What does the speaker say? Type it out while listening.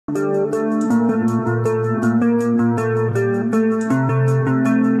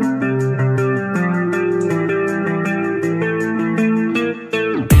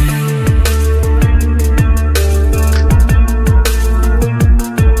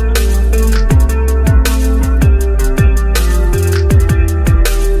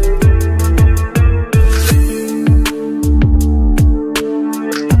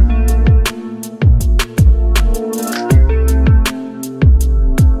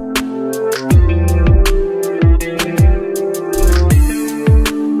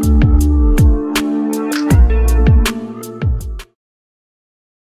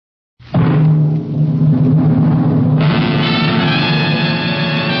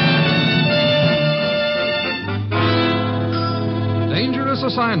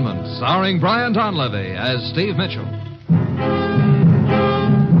Assignment, starring Brian Donlevy as Steve Mitchell.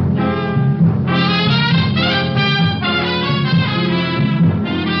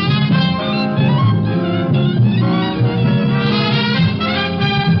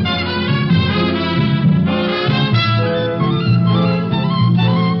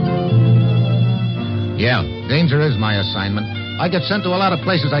 Yeah, danger is my assignment. I get sent to a lot of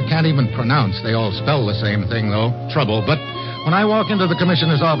places I can't even pronounce. They all spell the same thing, though. Trouble. But when I walk into the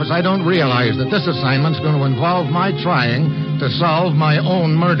commissioner's office, I don't realize that this assignment's going to involve my trying to solve my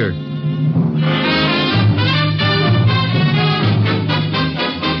own murder.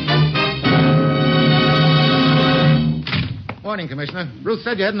 Morning, Commissioner. Ruth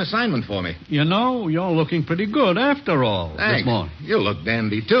said you had an assignment for me. You know, you're looking pretty good after all. Thanks. This morning. You look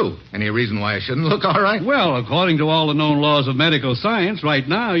dandy, too. Any reason why I shouldn't look all right? Well, according to all the known laws of medical science, right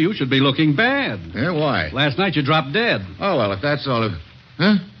now you should be looking bad. Yeah, why? Last night you dropped dead. Oh, well, if that's all of...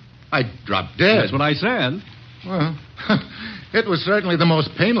 Huh? I dropped dead. That's what I said. Well, it was certainly the most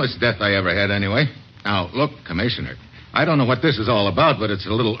painless death I ever had anyway. Now, look, Commissioner, I don't know what this is all about, but it's a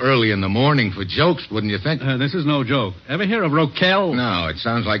little early in the morning for jokes, wouldn't you think? This is no joke. Ever hear of ROQUEL? No, it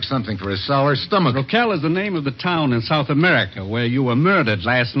sounds like something for a sour stomach. ROQUEL is the name of the town in South America where you were murdered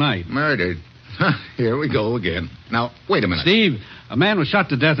last night. Murdered? Here we go again. Now, wait a minute. Steve, a man was shot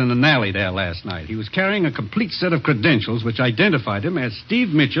to death in an alley there last night. He was carrying a complete set of credentials which identified him as Steve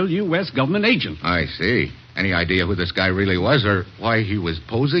Mitchell, U.S. government agent. I see. Any idea who this guy really was or why he was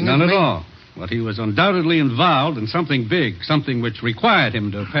posing as None me? at all. But he was undoubtedly involved in something big, something which required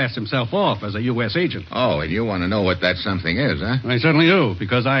him to pass himself off as a U.S. agent. Oh, and you want to know what that something is, huh? I certainly do,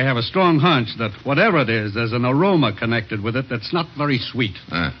 because I have a strong hunch that whatever it is, there's an aroma connected with it that's not very sweet.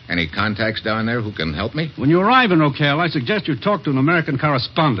 Any contacts down there who can help me? When you arrive in ROQUEL, I suggest you talk to an American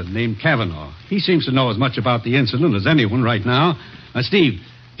correspondent named Kavanaugh. He seems to know as much about the incident as anyone right now. Steve,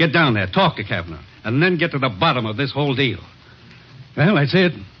 get down there, talk to Kavanaugh, and then get to the bottom of this whole deal. Well, that's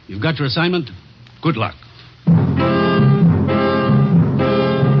it. You've got your assignment. Good luck.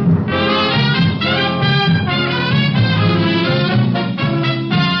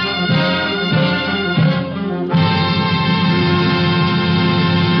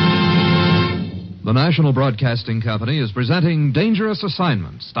 The National Broadcasting Company is presenting Dangerous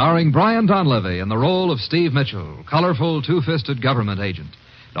Assignment, starring Brian Donlevy in the role of Steve Mitchell, colorful, two-fisted government agent.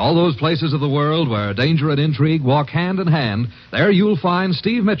 In all those places of the world where danger and intrigue walk hand in hand, there you'll find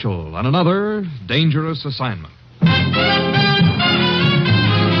Steve Mitchell on another Dangerous Assignment.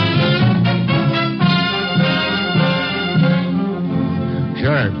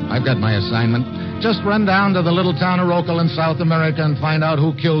 Sure, I've got my assignment. Just run down to the little town of ROQUEL in South America and find out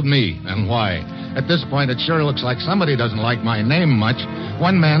who killed me and why. At this point, it sure looks like somebody doesn't like my name much.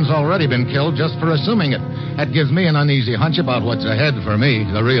 One man's already been killed just for assuming it. That gives me an uneasy hunch about what's ahead for me,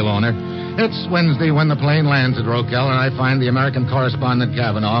 the real owner. It's Wednesday when the plane lands at ROQUEL, and I find the American correspondent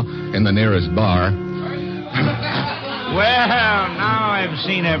Kavanaugh in the nearest bar. Well, now I've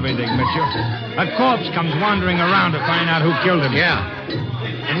seen everything, Mitchell. A corpse comes wandering around to find out who killed him. Yeah.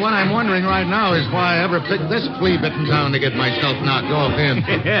 And what I'm wondering right now is why I ever picked this flea-bitten town to get myself knocked off in.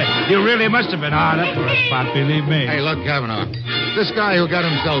 You really must have been hard up for a spot, believe me. Hey, look, Kavanaugh. This guy who got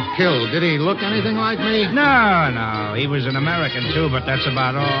himself killed, did he look anything like me? No. He was an American, too, but that's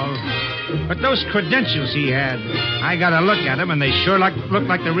about all. But those credentials he had, I got a look at them, and they sure looked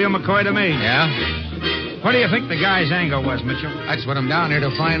like the real McCoy to me. Yeah? What do you think the guy's angle was, Mitchell? That's what I'm down here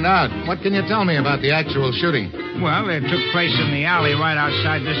to find out. What can you tell me about the actual shooting? Well, it took place in the alley right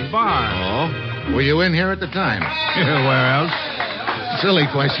outside this bar. Oh? Were you in here at the time? Where else? Silly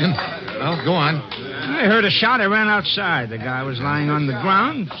question. Well, go on. I heard a shot. I ran outside. The guy was lying on the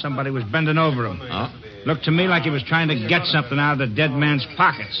ground. Somebody was bending over him. Oh? Looked to me like he was trying to get something out of the dead man's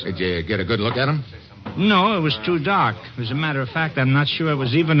pockets. Did you get a good look at him? No, it was too dark. As a matter of fact, I'm not sure it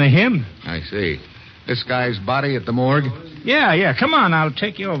was even him. I see. This guy's body at the morgue? Yeah. Come on, I'll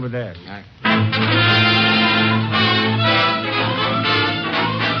take you over there. All right.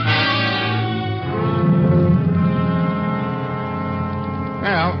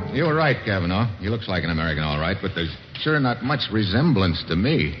 Well, you were right, Kavanaugh. He looks like an American, all right, but there's sure not much resemblance to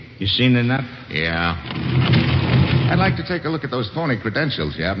me. You seen enough? Yeah. I'd like to take a look at those phony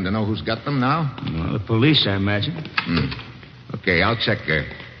credentials. You happen to know who's got them now? Well, the police, I imagine. Okay, I'll check there.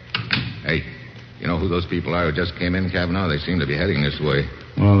 Hey, you know who those people are who just came in, Kavanaugh? They seem to be heading this way.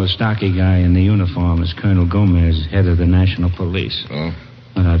 Well, the stocky guy in the uniform is Colonel Gomez, head of the National Police. Oh?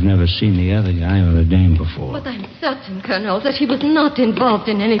 But I've never seen the other guy or the dame before. But I'm certain, Colonel, that he was not involved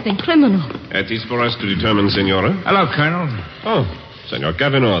in anything criminal. That is for us to determine, Senora. Hello, Colonel. Oh, Senor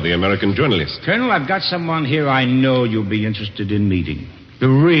Kavanaugh, the American journalist. Colonel, I've got someone here I know you'll be interested in meeting. The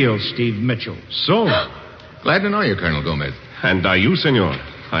real Steve Mitchell. So, Glad to know you, Colonel Gomez. and are you, senor?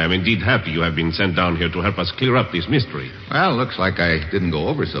 I am indeed happy you have been sent down here to help us clear up this mystery. Well, looks like I didn't go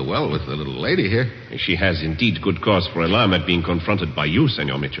over so well with the little lady here. She has indeed good cause for alarm at being confronted by you,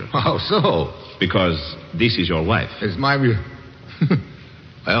 Senor Mitchell. How so? Because this is your wife. Is my...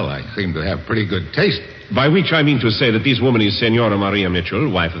 Well, I seem to have pretty good taste. By which I mean to say that this woman is Senora Maria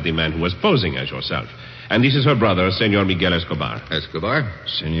Mitchell, wife of the man who was posing as yourself. And this is her brother, Senor Miguel Escobar. Escobar?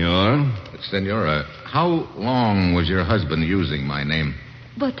 Senor? Senora, how long was your husband using my name?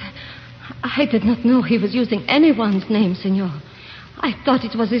 But I did not know he was using anyone's name, senor. I thought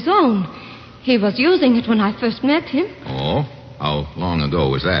it was his own. He was using it when I first met him. Oh? How long ago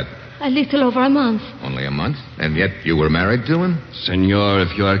was that? A little over a month. Only a month? And yet you were married to him? Senor,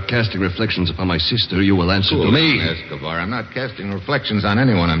 if you are casting reflections upon my sister, you will answer to me. Escobar, I'm not casting reflections on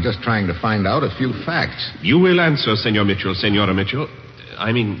anyone. I'm just trying to find out a few facts. You will answer, Senor Mitchell, Senora Mitchell.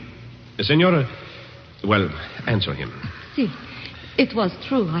 I mean, Senora... Well, answer him. See, it was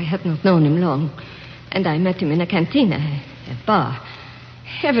true I had not known him long. And I met him in a cantina, a bar.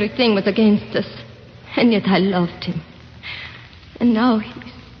 Everything was against us. And yet I loved him. And now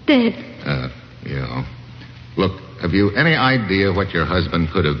he's dead. Yeah. Look, have you any idea what your husband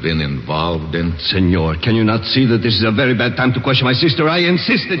could have been involved in? Senor, can you not see that this is a very bad time to question my sister? I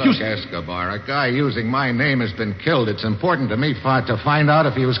insist that Look, Escobar, a guy using my name has been killed. It's important to me to find out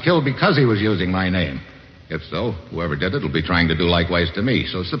if he was killed because he was using my name. If so, whoever did it will be trying to do likewise to me.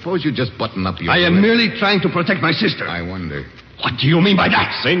 So suppose you just button up your... I am merely trying to protect my sister. I wonder. What do you mean by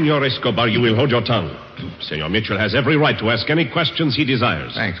that? Senor Escobar, you will hold your tongue. Senor Mitchell has every right to ask any questions he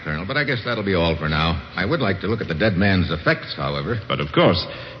desires. Thanks, Colonel, but I guess that'll be all for now. I would like to look at the dead man's effects, however. But of course,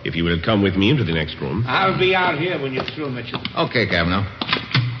 if you will come with me into the next room. I'll be out here when you're through, Mitchell. Okay, Cavanaugh.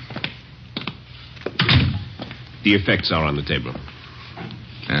 The effects are on the table.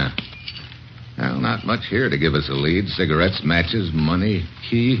 Yeah. Well, not much here to give us a lead. Cigarettes, matches, money,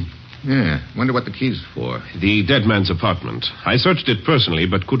 key. Yeah, wonder what the key's for. The dead man's apartment. I searched it personally,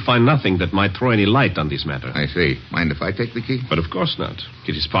 but could find nothing that might throw any light on this matter. I see. Mind if I take the key? But of course not.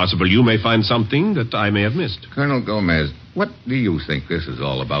 It is possible you may find something that I may have missed. Colonel Gomez, what do you think this is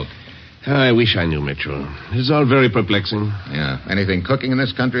all about? I wish I knew, Mitchell. It's all very perplexing. Yeah. Anything cooking in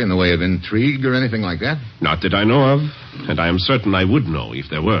this country in the way of intrigue or anything like that? Not that I know of, and I am certain I would know if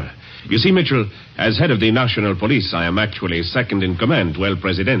there were. You see, Mitchell, as head of the National Police, I am actually second in command to El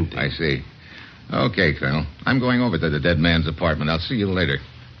Presidente. I see. Okay, Colonel. I'm going over to the dead man's apartment. I'll see you later.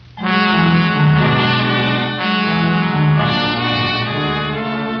 I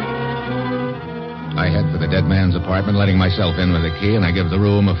head for the dead man's apartment, letting myself in with a key, and I give the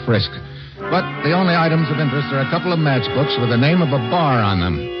room a frisk. But the only items of interest are a couple of matchbooks with the name of a bar on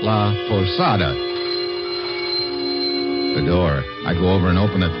them, La Posada. The door. I go over and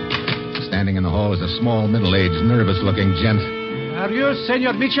open it. Standing in the hall is a small, middle-aged, nervous-looking gent. Are you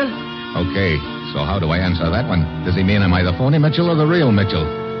Senor Mitchell? Okay, so how do I answer that one? Does he mean am I the phony Mitchell or the real Mitchell?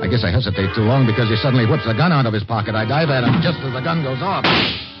 I guess I hesitate too long because he suddenly whips a gun out of his pocket. I dive at him just as the gun goes off.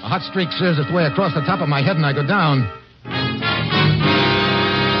 A hot streak shears its way across the top of my head and I go down.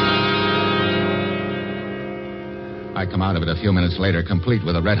 I come out of it a few minutes later, complete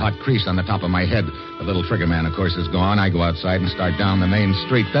with a red-hot crease on the top of my head. The little trigger man, of course, is gone. I go outside and start down the main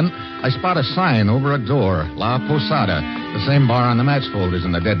street. Then I spot a sign over a door, La Posada, the same bar on the match folders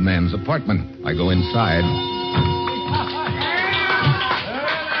in the dead man's apartment. I go inside.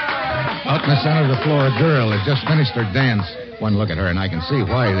 Out in the center of the floor, a girl has just finished her dance. One look at her, and I can see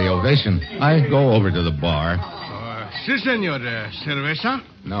why the ovation. I go over to the bar. Si, senor. Cerveza?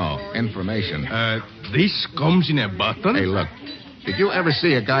 No, information. This comes in a bottle? Hey, look. Did you ever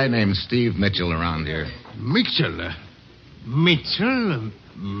see a guy named Steve Mitchell around here? Mitchell? Mitchell?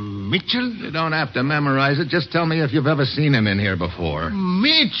 Mitchell? You don't have to memorize it. Just tell me if you've ever seen him in here before.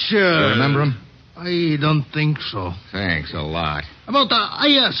 Mitchell! You remember him? I don't think so. Thanks a lot. About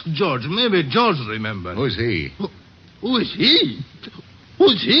I asked George. Maybe George remembers. Who's he? Who is he?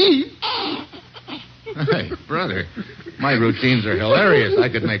 Who's he? Hey, brother, my routines are hilarious. I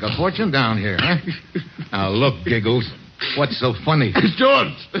could make a fortune down here, huh? Now, look, Giggles, what's so funny?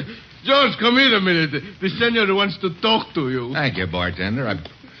 George, come here a minute. The senor wants to talk to you. Thank you, bartender.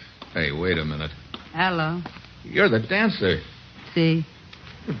 Hey, wait a minute. Hello. You're the dancer. See?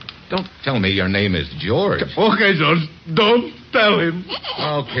 Don't tell me your name is George. Okay, George, don't tell him.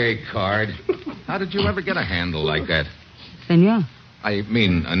 Okay, Card. How did you ever get a handle like that? Senor. I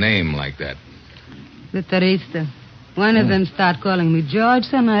mean, a name like that. The turista. One of them start calling me George,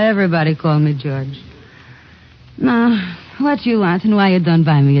 so now everybody call me George. Now, what you want and why you don't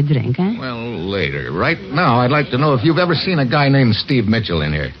buy me a drink, huh? Well, later. Right now, I'd like to know if you've ever seen a guy named Steve Mitchell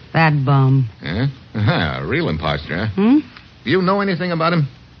in here. That bum. Huh? A real imposter, huh? Hmm? Do you know anything about him?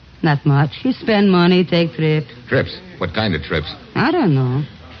 Not much. He spend money, take trips. Trips? What kind of trips? I don't know.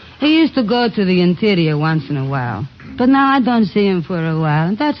 He used to go to the interior once in a while. But now I don't see him for a while,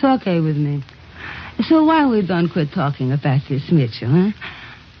 and that's okay with me. So why we don't quit talking about this Mitchell, huh?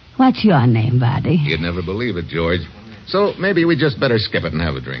 What's your name, buddy? You'd never believe it, George. So maybe we just better skip it and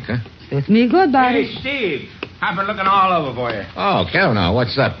have a drink, huh? With me good, buddy. Hey, Steve. I've been looking all over for you. Oh, Kavanaugh,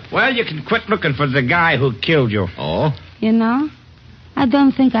 what's up? Well, you can quit looking for the guy who killed you. Oh? You know, I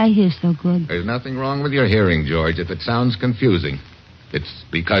don't think I hear so good. There's nothing wrong with your hearing, George, if it sounds confusing. It's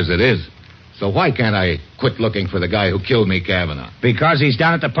because it is. So why can't I quit looking for the guy who killed me, Kavanaugh? Because he's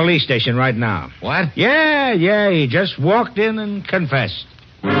down at the police station right now. What? Yeah, he just walked in and confessed.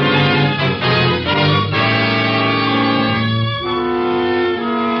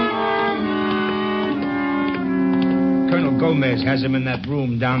 Colonel Gomez has him in that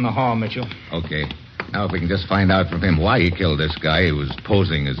room down the hall, Mitchell. Okay. Now, if we can just find out from him why he killed this guy who was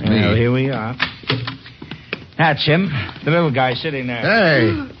posing as me. Well, here we are. That's him, the little guy sitting there.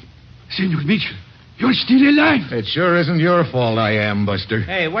 Hey, Senor Mitchell, you're still alive. it sure isn't your fault I am, Buster.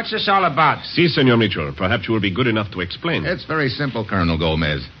 Hey, what's this all about? Si, Senor Mitchell. Perhaps you will be good enough to explain. It's very simple, Colonel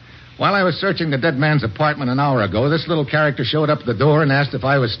Gomez. While I was searching the dead man's apartment an hour ago, this little character showed up at the door and asked if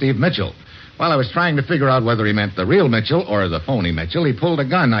I was Steve Mitchell. While I was trying to figure out whether he meant the real Mitchell or the phony Mitchell, he pulled a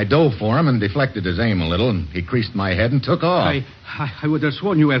gun. I dove for him and deflected his aim a little, and he creased my head and took off. I would have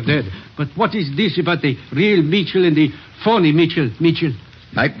sworn you were dead. But what is this about the real Mitchell and the phony Mitchell?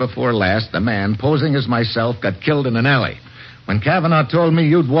 Night before last, the man, posing as myself, got killed in an alley. When Kavanaugh told me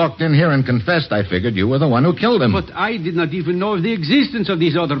you'd walked in here and confessed, I figured you were the one who killed him. But I did not even know of the existence of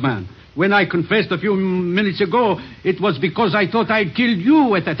this other man. When I confessed a few minutes ago, it was because I thought I'd killed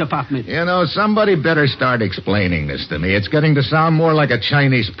you at that apartment. You know, somebody better start explaining this to me. It's getting to sound more like a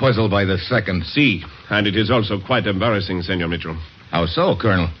Chinese puzzle by the second. Si, and it is also quite embarrassing, Senor Mitchell. How so,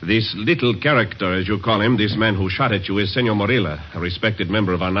 Colonel? This little character, as you call him, this man who shot at you, is Senor Morilla, a respected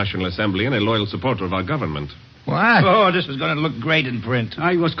member of our National Assembly and a loyal supporter of our government. What? Oh, this was going to look great in print.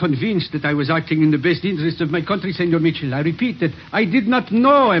 I was convinced that I was acting in the best interest of my country, Senor Mitchell. I repeat that I did not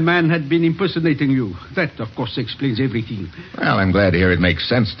know a man had been impersonating you. That, of course, explains everything. Well, I'm glad to hear it makes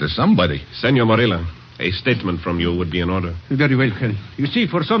sense to somebody. Senor Morilla, a statement from you would be in order. Very well, Colonel. You see,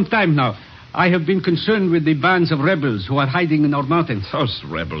 for some time now, I have been concerned with the bands of rebels who are hiding in our mountains. Those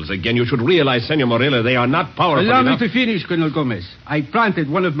rebels, again, you should realize, Senor Morilla, they are not powerful Allow enough. me to finish, Colonel Gomez. I planted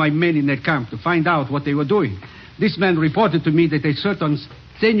one of my men in their camp to find out what they were doing. This man reported to me that a certain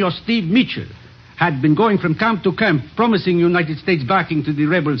Senor Steve Mitchell had been going from camp to camp, promising United States backing to the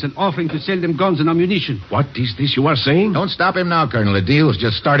rebels and offering to sell them guns and ammunition. What is this you are saying? Don't stop him now, Colonel. The deal's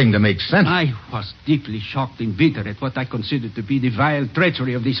just starting to make sense. I was deeply shocked and bitter at what I considered to be the vile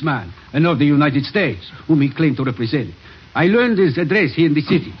treachery of this man and of the United States, whom he claimed to represent. I learned his address here in the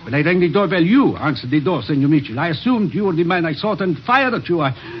city. When I rang the doorbell, you answered the door, Senor Mitchell. I assumed you were the man I sought and fired at you.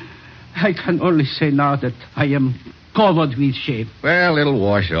 I can only say now that I am covered with shame. Well, it'll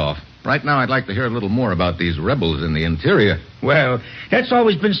wash off. Right now, I'd like to hear a little more about these rebels in the interior. Well, that's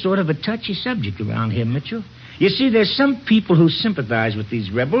always been sort of a touchy subject around here, Mitchell. You see, there's some people who sympathize with these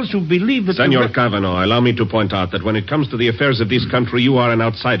rebels who believe that... Senor Kavanaugh, allow me to point out that when it comes to the affairs of this country, you are an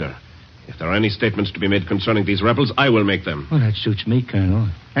outsider. If there are any statements to be made concerning these rebels, I will make them. Well, that suits me, Colonel.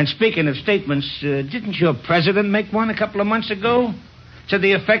 And speaking of statements, didn't your president make one a couple of months ago? To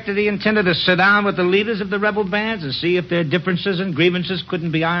the effect that he intended to sit down with the leaders of the rebel bands and see if their differences and grievances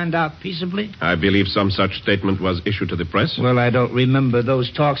couldn't be ironed out peaceably? I believe some such statement was issued to the press. Well, I don't remember those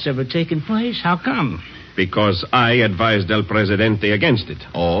talks ever taking place. How come? Because I advised El Presidente against it.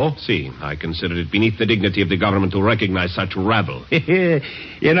 Oh? See, I considered it beneath the dignity of the government to recognize such rabble. You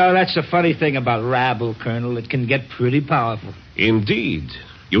know, that's the funny thing about rabble, Colonel. It can get pretty powerful. Indeed.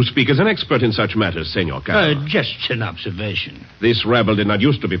 You speak as an expert in such matters, Senor Kavanaugh. Just an observation. This rabble did not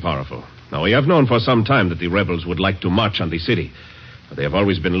used to be powerful. Now, we have known for some time that the rebels would like to march on the city. But they have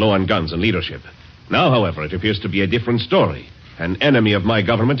always been low on guns and leadership. Now, however, it appears to be a different story. An enemy of my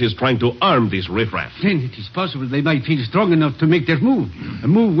government is trying to arm this riffraff. Then it is possible they might feel strong enough to make their move. A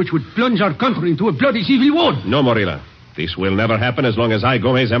move which would plunge our country into a bloody civil war. No, Morilla. This will never happen as long as I,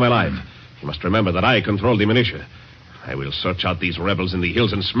 Gomez, am alive. You must remember that I control the militia. I will search out these rebels in the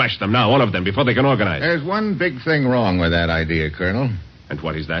hills and smash them now, all of them, before they can organize. There's one big thing wrong with that idea, Colonel. And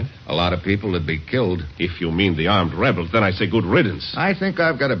what is that? A lot of people would be killed. If you mean the armed rebels, then I say good riddance. I think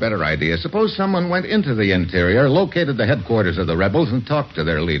I've got a better idea. Suppose someone went into the interior, located the headquarters of the rebels, and talked to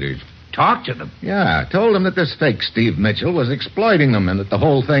their leaders. Talk to them? Yeah, told them that this fake Steve Mitchell was exploiting them and that the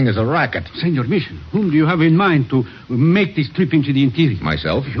whole thing is a racket. Senor Mitchell, whom do you have in mind to make this trip into the interior?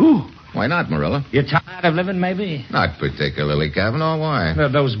 Myself? You? Why not, Marilla? You're tired of living, maybe? Not particularly, Kavanaugh. Why? Well,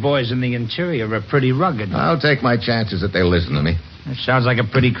 those boys in the interior are pretty rugged. I'll take my chances that they'll listen to me. That sounds like a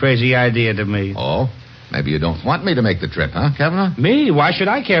pretty crazy idea to me. Oh? Maybe you don't want me to make the trip, huh, Kavanaugh? Me? Why should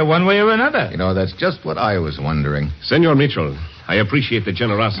I care one way or another? You know, that's just what I was wondering. Senor Mitchell, I appreciate the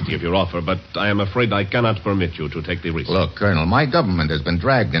generosity of your offer, but I am afraid I cannot permit you to take the risk. Look, Colonel, my government has been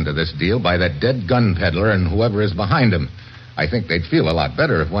dragged into this deal by that dead gun peddler and whoever is behind him. I think they'd feel a lot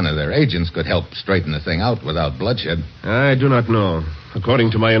better if one of their agents could help straighten the thing out without bloodshed. I do not know.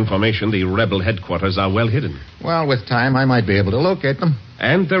 According to my information, the rebel headquarters are well hidden. Well, with time, I might be able to locate them.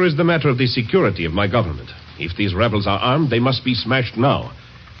 And there is the matter of the security of my government. If these rebels are armed, they must be smashed now.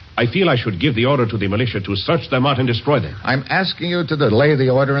 I feel I should give the order to the militia to search them out and destroy them. I'm asking you to delay the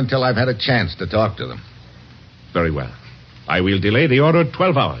order until I've had a chance to talk to them. Very well. I will delay the order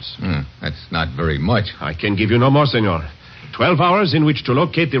 12 hours. That's not very much. I can give you no more, senor. 12 hours in which to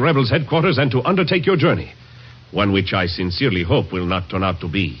locate the rebels' headquarters and to undertake your journey. One which I sincerely hope will not turn out to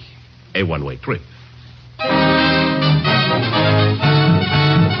be a one-way trip.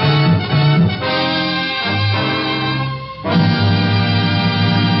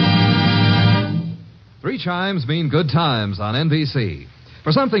 Three chimes mean good times on NBC.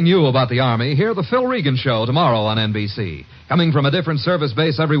 For something new about the Army, hear The Phil Regan Show tomorrow on NBC. Coming from a different service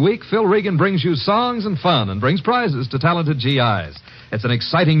base every week, Phil Regan brings you songs and fun and brings prizes to talented GIs. It's an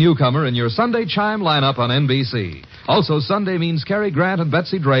exciting newcomer in your Sunday chime lineup on NBC. Also, Sunday means Cary Grant and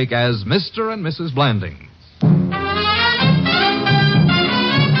Betsy Drake as Mr. and Mrs. Blanding.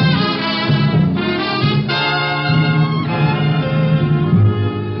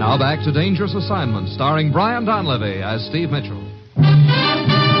 Now back to Dangerous Assignment, starring Brian Donlevy as Steve Mitchell.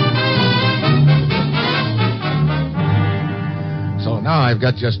 So now I've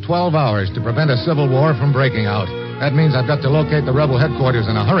got just 12 hours to prevent a civil war from breaking out. That means I've got to locate the rebel headquarters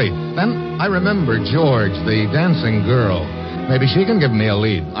in a hurry. Then I remember George, the dancing girl. Maybe she can give me a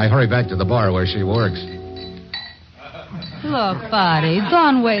lead. I hurry back to the bar where she works. Look, buddy,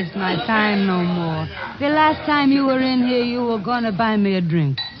 don't waste my time no more. The last time you were in here, you were going to buy me a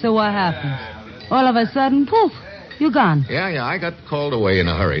drink. So what happens? All of a sudden, poof, you're gone. Yeah, I got called away in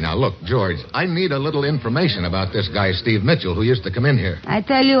a hurry. Now, look, George, I need a little information about this guy, Steve Mitchell, who used to come in here. I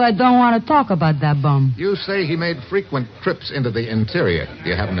tell you, I don't want to talk about that bum. You say he made frequent trips into the interior. Do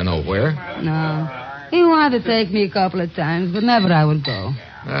you happen to know where? No. He wanted to take me a couple of times, but never I would go.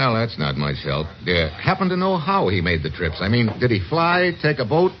 Well, that's not much help. Do you happen to know how he made the trips? I mean, did he fly, take a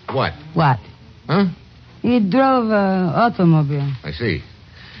boat, what? What? Huh? He drove an automobile. I see.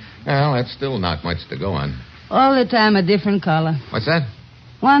 Well, that's still not much to go on. All the time a different color. What's that?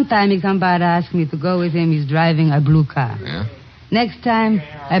 One time he come by to ask me to go with him. He's driving a blue car. Yeah? Next time,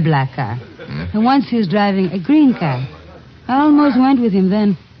 a black car. And once he was driving a green car. I almost went with him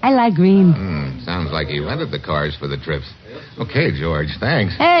then. I like green. Sounds like he rented the cars for the trips. Okay, George,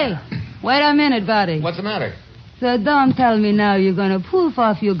 thanks. Hey, wait a minute, buddy. What's the matter? So don't tell me now you're going to poof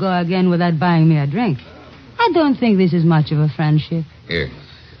off you go again without buying me a drink. I don't think this is much of a friendship. Here.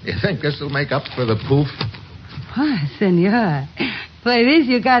 You think this will make up for the poof? Oh, senor. For this,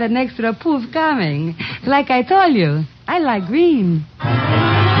 you got an extra poof coming. Like I told you, I like green.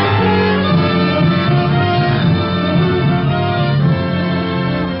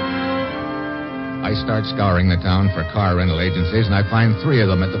 I start scouring the town for car rental agencies, and I find 3 of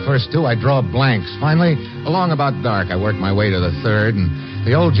them. At the first 2, I draw blanks. Finally, along about dark, I work my way to the 3rd, and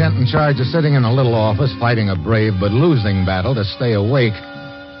the old gent in charge is sitting in a little office fighting a brave but losing battle to stay awake.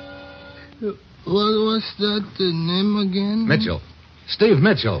 What was that name again? Mitchell. Steve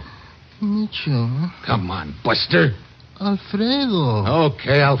Mitchell. Mitchell, huh? Come on, Buster. Alfredo.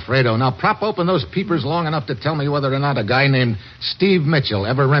 Okay, Alfredo. Now prop open those peepers long enough to tell me whether or not a guy named Steve Mitchell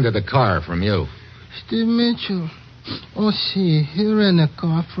ever rented a car from you. Steve Mitchell. Oh, see, he rented a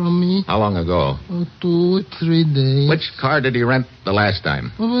car from me. How long ago? 2 or 3 days. Which car did he rent the last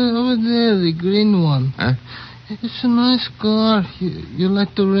time? Over there, the green one. Huh? It's a nice car. You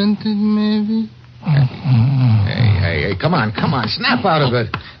like to rent it, maybe? Hey, come on. Snap out of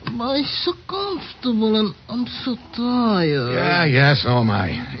it. But it's so comfortable, and I'm so tired. Yeah, so am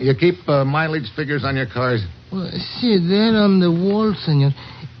I. You keep mileage figures on your cars? Well, see, there on the wall, senor.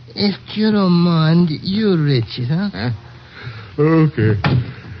 If you don't mind, you reach it, huh? Okay.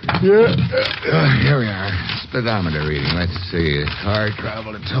 Yeah. Here we are. Speedometer reading. Let's see. The car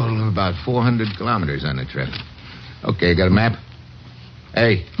traveled a total of about 400 kilometers on the trip. Okay, got a map?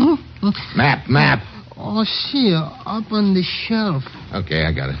 Hey. Map. Oh, see, up on the shelf. Okay,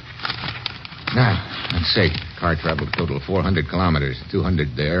 I got it. Now, let's see. Car traveled a total of 400 kilometers,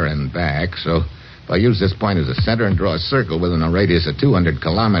 200 there and back. So if I use this point as a center and draw a circle within a radius of 200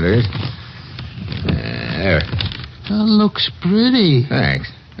 kilometers... there. That looks pretty.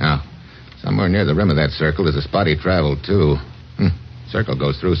 Thanks. Now, somewhere near the rim of that circle is a spot he traveled, too. Circle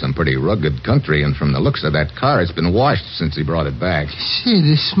goes through some pretty rugged country, and from the looks of that car, it's been washed since he brought it back. See,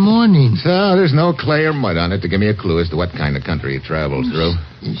 this morning. So there's no clay or mud on it to give me a clue as to what kind of country he traveled through.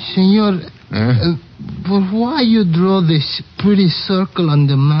 Senor, but why you draw this pretty circle on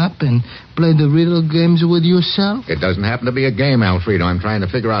the map and play the riddle games with yourself? It doesn't happen to be a game, Alfredo. I'm trying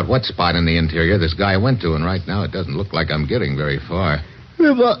to figure out what spot in the interior this guy went to, and right now it doesn't look like I'm getting very far.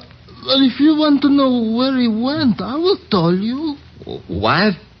 Yeah, but if you want to know where he went, I will tell you.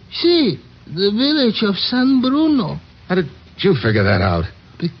 What? See, the village of San Bruno. How did you figure that out?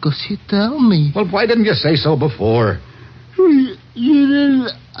 Because he tell me. Well, why didn't you say so before? You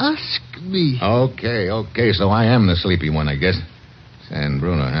didn't ask me. Okay, so I am the sleepy one, I guess. San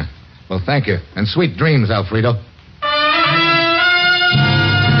Bruno, huh? Well, thank you. And sweet dreams, Alfredo.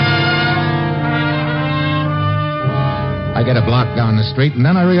 I get a block down the street, and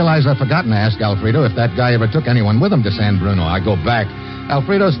then I realize I've forgotten to ask Alfredo if that guy ever took anyone with him to San Bruno. I go back.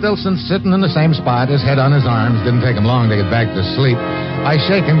 Alfredo Stilson's sitting in the same spot, his head on his arms. Didn't take him long to get back to sleep. I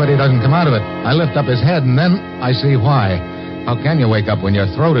shake him, but he doesn't come out of it. I lift up his head, and then I see why. How can you wake up when your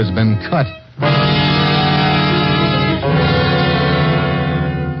throat has been cut?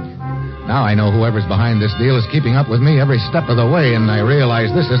 Now I know whoever's behind this deal is keeping up with me every step of the way, and I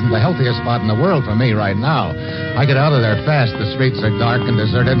realize this isn't the healthiest spot in the world for me right now. I get out of there fast. The streets are dark and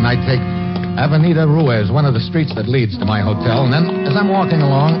deserted, and I take Avenida Ruiz, one of the streets that leads to my hotel, and then as I'm walking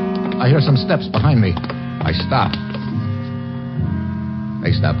along, I hear some steps behind me. I stop.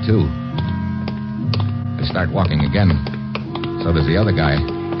 They stop, too. I start walking again. So does the other guy.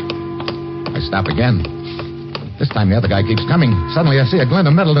 I stop again. This time the other guy keeps coming. Suddenly I see a glint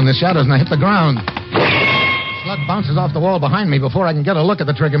of metal in the shadows, and I hit the ground. The slug bounces off the wall behind me. Before I can get a look at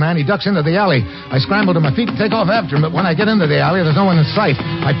the trigger man, he ducks into the alley. I scramble to my feet and take off after him, but when I get into the alley, there's no one in sight.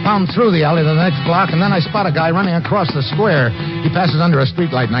 I pound through the alley to the next block, and then I spot a guy running across the square. He passes under a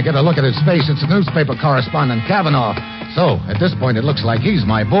streetlight, and I get a look at his face. It's a newspaper correspondent, Kavanaugh. So, at this point, it looks like he's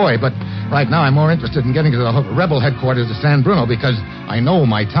my boy, but right now I'm more interested in getting to the rebel headquarters of San Bruno because I know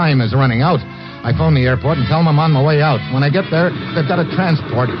my time is running out. I phone the airport and tell them I'm on my way out. When I get there, they've got a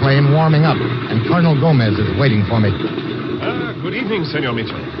transport plane warming up, and Colonel Gomez is waiting for me. Good evening, Senor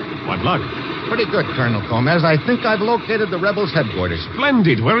Mitchell. What luck? Pretty good, Colonel Gomez. I think I've located the rebels' headquarters.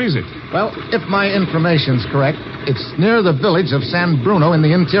 Splendid. Where is it? Well, if my information's correct, it's near the village of San Bruno in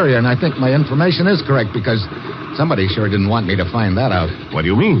the interior, and I think my information is correct because somebody sure didn't want me to find that out. What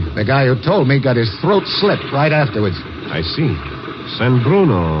do you mean? The guy who told me got his throat slit right afterwards. I see. San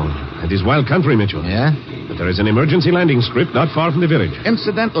Bruno. It is wild country, Mitchell. Yeah? But there is an emergency landing strip not far from the village.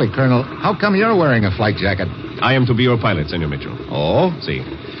 Incidentally, Colonel, how come you're wearing a flight jacket? I am to be your pilot, Senor Mitchell. Oh? See,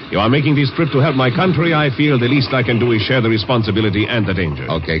 you are making this trip to help my country. I feel the least I can do is share the responsibility and the danger.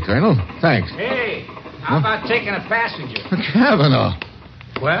 Okay, Colonel. Thanks. Hey, how about taking a passenger? Kavanaugh.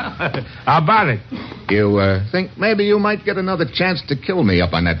 Well, how about it? You think maybe you might get another chance to kill me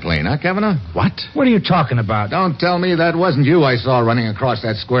up on that plane, huh, Kavanaugh? What? What are you talking about? Don't tell me that wasn't you I saw running across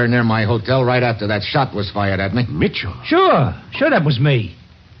that square near my hotel right after that shot was fired at me. Mitchell? Sure that was me.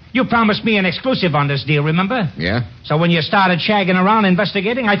 You promised me an exclusive on this deal, remember? Yeah? So when you started shagging around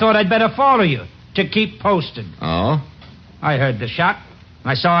investigating, I thought I'd better follow you to keep posted. Oh? I heard the shot.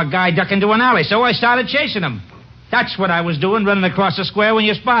 I saw a guy duck into an alley, so I started chasing him. That's what I was doing, running across the square when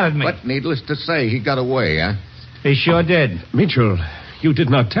you spotted me. But needless to say, he got away, huh? He sure did. Mitchell, you did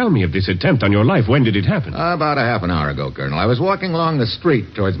not tell me of this attempt on your life. When did it happen? About a half an hour ago, Colonel. I was walking along the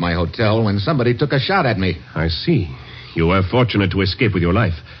street towards my hotel when somebody took a shot at me. I see. You were fortunate to escape with your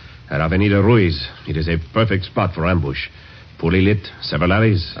life. At Avenida Ruiz, it is a perfect spot for ambush. Poorly lit, several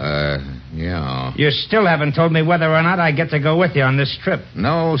alleys. Yeah. You still haven't told me whether or not I get to go with you on this trip.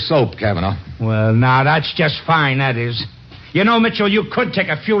 No soap, Kavanaugh. Well, now, that's just fine, that is. You know, Mitchell, you could take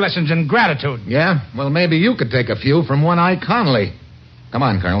a few lessons in gratitude. Yeah? Well, maybe you could take a few from One-Eye Connolly. Come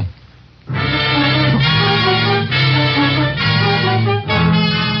on, Colonel.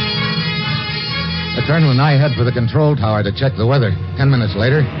 The Colonel and I head for the control tower to check the weather. 10 minutes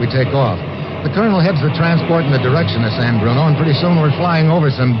later, we take off. The Colonel heads the transport in the direction of San Bruno, and pretty soon we're flying over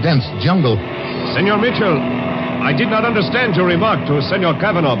some dense jungle. Senor Mitchell, I did not understand your remark to Senor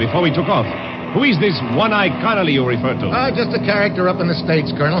Kavanaugh before we took off. Who is this One-Eye Connolly you refer to? Just a character up in the States,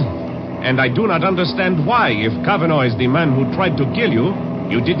 Colonel. And I do not understand why, if Kavanaugh is the man who tried to kill you,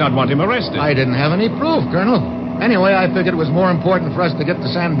 you did not want him arrested. I didn't have any proof, Colonel. Anyway, I figured it was more important for us to get to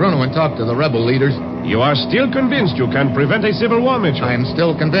San Bruno and talk to the rebel leaders. You are still convinced you can prevent a civil war, Mitchell? I'm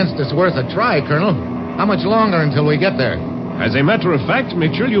still convinced it's worth a try, Colonel. How much longer until we get there? As a matter of fact,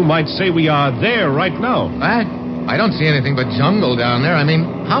 Mitchell, you might say we are there right now. What? I don't see anything but jungle down there. I mean,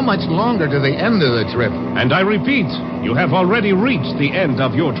 how much longer to the end of the trip? And I repeat, you have already reached the end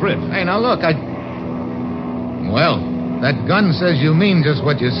of your trip. Hey, now look, Well, that gun says you mean just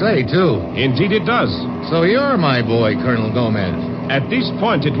what you say, too. Indeed it does. So you're my boy, Colonel Gomez. At this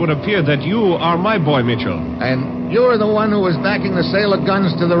point, it would appear that you are my boy, Mitchell. And you're the one who was backing the sale of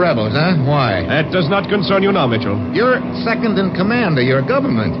guns to the rebels, huh? Why? That does not concern you now, Mitchell. You're second in command of your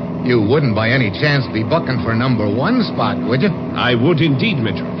government. You wouldn't by any chance be bucking for number 1 spot, would you? I would indeed,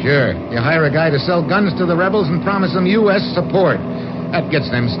 Mitchell. Sure. You hire a guy to sell guns to the rebels and promise them U.S. support. That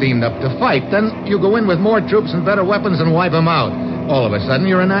gets them steamed up to fight. Then you go in with more troops and better weapons and wipe them out. All of a sudden,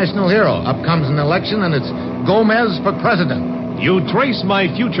 you're a national hero. Up comes an election, and it's Gomez for president. You trace my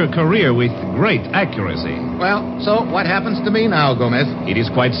future career with great accuracy. Well, so what happens to me now, Gomez? It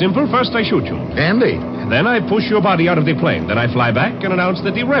is quite simple. First, I shoot you. Dandy. Then I push your body out of the plane. Then I fly back and announce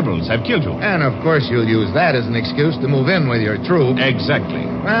that the rebels have killed you. And, of course, you'll use that as an excuse to move in with your troops. Exactly.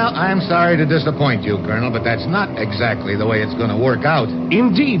 Well, I'm sorry to disappoint you, Colonel, but that's not exactly the way it's going to work out.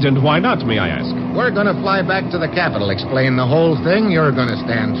 Indeed, and why not, may I ask? We're going to fly back to the capital, explain the whole thing. You're going to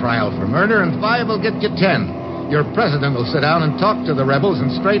stand trial for murder, and 5 will get you 10. Your president will sit down and talk to the rebels and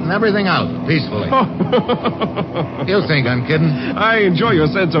straighten everything out peacefully. You think I'm kidding? I enjoy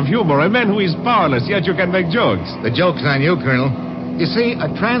your sense of humor. A man who is powerless, yet you can make jokes. The joke's on you, Colonel. You see, a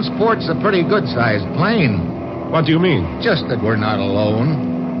transport's a pretty good-sized plane. What do you mean? Just that we're not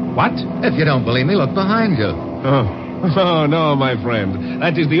alone. What? If you don't believe me, look behind you. Oh, no, my friend.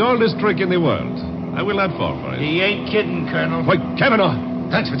 That is the oldest trick in the world. I will not fall for it. He ain't kidding, Colonel. Wait, Kavanaugh!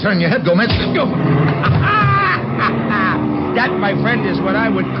 Thanks for turning your head, Gomez. Go. That, my friend, is what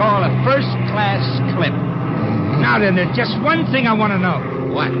I would call a first-class clip. Now then, there's just one thing I want to know.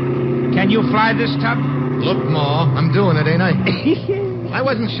 What? Can you fly this tub? Look, Ma, I'm doing it, ain't I? I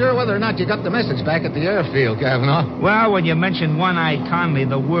wasn't sure whether or not you got the message back at the airfield, Kavanaugh. Well, when you mentioned One-Eyed Conley,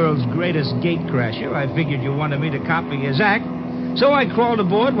 the world's greatest gatecrasher, I figured you wanted me to copy his act. So I crawled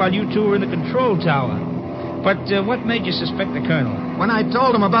aboard while you two were in the control tower. But what made you suspect the colonel? When I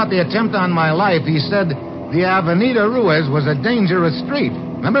told him about the attempt on my life, he said the Avenida Ruiz was a dangerous street.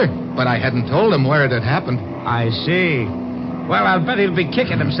 Remember? But I hadn't told him where it had happened. I see. Well, I'll bet he'll be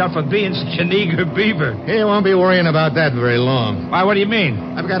kicking himself for being such an eager beaver. He won't be worrying about that very long. Why, what do you mean?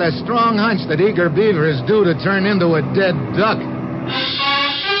 I've got a strong hunch that Eager Beaver is due to turn into a dead duck.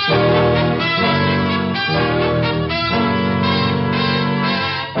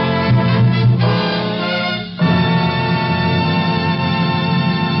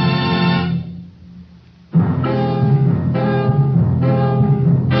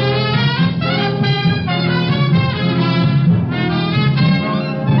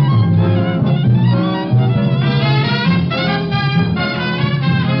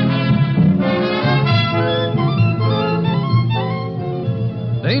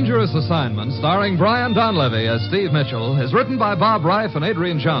 Dangerous Assignment, starring Brian Donlevy as Steve Mitchell, is written by Bob Reif and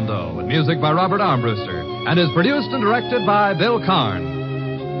Adrian Jondo, with music by Robert Armbruster, and is produced and directed by Bill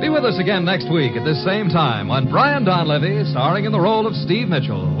Karn. Be with us again next week at this same time when Brian Donlevy, starring in the role of Steve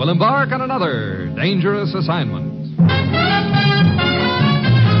Mitchell, will embark on another Dangerous Assignment.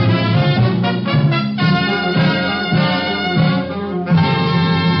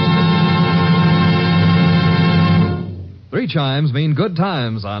 Three chimes mean good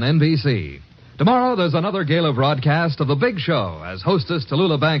times on NBC. Tomorrow, there's another gala broadcast of The Big Show as hostess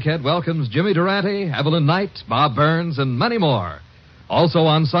Tallulah Bankhead welcomes Jimmy Durante, Evelyn Knight, Bob Burns, and many more. Also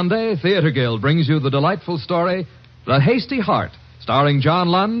on Sunday, Theater Guild brings you the delightful story, The Hasty Heart, starring John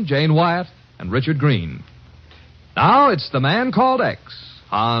Lunn, Jane Wyatt, and Richard Green. Now, it's The Man Called X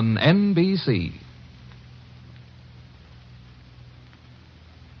on NBC.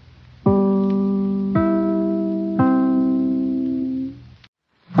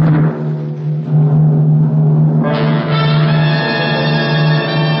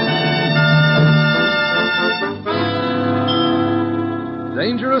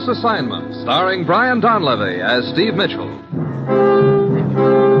 Dangerous Assignment, starring Brian Donlevy as Steve Mitchell.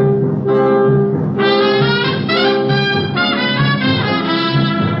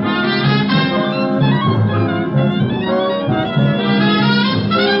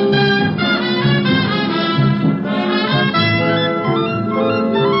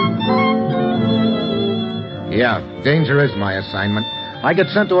 Yeah, danger is my assignment. I get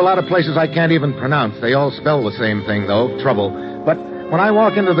sent to a lot of places I can't even pronounce. They all spell the same thing, though, trouble. But When I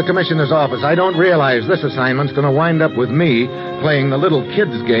walk into the commissioner's office, I don't realize this assignment's going to wind up with me playing the little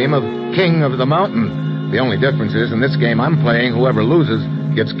kid's game of King of the Mountain. The only difference is, in this game I'm playing, whoever loses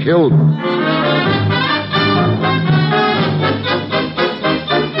gets killed.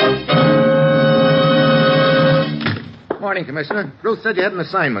 Morning, Commissioner. Ruth said you had an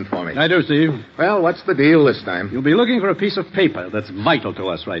assignment for me. I do, Steve. Well, what's the deal this time? You'll be looking for a piece of paper that's vital to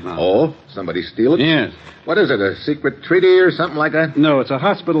us right now. Oh? Somebody steal it? Yes. What is it, a secret treaty or something like that? No, it's a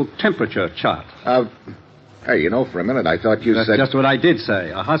hospital temperature chart. Hey, you know, for a minute I thought you That's said... just what I did say.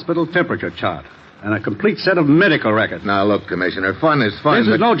 A hospital temperature chart. And a complete set of medical records. Now, look, Commissioner, fun is fun,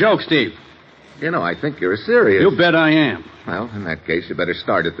 This is no joke, Steve. You know, I think you're serious. You bet I am. Well, in that case, you better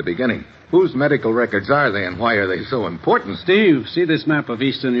start at the beginning. Whose medical records are they, and why are they so important? Steve, see this map of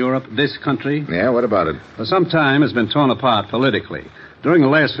Eastern Europe, this country? Yeah, what about it? For some time, it's been torn apart politically. During the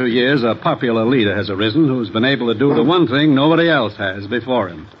last few years, a popular leader has arisen who's been able to do the one thing nobody else has before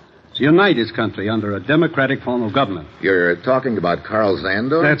him. To unite his country under a democratic form of government. You're talking about Karl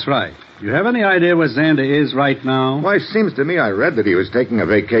Zandor? That's right. You have any idea where Zander is right now? Why, it seems to me I read that he was taking a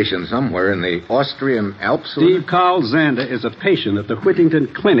vacation somewhere in the Austrian Alps. Steve, Karl Zander is a patient at the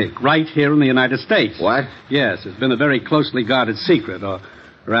Whittington Clinic right here in the United States. What? Yes, it's been a very closely guarded secret, or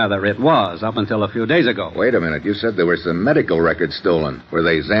rather it was, up until a few days ago. Wait a minute. You said there were some medical records stolen. Were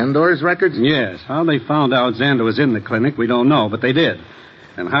they Zandor's records? Yes. How they found out Zander was in the clinic, we don't know, but they did.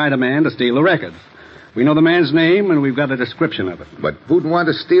 And hired a man to steal the records. We know the man's name, and we've got a description of it. But who'd want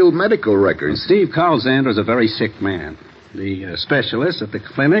to steal medical records? Steve, Karl Zander is a very sick man. The specialists at the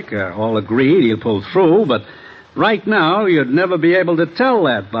clinic are all agreed he'll pull through, but right now you'd never be able to tell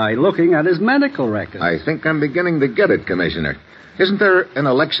that by looking at his medical records. I think I'm beginning to get it, Commissioner. Isn't there an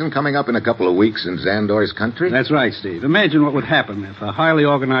election coming up in a couple of weeks in Zandor's country? That's right, Steve. Imagine what would happen if a highly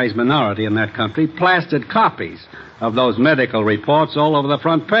organized minority in that country plastered copies of those medical reports all over the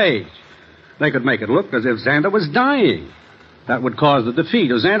front page. They could make it look as if Zander was dying. That would cause the defeat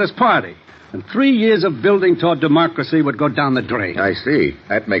of Zander's party. And 3 years of building toward democracy would go down the drain. I see.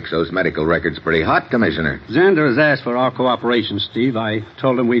 That makes those medical records pretty hot, Commissioner. Zander has asked for our cooperation, Steve. I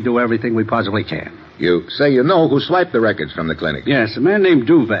told him we'd do everything we possibly can. You say you know who swiped the records from the clinic? Yes, a man named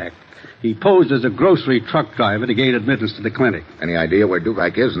Duvac. He posed as a grocery truck driver to gain admittance to the clinic. Any idea where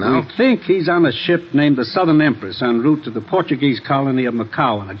Duvac is now? We think he's on a ship named the Southern Empress en route to the Portuguese colony of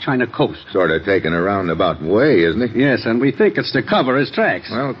Macau on the China coast. Sort of taking a roundabout way, isn't he? Yes, and we think it's to cover his tracks.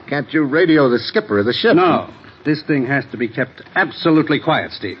 Well, can't you radio the skipper of the ship? No. This thing has to be kept absolutely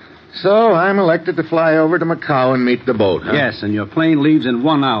quiet, Steve. So I'm elected to fly over to Macau and meet the boat, huh? Yes, and your plane leaves in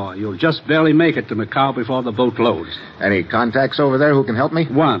 1 hour. You'll just barely make it to Macau before the boat loads. Any contacts over there who can help me?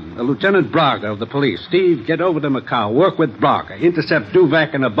 One, Lieutenant Braga of the police. Steve, get over to Macau. Work with Braga. Intercept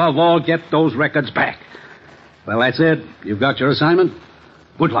Duvac, and above all, get those records back. Well, that's it. You've got your assignment.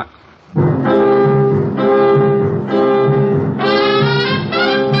 Good luck.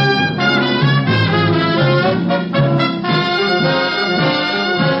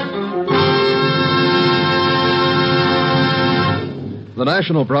 The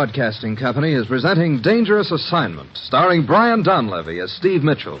National Broadcasting Company is presenting Dangerous Assignment, starring Brian Donlevy as Steve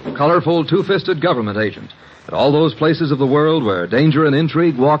Mitchell, colorful, two-fisted government agent. At all those places of the world where danger and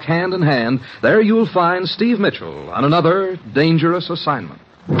intrigue walk hand in hand, there you'll find Steve Mitchell on another Dangerous Assignment.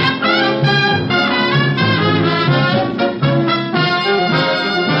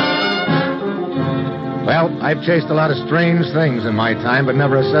 Well, I've chased a lot of strange things in my time, but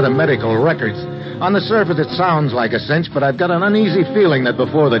never a set of medical records. On the surface, it sounds like a cinch, but I've got an uneasy feeling that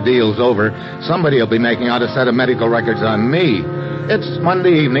before the deal's over, somebody will be making out a set of medical records on me. It's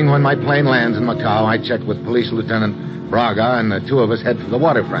Monday evening when my plane lands in Macau. I check with Police Lieutenant Braga, and the two of us head for the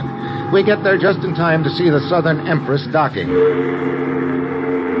waterfront. We get there just in time to see the Southern Empress docking.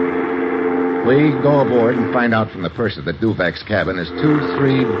 We go aboard and find out from the purser that Duvac's cabin is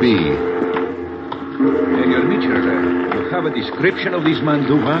 23B. Senor Mitchell, you have a description of this man,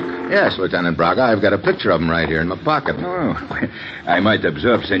 Duvac? Yes, Lieutenant Braga. I've got a picture of him right here in my pocket. Oh, I might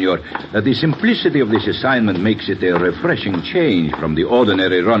observe, senor, that the simplicity of this assignment makes it a refreshing change from the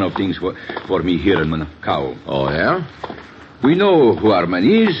ordinary run of things for me here in Macau. Oh, yeah? We know who our man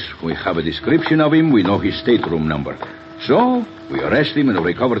is. We have a description of him. We know his stateroom number. So, we arrest him and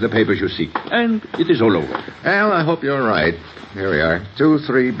recover the papers you seek. And it is all over. Well, I hope you're right. Here we are,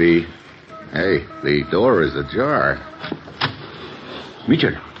 23B. Hey, the door is ajar.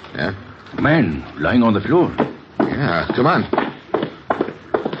 Mitchell. Yeah? A man lying on the floor. Yeah, come on.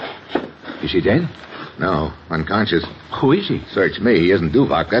 Is he dead? No, unconscious. Who is he? Search me. He isn't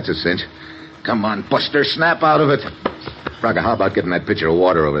Duvac. That's a cinch. Come on, Buster, snap out of it. Braga, how about getting that pitcher of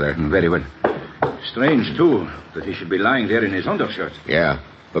water over there? Very well. Strange, too, that he should be lying there in his undershirt. Yeah.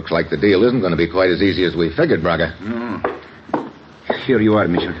 Looks like the deal isn't going to be quite as easy as we figured, Braga. No. Here you are,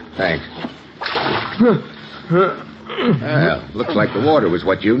 Mitchell. Thanks. Well, looks like the water was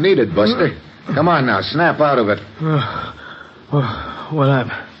what you needed, Buster. Come on now, snap out of it. What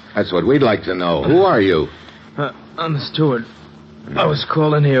happened? That's what we'd like to know. Who are you? I'm the steward. I was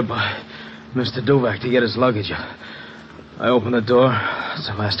called in here by Mr. Duvac to get his luggage. I opened the door. That's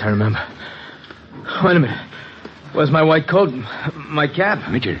the last I remember. Wait a minute. Where's my white coat? My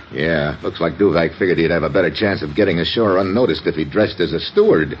cap? Mitchell. Yeah, looks like Duvac figured he'd have a better chance of getting ashore unnoticed if he dressed as a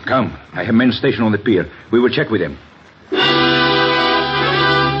steward. Come. I have men stationed on the pier. We will check with them.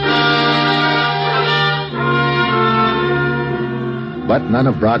 But none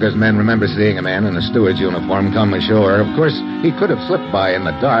of Braga's men remember seeing a man in a steward's uniform come ashore. Of course, he could have slipped by in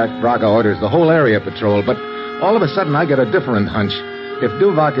the dark. Braga orders the whole area patrolled, but all of a sudden I get a different hunch. If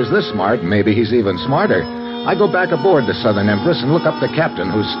Duvac is this smart, maybe he's even smarter. I go back aboard the Southern Empress and look up the captain,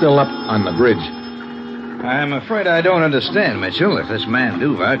 who's still up on the bridge. I'm afraid I don't understand, Mitchell. If this man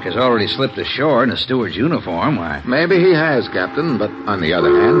Duvac has already slipped ashore in a steward's uniform, why... Maybe he has, Captain, but on the other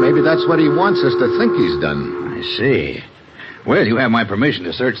hand, maybe that's what he wants us to think he's done. I see. Well, you have my permission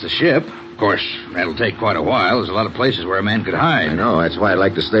to search the ship. Of course, that'll take quite a while. There's a lot of places where a man could hide. I know. That's why I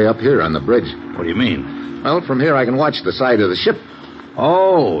like to stay up here on the bridge. What do you mean? Well, from here I can watch the side of the ship.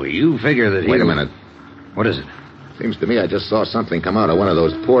 Oh, you figure that he... Wait a minute. What is it? Seems to me I just saw something come out of one of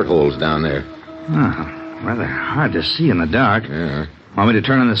those portholes down there. Oh, rather hard to see in the dark. Yeah. Want me to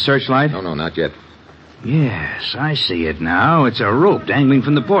turn on the searchlight? No, not yet. Yes, I see it now. It's a rope dangling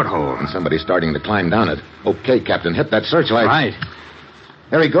from the porthole. And somebody's starting to climb down it. Okay, Captain, hit that searchlight. Right.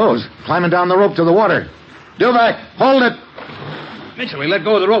 There he goes, climbing down the rope to the water. Duvac, hold it. Mitchell, we let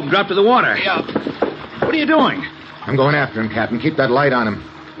go of the rope and dropped to the water. Yeah. What are you doing? I'm going after him, Captain. Keep that light on him.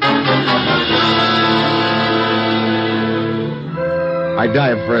 I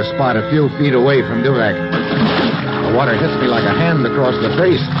dive for a spot a few feet away from Duvac. The water hits me like a hand across the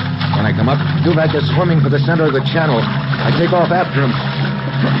face. When I come up, Duvac is swimming for the center of the channel. I take off after him.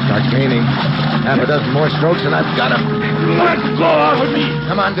 Start gaining. Half a dozen more strokes, and I've got him. Let go of me!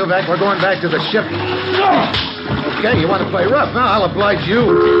 Come on, Duvac. We're going back to the ship. No! Okay, you want to play rough? Now I'll oblige you.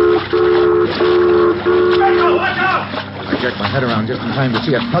 Watch out! I jerk my head around just in time to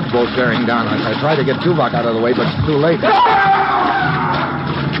see a tugboat bearing down on us. I try to get Duvac out of the way, but it's too late.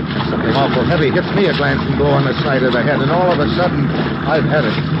 Something awful heavy hits me a glancing blow on the side of the head, and all of a sudden, I've had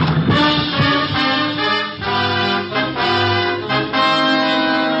it.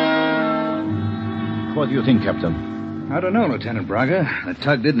 What do you think, Captain? I don't know, Lieutenant Braga. The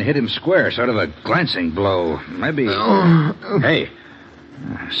tug didn't hit him square, sort of a glancing blow. Maybe... Hey,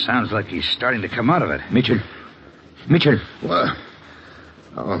 sounds like he's starting to come out of it. Mitchell. Mitchell. Well,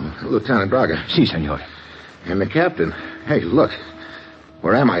 Lieutenant Braga. Si, senor. And the captain. Hey, look.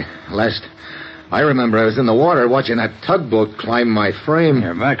 Where am I? I remember I was in the water watching that tugboat climb my frame.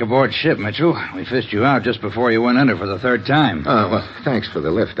 You're back aboard ship, Mitchell. We fished you out just before you went under for the third time. Oh, well, thanks for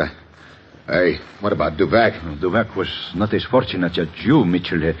the lift. Hey, what about Duvac? Duvac was not as fortunate as you,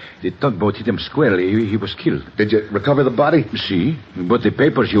 Mitchell. The tugboat hit him squarely. He was killed. Did you recover the body? Si, but the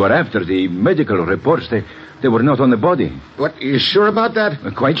papers you are after, the medical reports, they were not on the body. What, are you sure about that?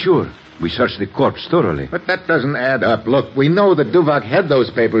 Quite sure. We searched the corpse thoroughly. But that doesn't add up. Look, we know that Duvac had those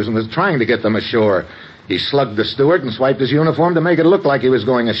papers and was trying to get them ashore. He slugged the steward and swiped his uniform to make it look like he was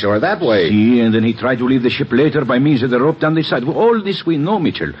going ashore that way. Si, and then he tried to leave the ship later by means of the rope down the side. Well, all this we know,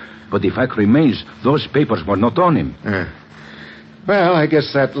 Mitchell. But the fact remains, those papers were not on him. Well, I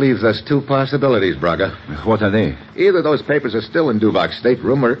guess that leaves us two possibilities, Braga. What are they? Either those papers are still in Duvac's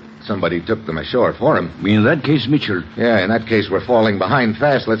stateroom or somebody took them ashore for him. In that case, Mitchell... Yeah, in that case, we're falling behind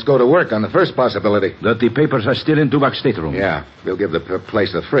fast. Let's go to work on the first possibility. That the papers are still in Duvac's stateroom. Yeah, we'll give the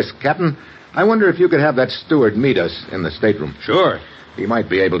place a frisk. Captain, I wonder if you could have that steward meet us in the stateroom. Sure. He might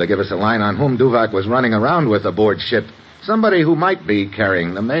be able to give us a line on whom Duvac was running around with aboard ship. Somebody who might be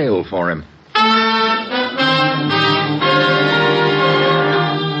carrying the mail for him.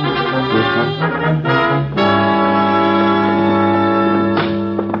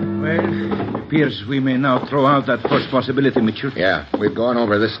 Appears we may now throw out that first possibility, Mitchell. Yeah, we've gone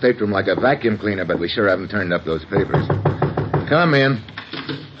over this stateroom like a vacuum cleaner, but we sure haven't turned up those papers. Come in.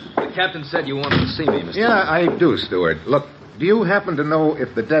 The captain said you wanted to see me, Mr. Yeah, I do, Stewart. Look, do you happen to know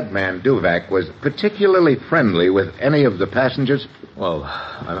if the dead man, Duvac, was particularly friendly with any of the passengers? Well,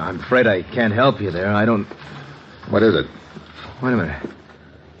 I'm afraid I can't help you there. I don't... What is it? Wait a minute.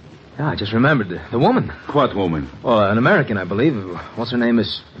 Yeah, I just remembered the woman. What woman? Well, an American, I believe. What's her name?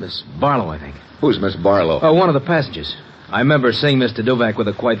 Miss Barlow, I think. Who's Miss Barlow? One of the passengers. I remember seeing Mr. Duvak with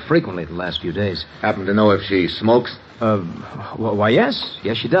her quite frequently the last few days. Happen to know if she smokes? Why, yes.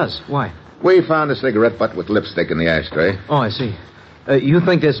 Yes, she does. Why? We found a cigarette butt with lipstick in the ashtray. Oh, I see. You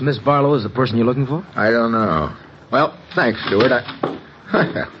think this Miss Barlow is the person you're looking for? I don't know. Well, thanks, Stewart.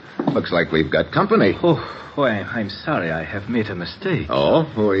 Looks like we've got company. Oh, I'm sorry. I have made a mistake. Oh?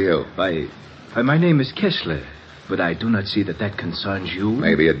 Who are you? My name is Kessler, but I do not see that concerns you.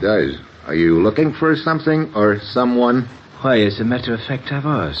 Maybe it does. Are you looking for something or someone? Why, as a matter of fact, I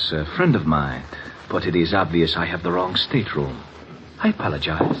was. A friend of mine. But it is obvious I have the wrong stateroom. I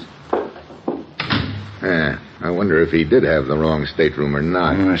apologize. I wonder if he did have the wrong stateroom or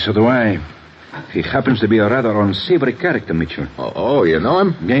not. So do I. He happens to be a rather unsavory character, Mitchell. Oh, you know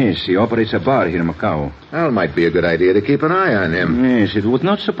him? Yes, he operates a bar here in Macau. Well, it might be a good idea to keep an eye on him. Yes, it would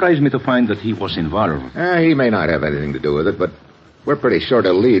not surprise me to find that he was involved. He may not have anything to do with it, but we're pretty short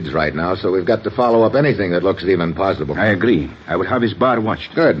of leads right now, so we've got to follow up anything that looks even possible. I agree. I will have his bar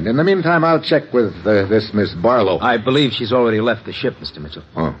watched. Good. In the meantime, I'll check with this Miss Barlow. I believe she's already left the ship, Mr. Mitchell.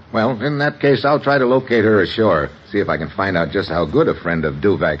 Oh, well, in that case, I'll try to locate her ashore. See if I can find out just how good a friend of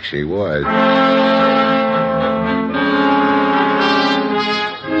Duvak she was.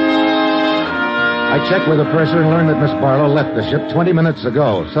 I check with the purser and learn that Miss Barlow left the ship 20 minutes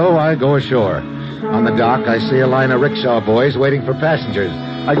ago, so I go ashore. On the dock, I see a line of rickshaw boys waiting for passengers.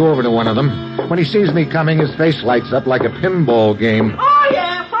 I go over to one of them. When he sees me coming, his face lights up like a pinball game. Oh,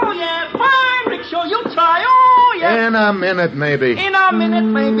 yes. Fine rickshaw, you try. Oh, yes. In a minute, maybe.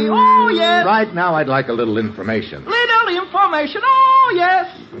 Oh, yes. Right now, I'd like a little information. Little information. Oh,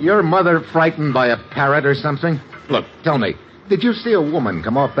 yes. Your mother frightened by a parrot or something? Look, tell me. Did you see a woman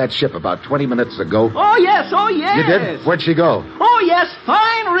come off that ship about 20 minutes ago? Oh, yes. You did? Where'd she go? Oh, yes.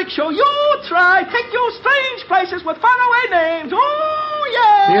 Fine rickshaw. You try. Take you strange places with faraway names. Oh,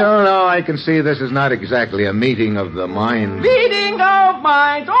 yes. You know, I can see this is not exactly a meeting of the mind. Meeting of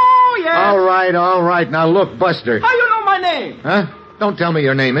minds. Oh, yes. All right. Now, look, Buster. How you know my name? Huh? Don't tell me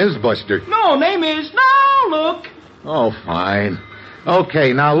your name is Buster. No, name is... Now, look. Oh, fine.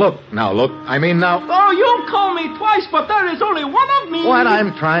 Okay, now look. I mean, now... Oh, you call me twice, but there is only one of me. What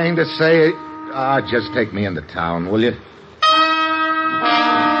I'm trying to say... just take me into town, will you?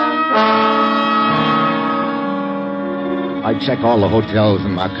 I check all the hotels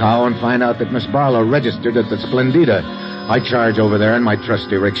in Macau and find out that Miss Barlow registered at the Splendida. I charge over there in my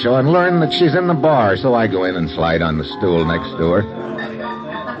trusty rickshaw and learn that she's in the bar, so I go in and slide on the stool next to her.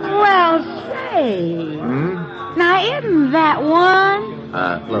 Well, say... Now, isn't that one?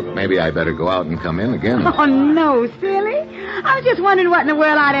 Look, maybe I better go out and come in again. Oh, no, silly. I was just wondering what in the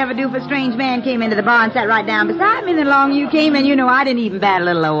world I'd ever do if a strange man came into the bar and sat right down beside me. Then along you came, and you know I didn't even bat a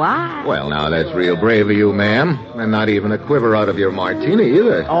little eye. Well, now, that's real brave of you, ma'am. And not even a quiver out of your martini,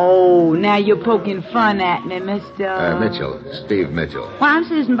 either. Oh, now you're poking fun at me, Mr... Mitchell. Steve Mitchell. Well, I'm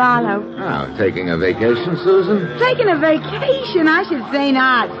Susan Barlow. Oh, taking a vacation, Susan? Taking a vacation, I should say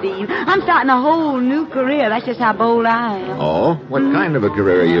not, Steve. I'm starting a whole new career. That's just how bold I am. Oh? What kind of a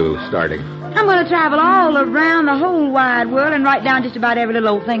career are you starting? I'm going to travel all around the whole wide world and write down just about every little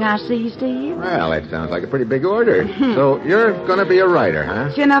old thing I see, Steve. Well, that sounds like a pretty big order. So you're going to be a writer,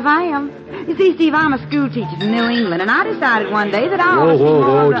 huh? Sure enough, I am. You see, Steve, I'm a school teacher from New England, and I decided one day that I ought to see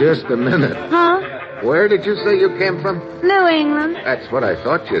Whoa, just a minute. Huh? Where did you say you came from? New England. That's what I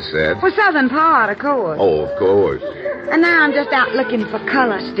thought you said. Well, southern part, of course. Oh, of course. And now I'm just out looking for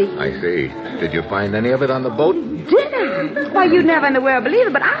color, Steve. I see. Did you find any of it on the boat? Did I? Why, you'd never in the world believe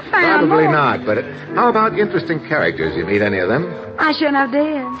it, but I found Probably more. not, but how about interesting characters? You meet any of them? I sure enough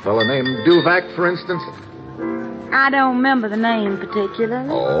did. Fellow named Duvak, for instance? I don't remember the name particularly.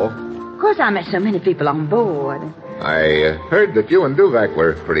 Oh? Of course, I met so many people on board. I heard that you and Duvak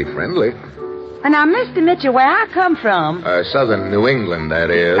were pretty friendly. And now, Mr. Mitchell, where I come from... Southern New England,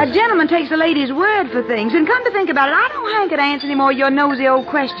 that is. A gentleman takes a lady's word for things. And come to think about it, I don't hanker to answer any more of your nosy old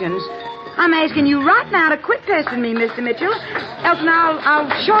questions. I'm asking you right now to quit pestering me, Mr. Mitchell. Else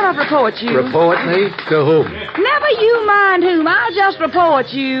I'll short off report you. Report me? To whom? Never you mind whom. I'll just report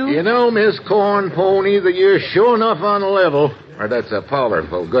you. You know, Miss Corn Pony, that you're sure enough on a level. Or that's a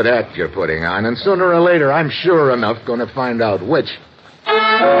powerful good act you're putting on. And sooner or later, I'm sure enough going to find out which.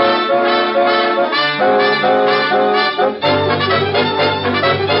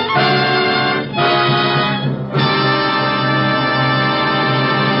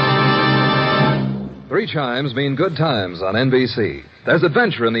 3 chimes mean good times on NBC. There's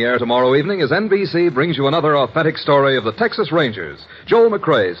adventure in the air tomorrow evening as NBC brings you another authentic story of the Texas Rangers. Joel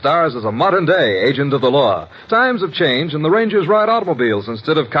McRae stars as a modern-day agent of the law. Times have changed, and the Rangers ride automobiles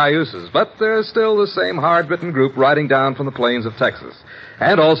instead of cayuses, but they're still the same hard-bitten group riding down from the plains of Texas.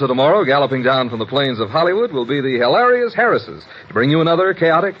 And also tomorrow, galloping down from the plains of Hollywood, will be the hilarious Harrises to bring you another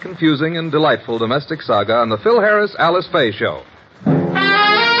chaotic, confusing, and delightful domestic saga on the Phil Harris-Alice Faye Show.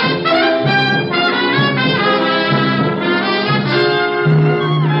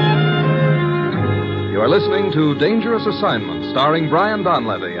 You are listening to Dangerous Assignment, starring Brian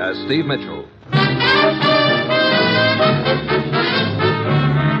Donlevy as Steve Mitchell.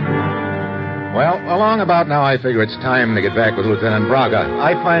 Well, along about now, I figure it's time to get back with Lieutenant Braga.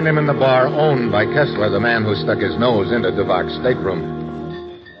 I find him in the bar owned by Kessler, the man who stuck his nose into Duvak's stateroom.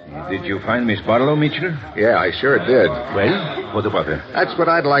 Did you find Miss Barlow, Mitchell? Yeah, I sure did. Well, what about her? That's what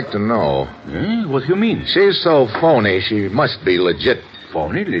I'd like to know. What do you mean? She's so phony, she must be legit.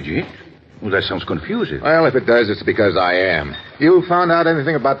 Phony? Legit? Well, that sounds confusing. Well, if it does, it's because I am. You found out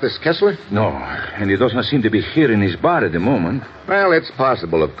anything about this Kessler? No, and he does not seem to be here in his bar at the moment. Well, it's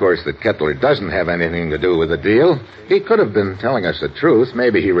possible, of course, that Kessler doesn't have anything to do with the deal. He could have been telling us the truth.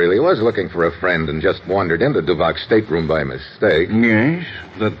 Maybe he really was looking for a friend and just wandered into Duvak's stateroom by mistake. Yes,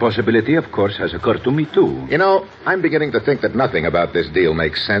 that possibility, of course, has occurred to me, too. You know, I'm beginning to think that nothing about this deal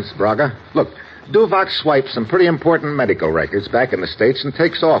makes sense, Braga. Look, Duvak swipes some pretty important medical records back in the States and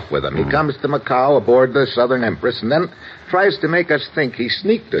takes off with them. He comes to Macau aboard the Southern Empress and then tries to make us think he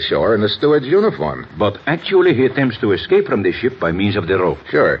sneaked ashore in the steward's uniform. But actually, he attempts to escape from the ship by means of the rope.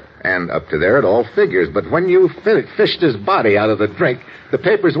 Sure, and up to there it all figures. But when you fished his body out of the drink, the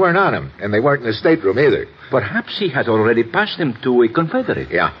papers weren't on him, and they weren't in his stateroom either. Perhaps he had already passed them to a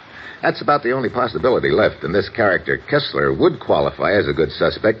Confederate. Yeah. That's about the only possibility left, and this character, Kessler, would qualify as a good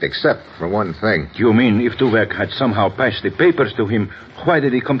suspect, except for one thing. You mean if Duvak had somehow passed the papers to him, why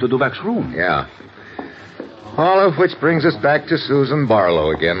did he come to Duvak's room? Yeah. All of which brings us back to Susan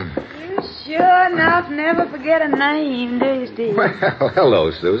Barlow again. You sure enough never forget a name, do you, Steve? Well, hello,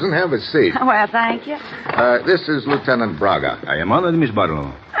 Susan. Have a seat. Well, thank you. This is Lieutenant Braga. I am honored, Miss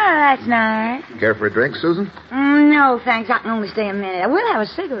Barlow. Oh, that's nice. Care for a drink, Susan? No, thanks. I can only stay a minute. I will have a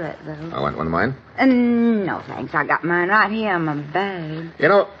cigarette, though. I want one of mine. No, thanks. I got mine right here in my bag. You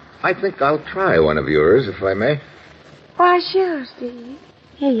know, I think I'll try one of yours, if I may. Why, sure, Steve.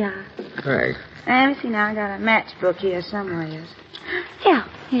 Here you are. Thanks. Let me see now. I got a matchbook here somewhere. Yeah,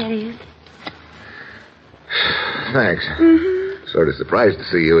 here it is. Thanks. Sort of surprised to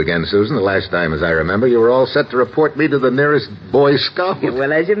see you again, Susan. The last time, as I remember, you were all set to report me to the nearest Boy Scout. Yeah,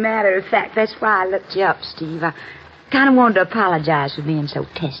 well, as a matter of fact, that's why I looked you up, Steve. I kind of wanted to apologize for being so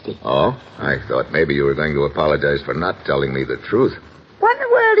testy. Oh? I thought maybe you were going to apologize for not telling me the truth. What in the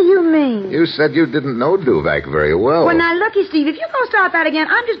world do you mean? You said you didn't know Duvak very well. Well, now, looky, Steve, if you're going to start that again,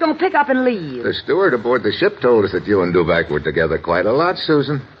 I'm just going to pick up and leave. The steward aboard the ship told us that you and Duvak were together quite a lot,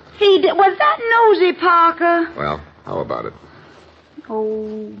 Susan. He did. Was that nosy, Parker? Well, how about it?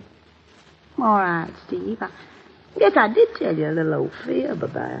 Oh, all right, Steve. Yes, I did tell you a little old fib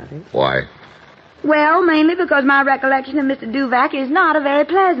about it. Why? Well, mainly because my recollection of Mr. Duvak is not a very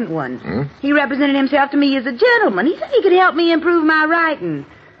pleasant one. He represented himself to me as a gentleman. He said he could help me improve my writing.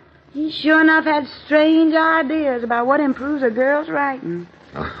 He sure enough had strange ideas about what improves a girl's writing.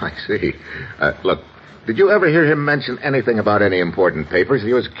 Oh, I see. Look, did you ever hear him mention anything about any important papers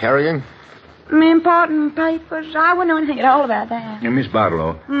he was carrying? Important papers? I wouldn't know anything at all about that. Miss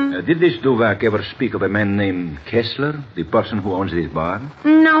Barlow, did this Duvak ever speak of a man named Kessler, the person who owns this bar?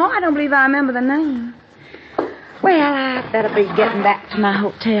 No, I don't believe I remember the name. Well, I better be getting back to my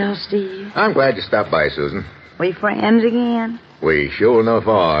hotel, Steve. I'm glad you stopped by, Susan. We friends again? We sure enough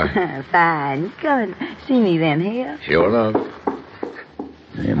are. Fine. Come and see me then, here. Sure enough.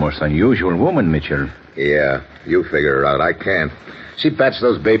 A most unusual woman, Mitchell. Yeah, you figure her out. I can't. She patched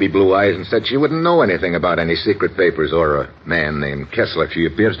those baby blue eyes and said she wouldn't know anything about any secret papers or a man named Kessler. She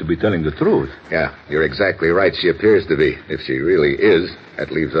appears to be telling the truth. Yeah, you're exactly right. She appears to be. If she really is, that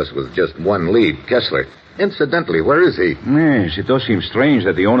leaves us with just one lead, Kessler. Incidentally, where is he? Yes, it does seem strange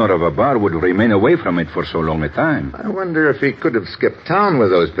that the owner of a bar would remain away from it for so long a time. I wonder if he could have skipped town with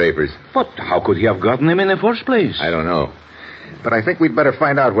those papers. But how could he have gotten them in the first place? I don't know. But I think we'd better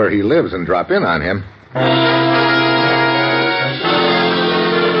find out where he lives and drop in on him.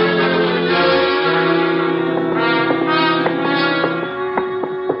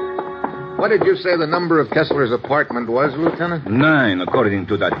 What did you say the number of Kessler's apartment was, Lieutenant? 9, according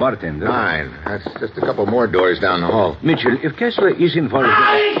to that bartender. 9. That's just a couple more doors down the hall. Mitchell, if Kessler is involved...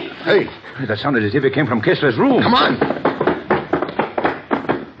 Hey! That sounded as if it came from Kessler's room. Come on!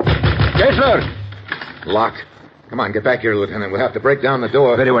 Kessler! Locked. Come on, get back here, Lieutenant. We'll have to break down the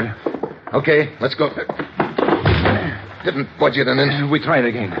door. Very well. Okay, let's go. Didn't budge it an inch. We try it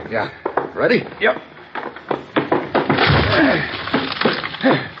again. Yeah. Ready? Yep.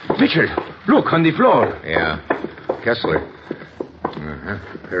 Mitchell, look on the floor. Yeah. Kessler. Uh-huh.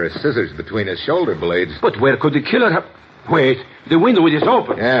 Pair of scissors between his shoulder blades. But where could the killer have... Wait, the window is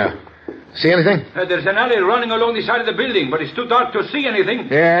open. Yeah. See anything? There's an alley running along the side of the building, but it's too dark to see anything.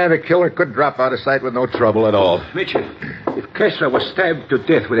 Yeah, the killer could drop out of sight with no trouble at all. Mitchell, if Kessler was stabbed to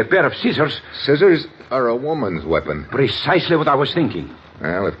death with a pair of scissors... Scissors are a woman's weapon. Precisely what I was thinking.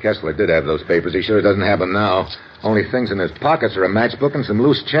 Well, if Kessler did have those papers, he sure doesn't have them now. Only things in his pockets are a matchbook and some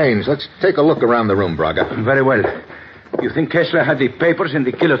loose change. Let's take a look around the room, Braga. Very well. You think Kessler had the papers and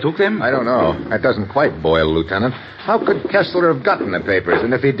the killer took them? I don't know. That doesn't quite boil, Lieutenant. How could Kessler have gotten the papers?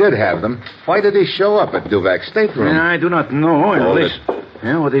 And if he did have them, why did he show up at Duvak's stateroom? I do not know. Unless...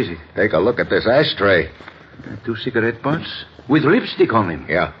 Yeah, what is it? Take a look at this ashtray. 2 cigarette butts with lipstick on them.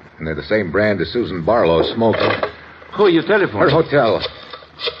 Yeah, and they're the same brand as Susan Barlow smoked. Who are you telephoning? Her hotel.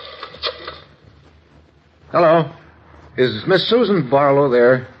 Hello. Is Miss Susan Barlow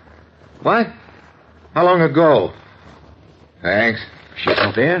there? What? How long ago? Thanks. She's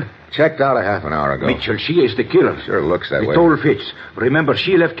not there? Checked out a half an hour ago. Mitchell, she is the killer. Sure looks that way. It all fits. Remember,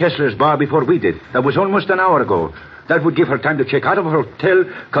 she left Kessler's bar before we did. That was almost an hour ago. That would give her time to check out of her hotel,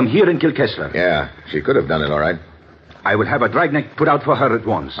 come here and kill Kessler. Yeah, she could have done it all right. I will have a dragnet put out for her at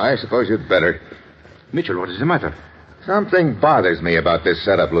once. I suppose you'd better. Mitchell, what is the matter? Something bothers me about this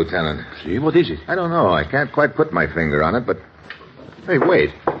setup, Lieutenant. See, what is it? I don't know. I can't quite put my finger on it, but... Hey,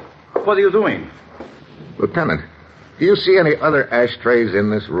 wait. What are you doing? Lieutenant, do you see any other ashtrays in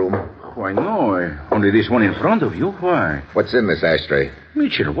this room? Why, no. Only this one in front of you. Why? What's in this ashtray?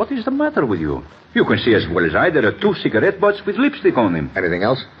 Mitchell, what is the matter with you? You can see as well as I there are 2 cigarette butts with lipstick on them. Anything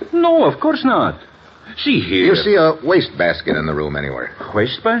else? No, of course not. See here. Do you see a wastebasket in the room anywhere?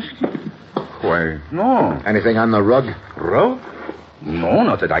 Wastebasket? Why, no. Anything on the rug? Rug? No,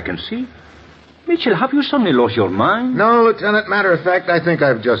 not that I can see. Mitchell, have you suddenly lost your mind? No, Lieutenant. Matter of fact, I think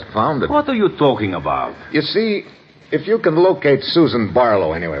I've just found it. What are you talking about? You see, if you can locate Susan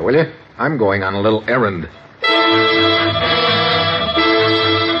Barlow anyway, will you? I'm going on a little errand.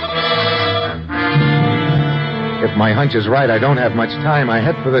 If my hunch is right, I don't have much time. I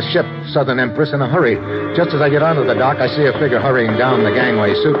head for the ship, Southern Empress, in a hurry. Just as I get onto the dock, I see a figure hurrying down the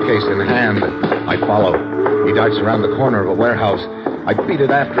gangway, suitcase in hand. I follow. He darts around the corner of a warehouse. I beat it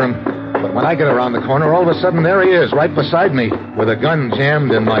after him. But when I get around the corner, all of a sudden, there he is, right beside me, with a gun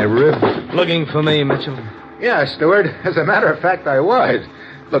jammed in my rib. Looking for me, Mitchell? Yeah, Stewart. As a matter of fact, I was.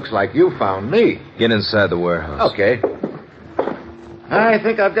 Looks like you found me. Get inside the warehouse. Okay. I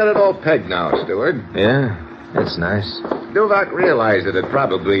think I've got it all pegged now, Stewart. Yeah? That's nice. Duvak realized it'd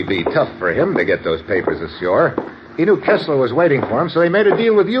probably be tough for him to get those papers ashore. He knew Kessler was waiting for him, so he made a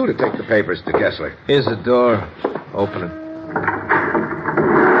deal with you to take the papers to Kessler. Here's the door. Open it.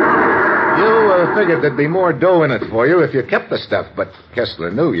 You figured there'd be more dough in it for you if you kept the stuff, but Kessler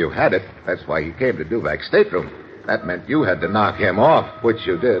knew you had it. That's why he came to Duvak's stateroom. That meant you had to knock him off, which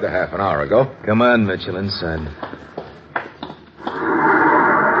you did a half an hour ago. Come on, Mitchell, inside.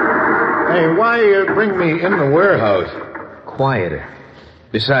 Hey, why bring me in the warehouse? Quieter.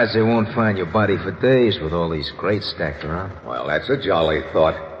 Besides, they won't find your body for days with all these crates stacked around. Well, that's a jolly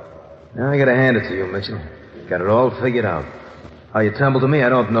thought. Now, I gotta hand it to you, Mitchell. Got it all figured out. How you tumbled to me, I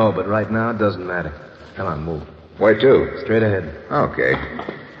don't know, but right now it doesn't matter. Come on, move. Where to? Straight ahead. Okay.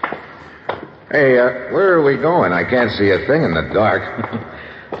 Hey, where are we going? I can't see a thing in the dark.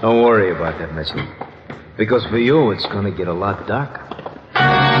 Don't worry about that, Mitchell. Because for you, it's gonna get a lot darker.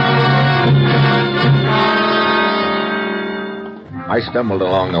 I stumbled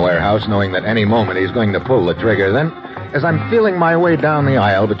along the warehouse, knowing that any moment he's going to pull the trigger. Then, as I'm feeling my way down the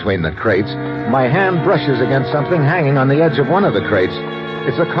aisle between the crates, my hand brushes against something hanging on the edge of one of the crates.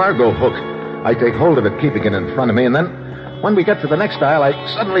 It's a cargo hook. I take hold of it, keeping it in front of me, and then, when we get to the next aisle, I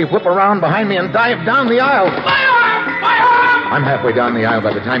suddenly whip around behind me and dive down the aisle. Fire! Fire! I'm halfway down the aisle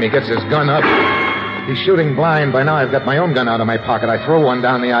by the time he gets his gun up. He's shooting blind. By now, I've got my own gun out of my pocket. I throw one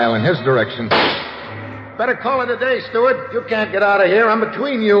down the aisle in his direction. Better call it a day, Stewart. You can't get out of here. I'm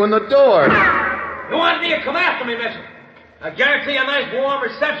between you and the door. You wanted me to come after me, Mitchell. I guarantee a nice warm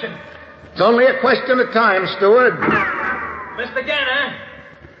reception. It's only a question of time, Stewart. Missed again, huh?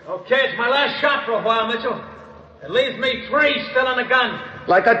 Okay, it's my last shot for a while, Mitchell. It leaves me 3 still on the gun.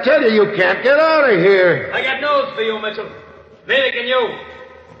 Like I tell you, you can't get out of here. I got news for you, Mitchell. Neither can you.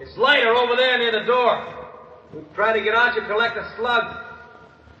 It's lighter over there near the door. You try to get out, you collect a slug.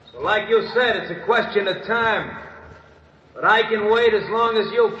 So like you said, it's a question of time. But I can wait as long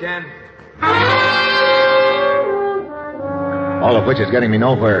as you can. all of which is getting me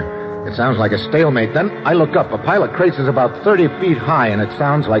nowhere. It sounds like a stalemate. Then I look up. A pile of crates is about 30 feet high, and it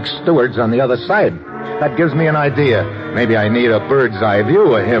sounds like Stewart's on the other side. That gives me an idea. Maybe I need a bird's eye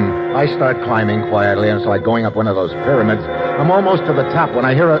view of him. I start climbing quietly, and it's like going up one of those pyramids. I'm almost to the top when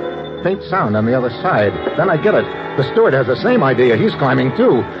I hear a faint sound on the other side. Then I get it. The steward has the same idea. He's climbing,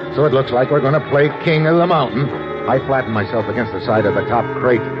 too. So it looks like we're going to play king of the mountain. I flatten myself against the side of the top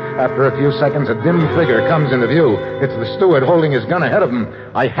crate. After a few seconds, a dim figure comes into view. It's the steward holding his gun ahead of him.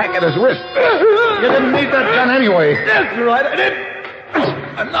 I hack at his wrist. You didn't need that gun anyway. That's right, I did.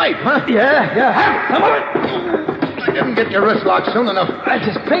 A knife, huh? Yeah. Come on. I didn't get your wrist locked soon enough. I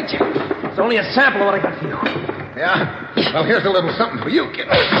just picked you. It's only a sample of what I got for you. Yeah? Well, here's a little something for you, kid.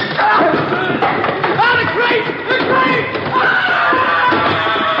 The crate! The crate!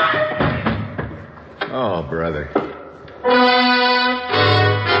 Oh, brother.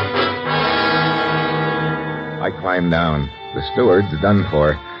 I climb down. The steward's done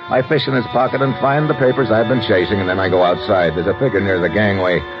for. I fish in his pocket and find the papers I've been chasing, and then I go outside. There's a figure near the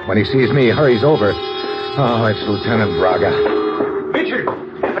gangway. When he sees me, he hurries over. Oh, it's Lieutenant Braga. Richard,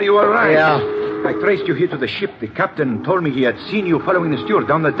 are you all right? Yeah. I traced you here to the ship. The captain told me he had seen you following the steward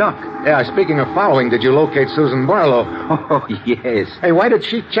down the dock. Yeah, speaking of following, did you locate Susan Barlow? Oh, yes. Hey, why did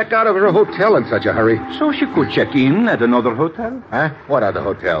she check out of her hotel in such a hurry? So she could check in at another hotel. Huh? What other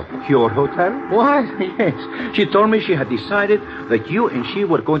hotel? Your hotel? What? Yes. She told me she had decided that you and she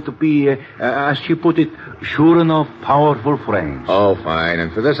were going to be, as she put it, sure enough, powerful friends. Oh, fine.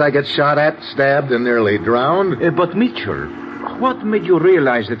 And for this I get shot at, stabbed, and nearly drowned? But Mitchell, what made you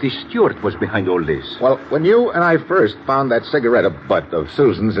realize that the steward was behind all this? Well, when you and I first found that cigarette butt of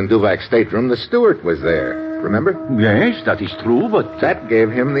Susan's in Duvak's stateroom, the steward was there. Remember? Yes, that is true, but... That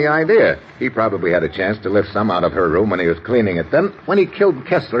gave him the idea. He probably had a chance to lift some out of her room when he was cleaning it. Then, when he killed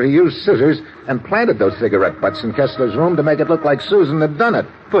Kessler, he used scissors and planted those cigarette butts in Kessler's room to make it look like Susan had done it.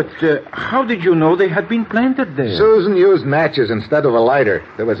 But how did you know they had been planted there? Susan used matches instead of a lighter.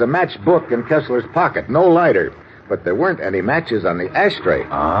 There was a matchbook in Kessler's pocket, no lighter. But there weren't any matches on the ashtray.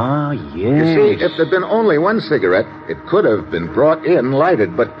 Ah, yes. You see, if there'd been only one cigarette, it could have been brought in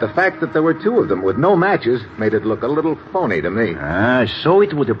lighted, but the fact that there were two of them with no matches made it look a little phony to me. Ah, so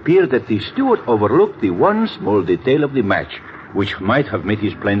it would appear that the steward overlooked the one small detail of the match, which might have made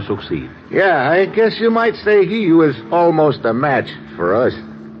his plan succeed. Yeah, I guess you might say he was almost a match for us.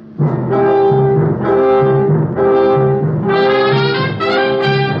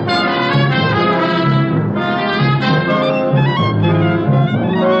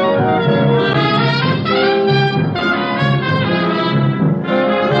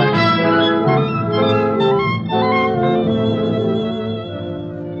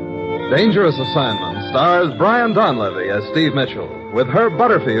 Dangerous Assignment stars Brian Donlevy as Steve Mitchell, with Herb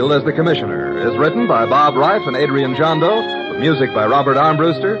Butterfield as the commissioner, is written by Bob Reif and Adrian Jondo, with music by Robert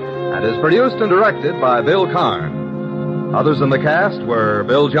Armbruster, and is produced and directed by Bill Karn. Others in the cast were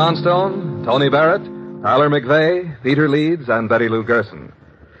Bill Johnstone, Tony Barrett, Tyler McVeigh, Peter Leeds, and Betty Lou Gerson.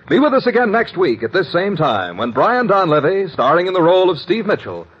 Be with us again next week at this same time when Brian Donlevy, starring in the role of Steve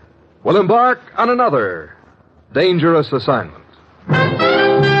Mitchell, will embark on another Dangerous Assignment.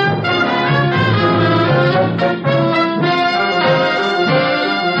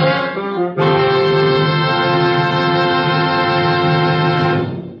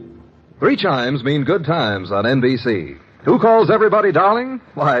 Three chimes mean good times on NBC. Who calls everybody darling?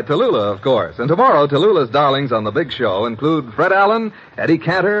 Why, Tallulah, of course. And tomorrow, Tallulah's darlings on the big show include Fred Allen, Eddie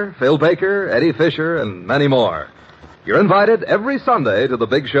Cantor, Phil Baker, Eddie Fisher, and many more. You're invited every Sunday to the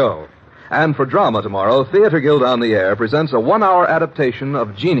big show. And for drama tomorrow, Theater Guild on the Air presents a one-hour adaptation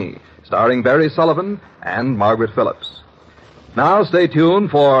of Jeannie, starring Barry Sullivan and Margaret Phillips. Now stay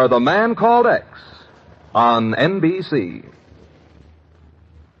tuned for The Man Called X on NBC.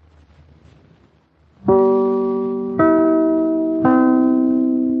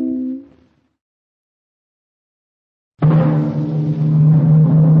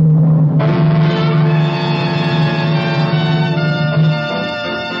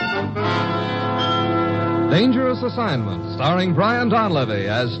 Dangerous Assignment, starring Brian Donlevy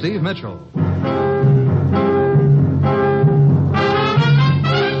as Steve Mitchell.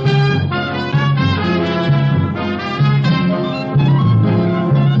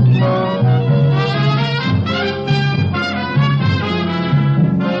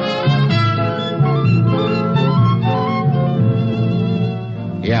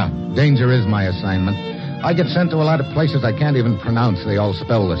 Yeah, danger is my assignment. I get sent to a lot of places I can't even pronounce. They all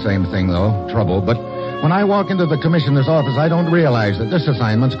spell the same thing, though, trouble. But when I walk into the commissioner's office, I don't realize that this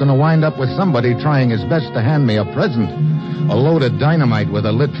assignment's going to wind up with somebody trying his best to hand me a present. A load of dynamite with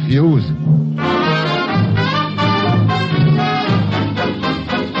a lit fuse.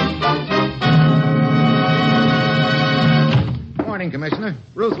 Commissioner.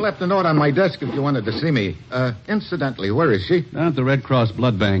 Ruth left a note on my desk if you wanted to see me. Incidentally, where is she? Down at the Red Cross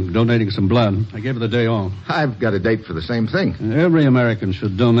Blood Bank, donating some blood. I gave her the day off. I've got a date for the same thing. Every American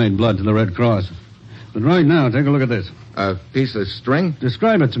should donate blood to the Red Cross. But right now, take a look at this. A piece of string?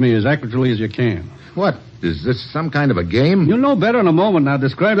 Describe it to me as accurately as you can. What? Is this some kind of a game? You'll know better in a moment. Now,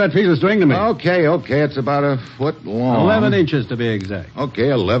 describe that piece of string to me. Okay. It's about a foot long. 11 inches, to be exact.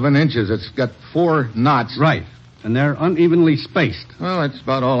 Okay, 11 inches. It's got 4 knots. Right. And they're unevenly spaced. Well, that's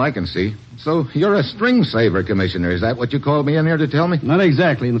about all I can see. So you're a string saver, Commissioner. Is that what you called me in here to tell me? Not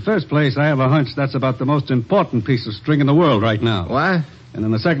exactly. In the first place, I have a hunch that's about the most important piece of string in the world right now. What? And in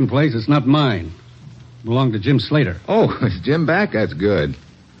the second place, it's not mine. It belonged to Jim Slater. Oh, is Jim back? That's good.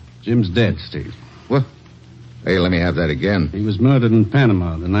 Jim's dead, Steve. What? Hey, let me have that again. He was murdered in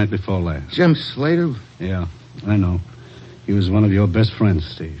Panama the night before last. Jim Slater? Yeah, I know. He was one of your best friends,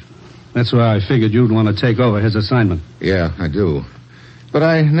 Steve. That's why I figured you'd want to take over his assignment. Yeah, I do. But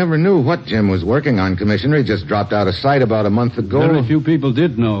I never knew what Jim was working on, Commissioner. He just dropped out of sight about a month ago. Very few people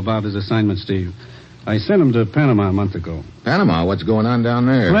did know about his assignment, Steve. I sent him to Panama a month ago. Panama? What's going on down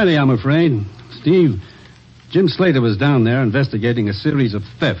there? Plenty, I'm afraid. Steve, Jim Slater was down there investigating a series of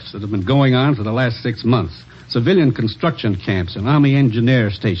thefts that have been going on for the last 6 months. Civilian construction camps and Army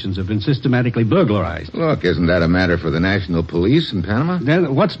engineer stations have been systematically burglarized. Look, isn't that a matter for the National Police in Panama?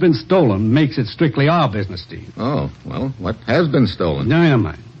 Then what's been stolen makes it strictly our business, Steve. Oh, well, what has been stolen?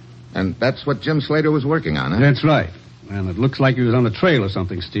 Dynamite. And that's what Jim Slater was working on, huh? That's right. And it looks like he was on a trail or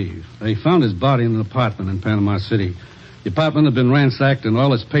something, Steve. They found his body in an apartment in Panama City. The apartment had been ransacked and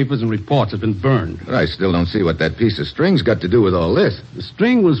all its papers and reports had been burned. But I still don't see what that piece of string's got to do with all this. The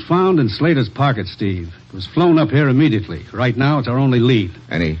string was found in Slater's pocket, Steve. It was flown up here immediately. Right now, it's our only lead.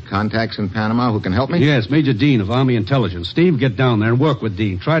 Any contacts in Panama who can help me? Yes, Major Dean of Army Intelligence. Steve, get down there and work with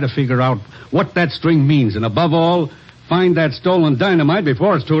Dean. Try to figure out what that string means. And above all, find that stolen dynamite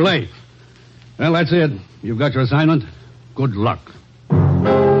before it's too late. Well, that's it. You've got your assignment. Good luck.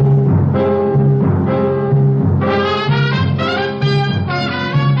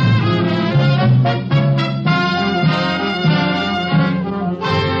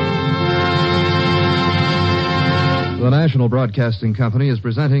 The National Broadcasting Company is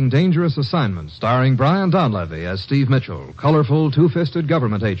presenting Dangerous Assignment, starring Brian Donlevy as Steve Mitchell, colorful, two-fisted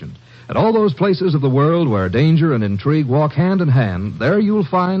government agent. At all those places of the world where danger and intrigue walk hand in hand, there you'll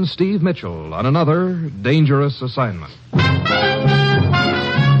find Steve Mitchell on another Dangerous Assignment.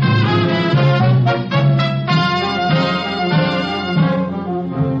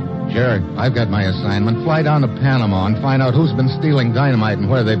 Sure, I've got my assignment. Fly down to Panama and find out who's been stealing dynamite and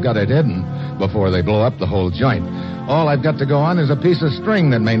where they've got it hidden before they blow up the whole joint. All I've got to go on is a piece of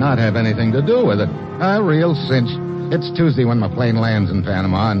string that may not have anything to do with it. A real cinch. It's Tuesday when my plane lands in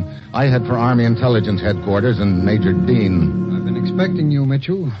Panama, and I head for Army Intelligence Headquarters and Major Dean. I've been expecting you,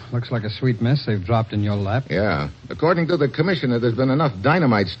 Mitchell. Looks like a sweet mess they've dropped in your lap. Yeah. According to the commissioner, there's been enough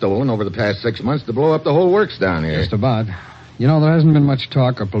dynamite stolen over the past 6 months to blow up the whole works down here. Just about. You know, there hasn't been much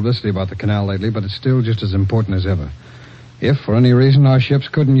talk or publicity about the canal lately, but it's still just as important as ever. If, for any reason, our ships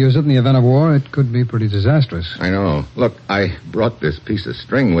couldn't use it in the event of war, it could be pretty disastrous. I know. Look, I brought this piece of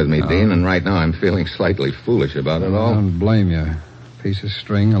string with me, Dean, and right now I'm feeling slightly foolish about it all. I don't blame you. Piece of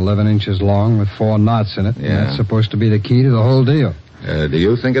string, 11 inches long with 4 knots in it. Yeah. And that's supposed to be the key to the whole deal. Do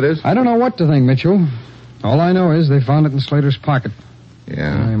you think it is? I don't know what to think, Mitchell. All I know is they found it in Slater's pocket.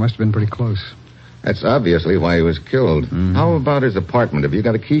 Yeah. He must have been pretty close. That's obviously why he was killed. Mm-hmm. How about his apartment? Have you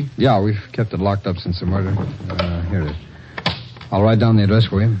got a key? Yeah, we've kept it locked up since the murder. Here it is. I'll write down the address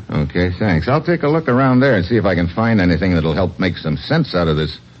for you. Okay, thanks. I'll take a look around there and see if I can find anything that'll help make some sense out of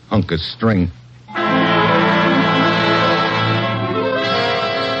this hunk of string.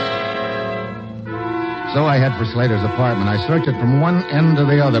 So I head for Slater's apartment. I search it from one end to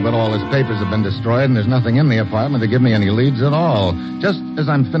the other, but all his papers have been destroyed, and there's nothing in the apartment to give me any leads at all. Just as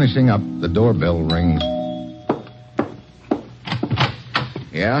I'm finishing up, the doorbell rings.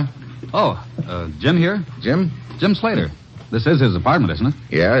 Yeah? Oh, Jim here? Jim? Jim Slater. This is his apartment, isn't it?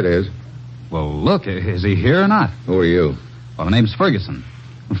 Yeah, it is. Well, look, is he here or not? Who are you? Well, my name's Ferguson.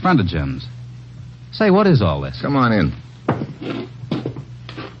 I'm a friend of Jim's. Say, what is all this? Come on in.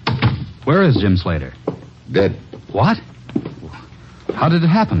 Where is Jim Slater? Dead. What? How did it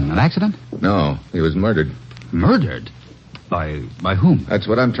happen? An accident? No, he was murdered. Murdered? By whom? That's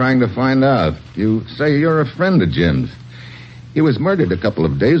what I'm trying to find out. You say you're a friend of Jim's. He was murdered a couple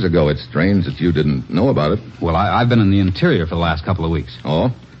of days ago. It's strange that you didn't know about it. Well, I've been in the interior for the last couple of weeks.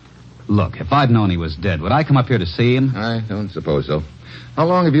 Oh? Look, if I'd known he was dead, would I come up here to see him? I don't suppose so. How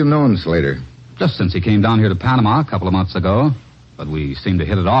long have you known Slater? Just since he came down here to Panama a couple of months ago. But we seemed to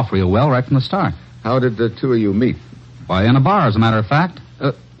hit it off real well right from the start. How did the two of you meet? Why, in a bar, as a matter of fact.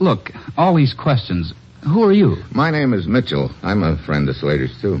 Look, all these questions. Who are you? My name is Mitchell. I'm a friend of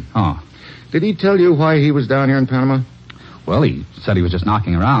Slater's, too. Oh. Did he tell you why he was down here in Panama? Well, he said he was just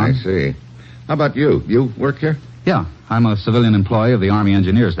knocking around. I see. How about you? You work here? Yeah, I'm a civilian employee of the Army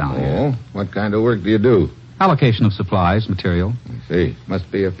Engineers down here. Oh, what kind of work do you do? Allocation of supplies, material. I see.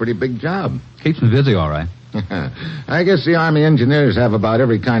 Must be a pretty big job. Keeps me busy, all right. I guess the Army Engineers have about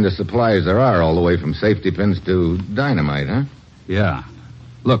every kind of supplies there are, all the way from safety pins to dynamite, huh? Yeah.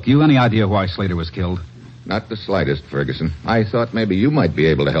 Look, you any idea why Slater was killed? Not the slightest, Ferguson. I thought maybe you might be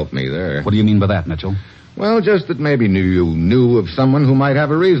able to help me there. What do you mean by that, Mitchell? Well, just that maybe you knew of someone who might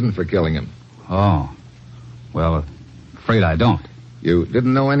have a reason for killing him. Oh. Well, afraid I don't. You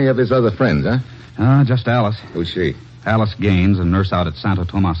didn't know any of his other friends, huh? Just Alice. Who's she? Alice Gaines, a nurse out at Santo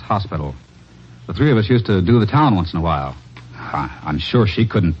Tomas Hospital. The three of us used to do the town once in a while. I'm sure she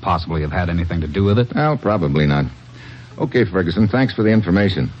couldn't possibly have had anything to do with it. Well, probably not. Okay, Ferguson, thanks for the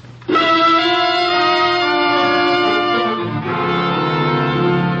information.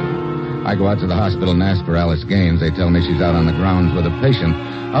 I go out to the hospital and ask for Alice Gaines. They tell me she's out on the grounds with a patient.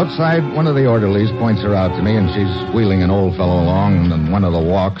 Outside, one of the orderlies points her out to me, and she's wheeling an old fellow along and one of the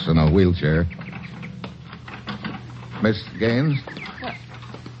walks in a wheelchair. Miss Gaines?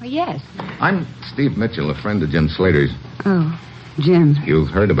 Oh, yes. I'm Steve Mitchell, a friend of Jim Slater's. Oh, Jim. You've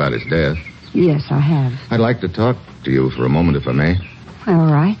heard about his death. Yes, I have. I'd like to talk to you for a moment, if I may. Well,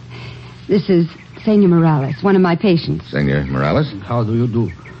 all right. This is Senor Morales, one of my patients. Senor Morales? How do you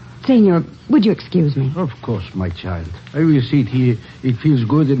do? Senor, would you excuse me? Of course, my child. I will sit here. It feels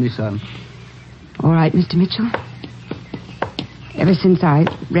good in the sun. All right, Mr. Mitchell. Ever since I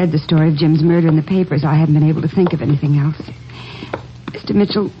read the story of Jim's murder in the papers, I haven't been able to think of anything else. Mr.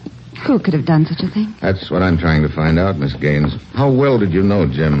 Mitchell, who could have done such a thing? That's what I'm trying to find out, Miss Gaines. How well did you know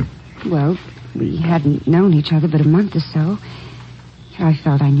Jim? Well, we hadn't known each other but a month or so. I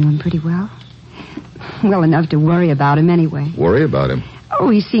felt I knew him pretty well. Well enough to worry about him anyway. Worry about him? Oh,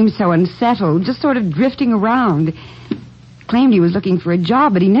 he seemed so unsettled, just sort of drifting around. Claimed he was looking for a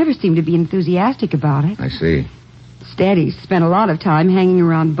job, but he never seemed to be enthusiastic about it. I see. Instead, he spent a lot of time hanging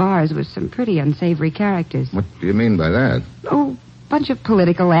around bars with some pretty unsavory characters. What do you mean by that? Oh, a bunch of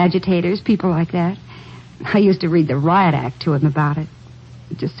political agitators, people like that. I used to read the riot act to him about it.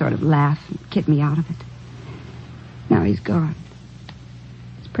 He'd just sort of laugh and kid me out of it. Now he's gone.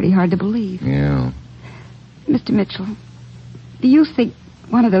 It's pretty hard to believe. Yeah. Mr. Mitchell, do you think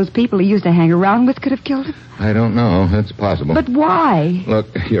one of those people he used to hang around with could have killed him? I don't know. It's possible. But why? Look,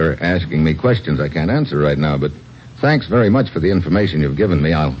 you're asking me questions I can't answer right now, but thanks very much for the information you've given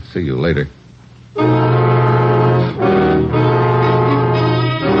me. I'll see you later.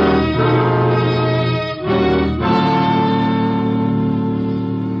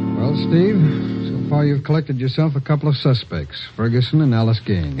 Well, Steve, so far you've collected yourself a couple of suspects, Ferguson and Alice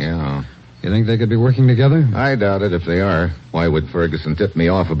Gaines. Yeah. You think they could be working together? I doubt it if they are. Why would Ferguson tip me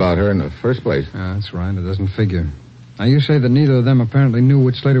off about her in the first place? That's right. It doesn't figure. Now, you say that neither of them apparently knew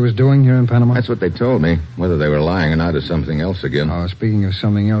what Slater was doing here in Panama? That's what they told me. Whether they were lying or not is something else again. Oh, speaking of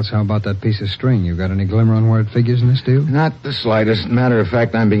something else, how about that piece of string? You got any glimmer on where it figures in this deal? Not the slightest. Matter of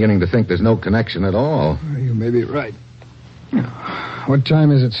fact, I'm beginning to think there's no connection at all. You may be right. What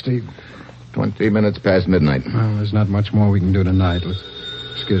time is it, Steve? 20 minutes past midnight. Well, there's not much more we can do tonight.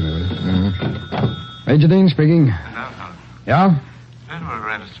 Excuse me, will you? Mm-hmm. Major Dean speaking. Yeah?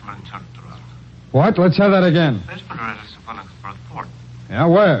 What? Let's have that again. Yeah,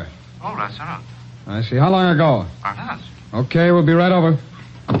 where? I see. How long ago? Okay, we'll be right over.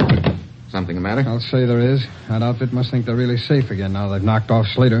 Something the matter? I'll say there is. That outfit must think they're really safe again now they've knocked off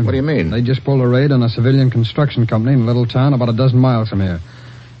Slater. What do you mean? They just pulled a raid on a civilian construction company in a little town about a dozen miles from here.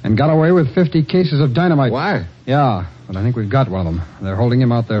 And got away with 50 cases of dynamite. Why? Yeah, but I think we've got one of them. They're holding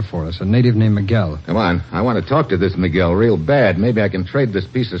him out there for us, a native named Miguel. Come on. I want to talk to this Miguel real bad. Maybe I can trade this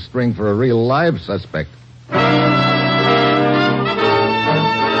piece of string for a real live suspect.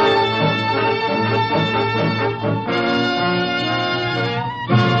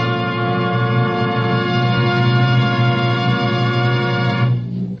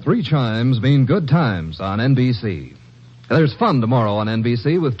 Three chimes mean good times on NBC. There's fun tomorrow on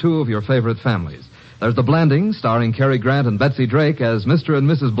NBC with two of your favorite families. There's The Blandings, starring Cary Grant and Betsy Drake as Mr. and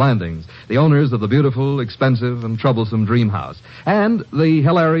Mrs. Blandings, the owners of the beautiful, expensive, and troublesome dream house. And the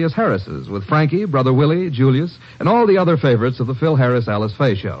hilarious Harrises with Frankie, Brother Willie, Julius, and all the other favorites of the Phil Harris-Alice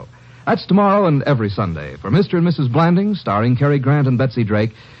Faye show. That's tomorrow and every Sunday for Mr. and Mrs. Blandings, starring Cary Grant and Betsy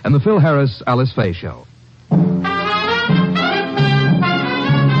Drake, and the Phil Harris-Alice Faye show.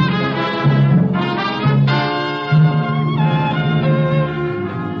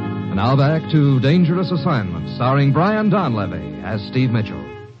 Now Now back to Dangerous Assignment, starring Brian Donlevy as Steve Mitchell.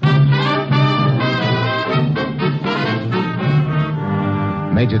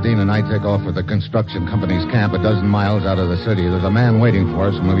 Major Dean and I take off for the construction company's camp 12 miles out of the city. There's a man waiting for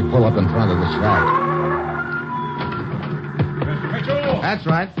us when we pull up in front of the shack. Mitchell! That's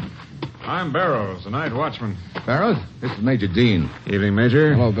right. I'm Barrows, the night watchman. Barrows, this is Major Dean. Evening,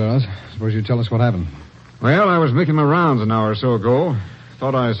 Major. Hello, Barrows. Suppose you tell us what happened. Well, I was making my rounds an hour or so ago.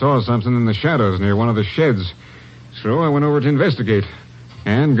 Thought I saw something in the shadows near one of the sheds. So I went over to investigate.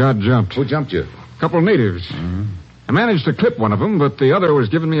 And got jumped. Who jumped you? A couple of natives. Mm-hmm. I managed to clip one of them, but the other was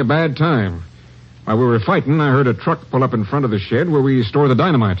giving me a bad time. While we were fighting, I heard a truck pull up in front of the shed where we store the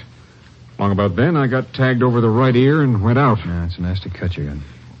dynamite. Long about then, I got tagged over the right ear and went out. Yeah, it's a nasty cut you got.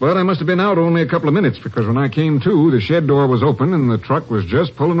 But I must have been out only a couple of minutes, because when I came to, the shed door was open and the truck was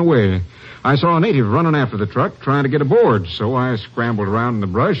just pulling away. I saw a native running after the truck, trying to get aboard, so I scrambled around in the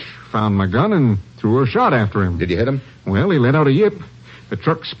brush, found my gun, and threw a shot after him. Did you hit him? Well, he let out a yip. The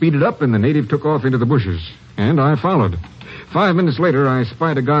truck speeded up, and the native took off into the bushes. And I followed. 5 minutes later, I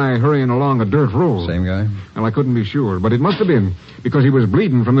spied a guy hurrying along a dirt road. Same guy? Well, I couldn't be sure, but it must have been, because he was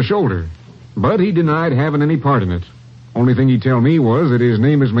bleeding from the shoulder. But he denied having any part in it. Only thing he'd tell me was that his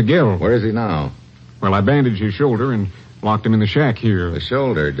name is Miguel. Where is he now? Well, I bandaged his shoulder and locked him in the shack here. The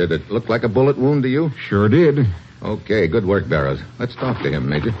shoulder. Did it look like a bullet wound to you? Sure did. Okay, good work, Barrows. Let's talk to him,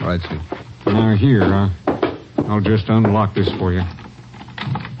 Major. All right, Steve. Now, here, I'll just unlock this for you.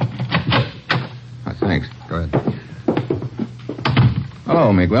 Thanks. Go ahead.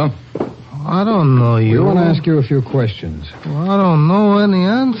 Hello, Miguel. I don't know you. We want to ask you a few questions. Well, I don't know any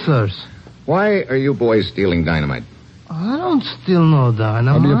answers. Why are you boys stealing dynamite? I don't steal no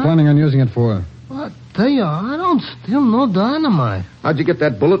dynamite. What are you planning on using it for? I tell you, I don't steal no dynamite. How'd you get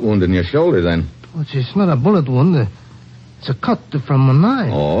that bullet wound in your shoulder, then? Which is not a bullet wound. It's a cut from a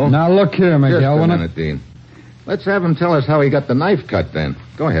knife. Oh? Now, look here, Miguel. Just a minute, Dean. Let's have him tell us how he got the knife cut, then.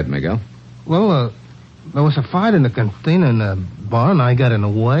 Go ahead, Miguel. Well, there was a fight in the canteen in the bar, and I got in the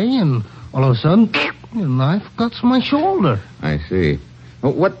way, and all of a sudden, the knife cuts my shoulder. I see.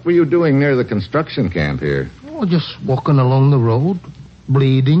 Well, what were you doing near the construction camp here? Oh, just walking along the road,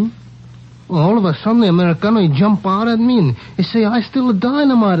 bleeding. Well, all of a sudden, the Americano, he jump out at me, and he say, I steal the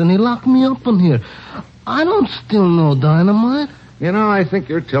dynamite, and he locked me up in here. I don't steal no dynamite. You know, I think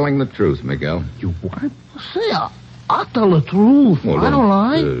you're telling the truth, Miguel. You what? Say, I tell the truth. Well, I don't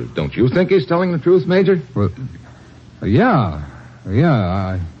lie. Don't you think he's telling the truth, Major? Well, yeah.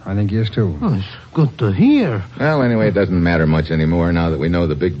 Yeah, I think he is, too. Oh, it's good to hear. Well, anyway, it doesn't matter much anymore now that we know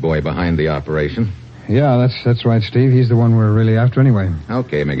the big boy behind the operation. Yeah, that's right, Steve. He's the one we're really after anyway.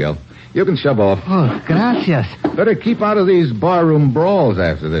 Okay, Miguel. You can shove off. Oh, gracias. Better keep out of these barroom brawls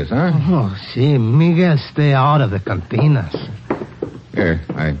after this, huh? Oh, see, Miguel, stay out of the cantinas. Here,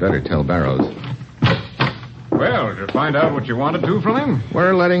 I better tell Barrows. Well, did you find out what you wanted to from him?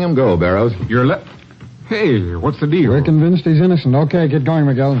 We're letting him go, Barrows. Hey, what's the deal? We're convinced he's innocent. Okay, get going,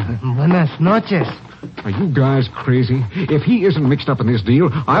 Miguel. Buenas noches. Are you guys crazy? If he isn't mixed up in this deal,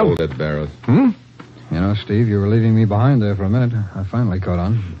 I'll... Hold it, Barrows. You know, Steve, you were leaving me behind there for a minute. I finally caught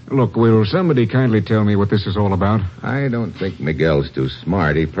on. Look, will somebody kindly tell me what this is all about? I don't think Miguel's too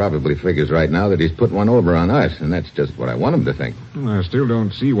smart. He probably figures right now that he's put one over on us, and that's just what I want him to think. I still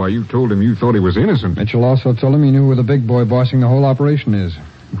don't see why you told him you thought he was innocent. Mitchell also told him he knew who the big boy bossing the whole operation is.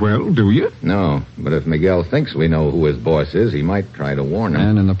 Well, do you? No, but if Miguel thinks we know who his boss is, he might try to warn him.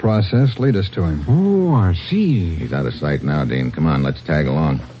 And in the process, lead us to him. Oh, I see. He's out of sight now, Dean. Come on, let's tag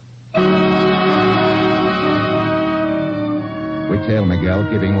along. We tail Miguel,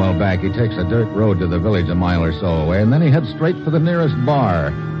 keeping well back. He takes a dirt road to the village a mile or so away, and then he heads straight for the nearest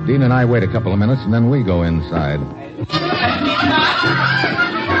bar. Dean and I wait a couple of minutes, and then we go inside.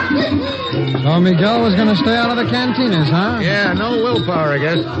 So Miguel was going to stay out of the cantinas, huh? Yeah, no willpower, I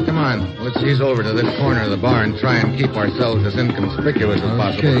guess. Come on, let's ease over to this corner of the bar and try and keep ourselves as inconspicuous as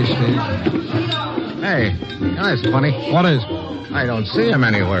possible. Okay, Steve. Hey, that's funny. What is? I don't see him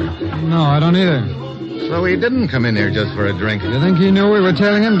anywhere. No, I don't either. So he didn't come in here just for a drink. You think he knew we were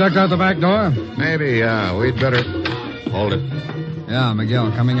tailing him, ducked out the back door? Maybe, yeah. We'd better... Hold it. Yeah,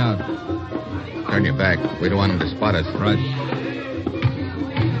 Miguel, coming out. Turn your back. We don't want him to spot us. Right.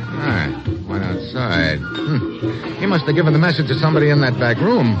 Went outside. He must have given the message to somebody in that back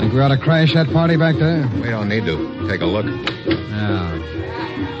room. Think we ought to crash that party back there? We don't need to. Take a look. Yeah.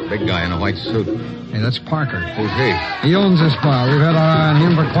 Big guy in a white suit. Hey, that's Parker. Who's he? He owns this bar. We've had our eye on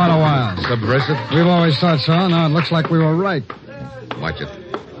him for quite a while. Subversive? We've always thought so. Now it looks like we were right. Watch it.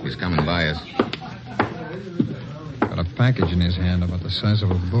 He's coming by us. Got a package in his hand about the size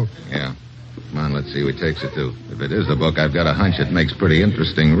of a book. Yeah. Come on, let's see who he takes it to. If it is the book, I've got a hunch it makes pretty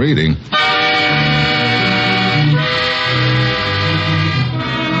interesting reading.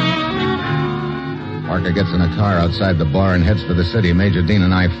 Parker gets in a car outside the bar and heads for the city. Major Dean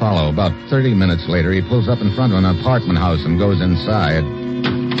and I follow. About 30 minutes later, he pulls up in front of an apartment house and goes inside.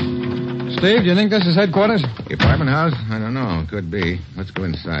 Steve, do you think this is headquarters? The apartment house? I don't know. Could be. Let's go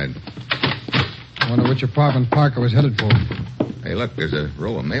inside. I wonder which apartment Parker was headed for. Hey, look, there's a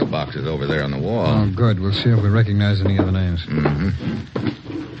row of mailboxes over there on the wall. Oh, good. We'll see if we recognize any of the names.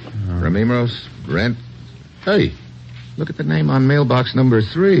 Ramimos, Brent. Hey, look at the name on mailbox number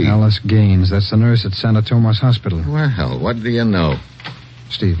 3. Alice Gaines. That's the nurse at Santa Tomas Hospital. Well, what do you know?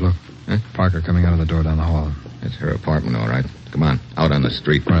 Steve, look. Huh? Parker coming out of the door down the hall. It's her apartment, all right. Come on, out on the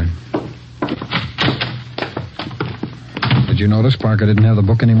street. Right. Did you notice Parker didn't have the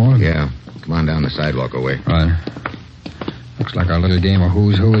book anymore? Yeah. Come on down the sidewalk away. Right. Looks like our little game of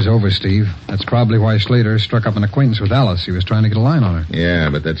who's who is over, Steve. That's probably why Slater struck up an acquaintance with Alice. He was trying to get a line on her. Yeah,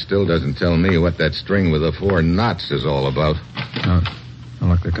 but that still doesn't tell me what that string with the 4 knots is all about. Oh,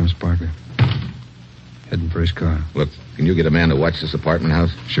 look, there comes Parker. Heading for his car. Look, can you get a man to watch this apartment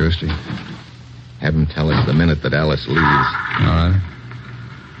house? Sure, Steve. Have him tell us the minute that Alice leaves. All right.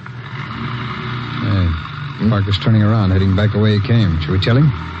 Hey, Parker's turning around, heading back the way he came. Should we tell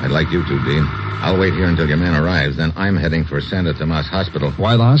him? I'd like you to, Dean. I'll wait here until your man arrives. Then I'm heading for Santa Tomas Hospital.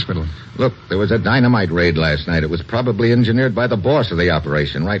 Why the hospital? Look, there was a dynamite raid last night. It was probably engineered by the boss of the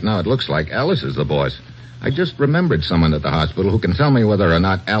operation. Right now, it looks like Alice is the boss. I just remembered someone at the hospital who can tell me whether or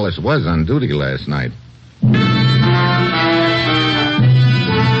not Alice was on duty last night.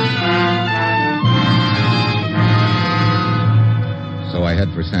 So I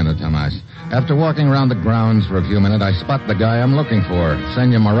head for Santa Tomas. After walking around the grounds for a few minutes, I spot the guy I'm looking for,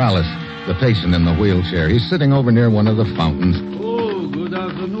 Senor Morales, the patient in the wheelchair. He's sitting over near one of the fountains. Oh, good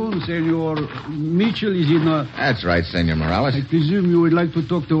afternoon, Senor. Mitchell is in a... That's right, Senor Morales. I presume you would like to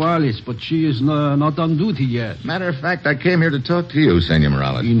talk to Alice, but she is not on duty yet. Matter of fact, I came here to talk to you, Senor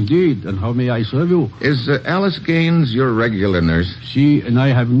Morales. Indeed, and how may I serve you? Is Alice Gaines your regular nurse? She and I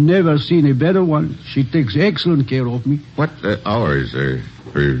have never seen a better one. She takes excellent care of me. What hours are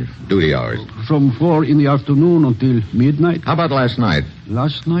her duty hours? From 4 in the afternoon until midnight. How about last night?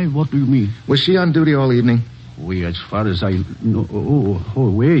 Last night? What do you mean? Was she on duty all evening? Well, as far as I know... Oh,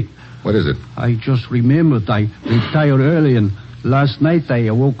 wait. What is it? I just remembered I retired early, and last night I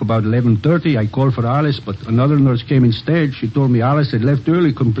awoke about 11:30. I called for Alice, but another nurse came instead. She told me Alice had left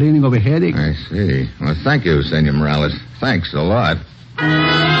early complaining of a headache. I see. Well, thank you, Senor Morales. Thanks a lot.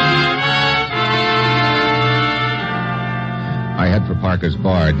 I head for Parker's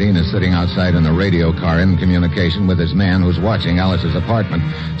bar. Dean is sitting outside in the radio car in communication with his man who's watching Alice's apartment.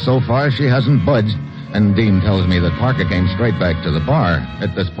 So far, she hasn't budged, and Dean tells me that Parker came straight back to the bar.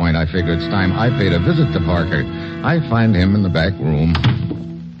 At this point, I figure it's time I paid a visit to Parker. I find him in the back room.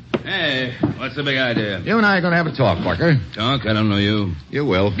 Hey, what's the big idea? You and I are going to have a talk, Parker. Talk? I don't know you. You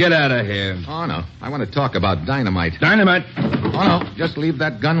will. Get out of here. Oh, no. I want to talk about dynamite. Dynamite? Oh, no. Just leave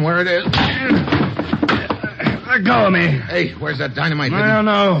that gun where it is. Let go of me. Hey, where's that dynamite? I don't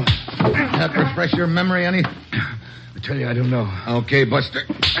know. That refresh your memory any? I tell you, I don't know. Okay, Buster.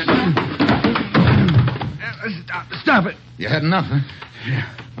 Stop it. You had enough, huh? Yeah.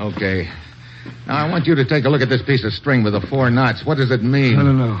 Okay. Now, I want you to take a look at this piece of string with the 4 knots. What does it mean? I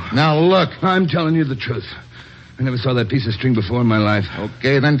don't know. Now, look. I'm telling you the truth. I never saw that piece of string before in my life.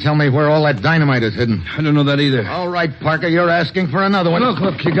 Okay, then tell me where all that dynamite is hidden. I don't know that either. All right, Parker, you're asking for another one.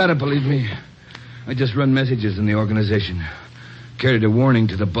 Look, you gotta believe me. I just run messages in the organization. Carried a warning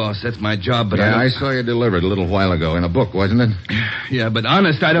to the boss. That's my job, but I saw you deliver it a little while ago in a book, wasn't it? Yeah, but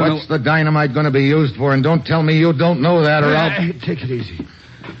honest, I don't know... What's the dynamite going to be used for? And don't tell me you don't know that, or I'll... Take it easy.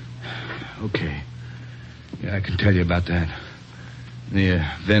 Okay. Yeah, I can tell you about that. In the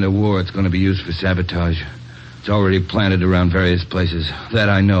event of war, it's going to be used for sabotage. It's already planted around various places. That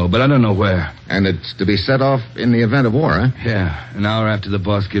I know, but I don't know where. And it's to be set off in the event of war, huh? Yeah, an hour after the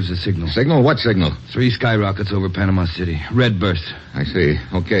boss gives a signal. Signal? What signal? 3 skyrockets over Panama City. Red burst. I see.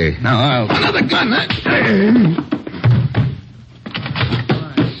 Okay. Now, I'll... Another gun, huh?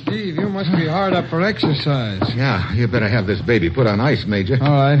 Steve, you must be hard up for exercise. Yeah, you better have this baby put on ice, Major.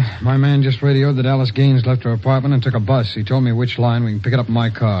 All right. My man just radioed that Alice Gaines left her apartment and took a bus. He told me which line. We can pick it up in my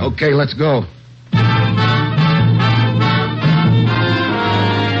car. Okay, let's go.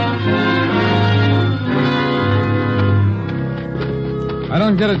 I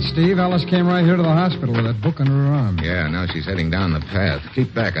don't get it, Steve. Alice came right here to the hospital with that book under her arm. Yeah, now she's heading down the path.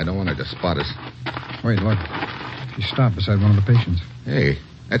 Keep back. I don't want her to spot us. Wait, look. She stopped beside one of the patients. Hey,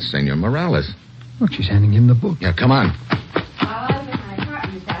 that's Senor Morales. Look, she's handing him the book. Yeah, come on. I'll be at my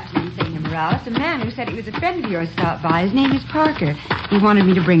apartment this afternoon, Senor Morales. Morales. A man who said he was a friend of yours stopped by. His name is Parker. He wanted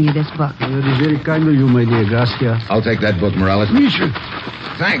me to bring you this book. That is very kind of you, my dear. Gracias. I'll take that book, Morales. Michel.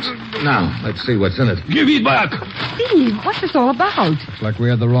 Thanks. Now, let's see what's in it. Give it back. Steve, what's this all about? Looks like we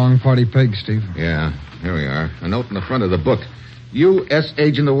had the wrong party pegged, Steve. Yeah, here we are. A note in the front of the book. U.S.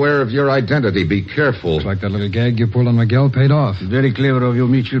 agent aware of your identity. Be careful. Looks like that little gag you pulled on Miguel paid off. Very clever of you,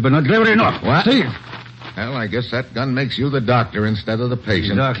 Mitchell, but not clever enough. What? Steve! Well, I guess that gun makes you the doctor instead of the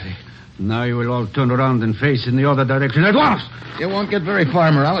patient. Exactly. Now you will all turn around and face in the other direction at once. You won't get very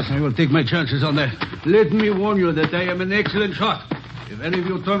far, Morales. I will take my chances on that. Let me warn you that I am an excellent shot. If any of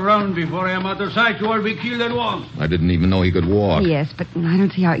you turn around before I am out of sight, you will be killed at once. I didn't even know he could walk. Yes, but I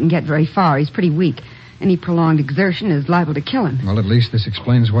don't see how he can get very far. He's pretty weak. Any prolonged exertion is liable to kill him. Well, at least this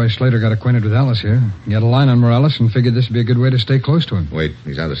explains why Slater got acquainted with Alice here. He had a line on Morales and figured this would be a good way to stay close to him. Wait,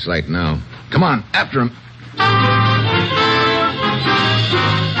 he's out of sight now. Come on, after him.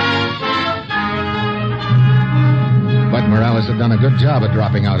 But Morales had done a good job of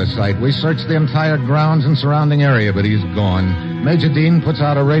dropping out of sight. We searched the entire grounds and surrounding area, but he's gone. Major Dean puts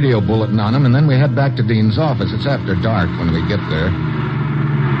out a radio bulletin on him, and then we head back to Dean's office. It's after dark when we get there.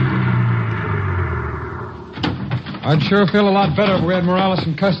 I'd sure feel a lot better if we had Morales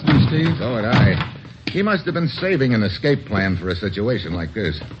in custody, Steve. So would I. He must have been saving an escape plan for a situation like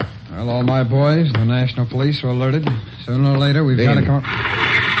this. Well, all my boys, the National Police, are alerted. Sooner or later, we've got to come...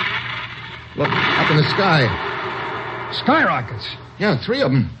 Look, up in the sky. Skyrockets. Yeah, 3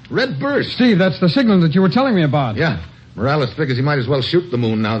 of them. Red burst. Steve, that's the signal that you were telling me about. Yeah. Morales figures he might as well shoot the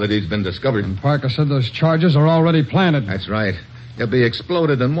moon now that he's been discovered. And Parker said those charges are already planted. That's right. They'll be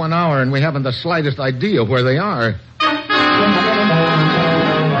exploded in 1 hour, and we haven't the slightest idea where they are.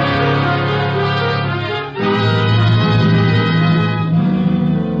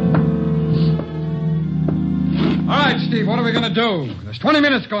 All right, Steve, what are we going to do? There's 20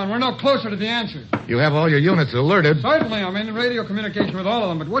 minutes gone. We're no closer to the answer. You have all your units alerted. Certainly. I'm in radio communication with all of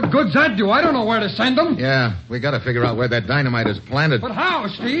them. But what good's that do? I don't know where to send them. Yeah, we got to figure out where that dynamite is planted. But how,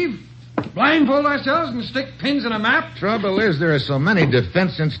 Steve? Blindfold ourselves and stick pins in a map? Trouble is, there are so many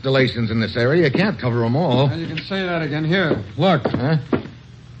defense installations in this area, you can't cover them all. Well, you can say that again. Here, look. Huh?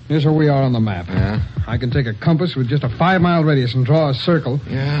 Here's where we are on the map. Yeah? I can take a compass with just a 5-mile radius and draw a circle.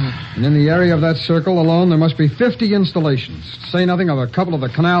 Yeah. And in the area of that circle alone, there must be 50 installations. Say nothing of a couple of the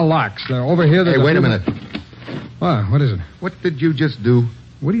canal locks. They're over here. Hey, wait a minute. What is it? What did you just do?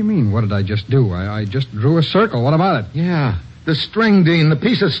 What do you mean, what did I just do? I just drew a circle. What about it? Yeah. The string, Dean. The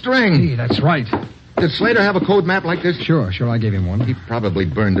piece of string. Hey, that's right. Did Slater have a code map like this? Sure, I gave him one. He probably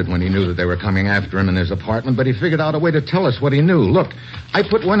burned it when he knew that they were coming after him in his apartment, but he figured out a way to tell us what he knew. Look, I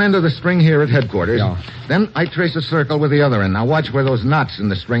put one end of the string here at headquarters. Yeah. Then I trace a circle with the other end. Now watch where those knots in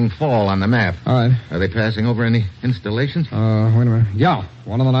the string fall on the map. All right. Are they passing over any installations? Wait a minute. Yeah,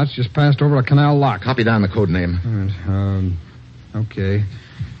 one of the knots just passed over a canal lock. Copy down the code name. All right. Okay.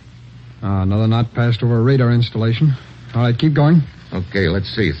 Another knot passed over a radar installation. All right, keep going. Okay, let's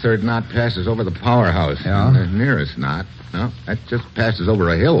see. 3rd knot passes over the powerhouse. Yeah? And the nearest knot. No, that just passes over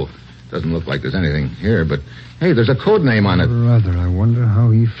a hill. Doesn't look like there's anything here, but... Hey, there's a code name on it. Brother, I wonder how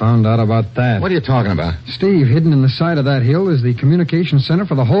he found out about that. What are you talking about? Steve, hidden in the side of that hill is the communication center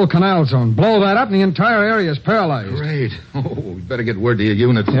for the whole canal zone. Blow that up and the entire area is paralyzed. Great. Oh, we better get word to your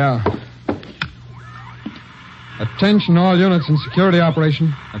units. Yeah. Attention, all units in security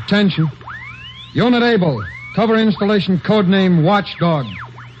operation. Attention. Unit Able, cover installation code name Watchdog.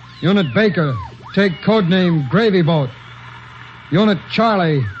 Unit Baker, take code name Gravy Boat. Unit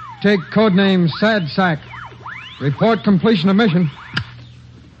Charlie, take code name Sad Sack. Report completion of mission.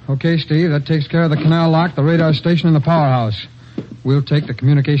 Okay, Steve, that takes care of the canal lock, the radar station, and the powerhouse. We'll take the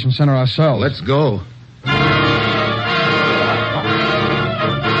communication center ourselves. Let's go.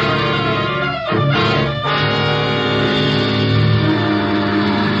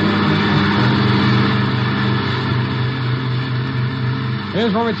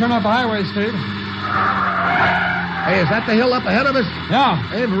 Here's where we turn off the highway, Steve. Hey, is that the hill up ahead of us? Yeah.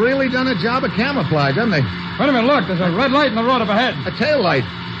 They've really done a job of camouflage, haven't they? Wait a minute, look. There's a red light in the road up ahead. A tail light.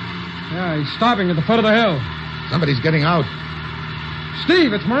 Yeah, he's stopping at the foot of the hill. Somebody's getting out.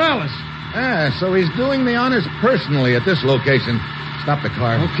 Steve, it's Morales. Ah, so he's doing the honors personally at this location. Stop the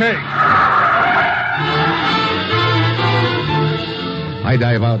car. Okay. I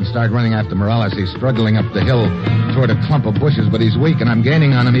dive out and start running after Morales. He's struggling up the hill toward a clump of bushes, but he's weak, and I'm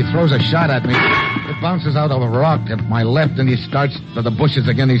gaining on him. He throws a shot at me. It bounces out of a rock at my left, and he starts for the bushes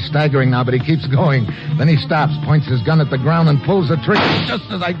again. He's staggering now, but he keeps going. Then he stops, points his gun at the ground, and pulls the trigger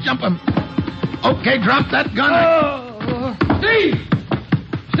just as I jump him. Okay, drop that gun. Steve!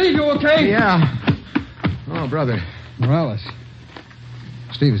 Steve, you okay? Yeah. Oh, brother. Morales.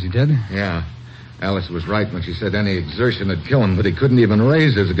 Steve, is he dead? Yeah. Alice was right when she said any exertion would kill him, but he couldn't even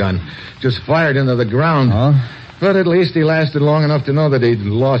raise his gun. Just fired into the ground. Oh? But at least he lasted long enough to know that he'd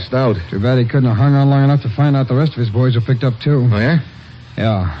lost out. Too bad he couldn't have hung on long enough to find out the rest of his boys were picked up, too. Oh, yeah?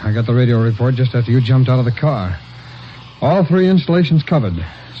 Yeah, I got the radio report just after you jumped out of the car. All 3 installations covered.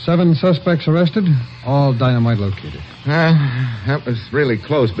 7 suspects arrested, all dynamite located. That was really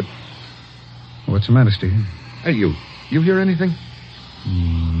close, but... What's the matter, Steve? Hey, you hear anything?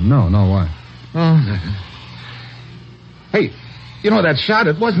 No, why? Oh. Hey, you know that shot?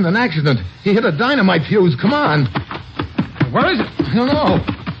 It wasn't an accident. He hit a dynamite fuse. Come on. Where is it? I don't know.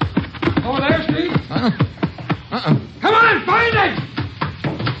 Over there, Steve? Come on, find it!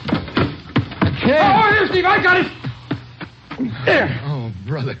 I can't. Oh, here, Steve, I got it! There. Oh,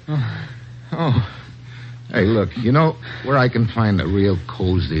 brother. Oh. Hey, look, you know where I can find a real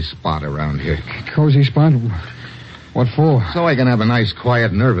cozy spot around here? Cozy spot? What for? So I can have a nice,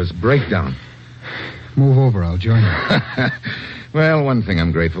 quiet, nervous breakdown. Move over, I'll join you. Well, one thing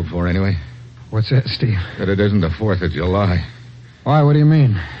I'm grateful for, anyway. What's that, Steve? That it isn't the 4th of July. Why, what do you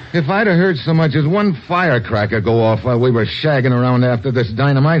mean? If I'd have heard so much as one firecracker go off while we were shagging around after this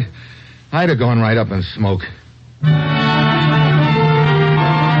dynamite, I'd have gone right up in smoke.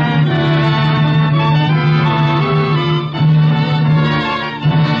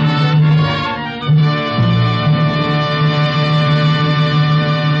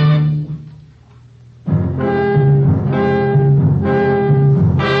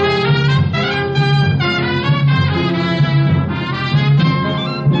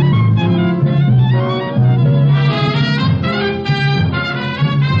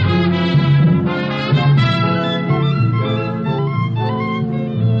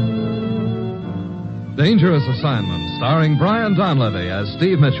 Dangerous Assignment, starring Brian Donlevy as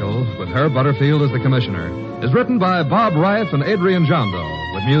Steve Mitchell, with Herb Butterfield as the commissioner, is written by Bob Reif and Adrian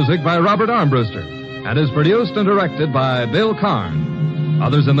Jondo, with music by Robert Armbruster, and is produced and directed by Bill Karn.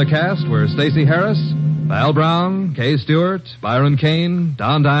 Others in the cast were Stacey Harris, Val Brown, Kay Stewart, Byron Kane,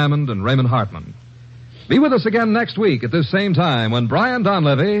 Don Diamond, and Raymond Hartman. Be with us again next week at this same time when Brian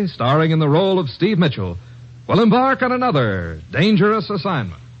Donlevy, starring in the role of Steve Mitchell, will embark on another dangerous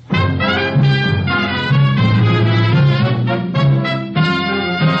assignment.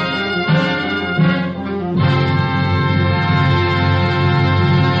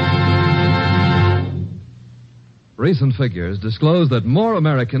 Recent figures disclose that more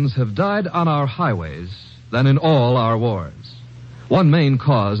Americans have died on our highways than in all our wars. One main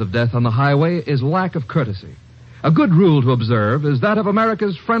cause of death on the highway is lack of courtesy. A good rule to observe is that of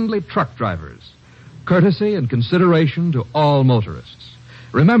America's friendly truck drivers. Courtesy and consideration to all motorists.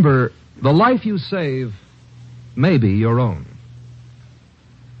 Remember, the life you save may be your own.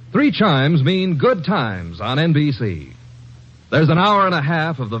 3 chimes mean good times on NBC. There's an hour and a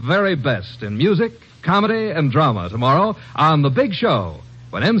half of the very best in music, comedy, and drama tomorrow on The Big Show,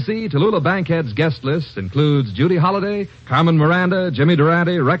 when MC Tallulah Bankhead's guest list includes Judy Holliday, Carmen Miranda, Jimmy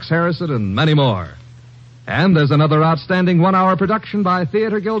Durante, Rex Harrison, and many more. And there's another outstanding 1-hour production by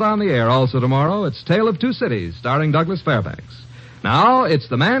Theater Guild on the Air also tomorrow. It's Tale of Two Cities, starring Douglas Fairbanks. Now, it's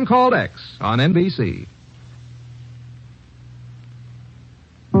The Man Called X on NBC.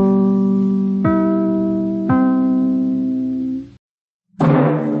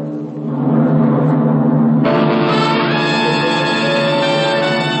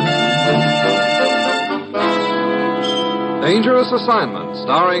 Dangerous Assignment,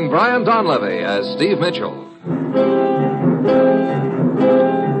 starring Brian Donlevy as Steve Mitchell.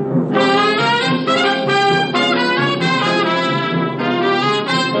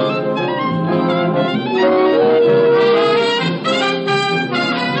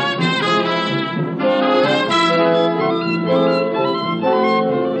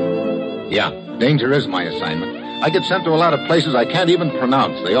 Yeah, danger is my assignment. I get sent to a lot of places I can't even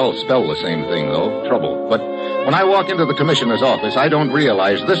pronounce. They all spell the same thing, though, trouble. But when I walk into the commissioner's office, I don't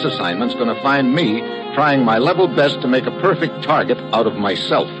realize this assignment's going to find me trying my level best to make a perfect target out of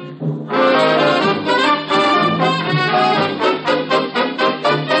myself.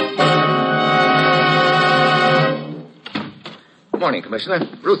 Morning, Commissioner.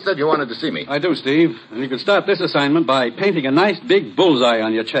 Ruth said you wanted to see me. I do, Steve. And you can start this assignment by painting a nice big bullseye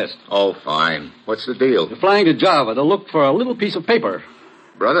on your chest. Oh, fine. What's the deal? You're flying to Java to look for a little piece of paper.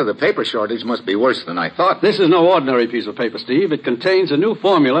 Brother, the paper shortage must be worse than I thought. This is no ordinary piece of paper, Steve. It contains a new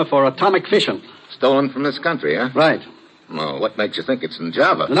formula for atomic fission. Stolen from this country, huh? Right. Well, what makes you think it's in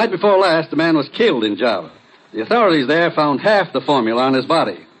Java? The night before last, a man was killed in Java. The authorities there found half the formula on his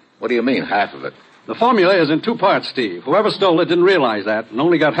body. What do you mean, half of it? The formula is in two parts, Steve. Whoever stole it didn't realize that and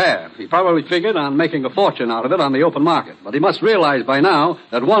only got half. He probably figured on making a fortune out of it on the open market. But he must realize by now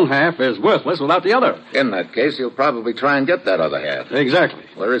that one half is worthless without the other. In that case, he'll probably try and get that other half. Exactly.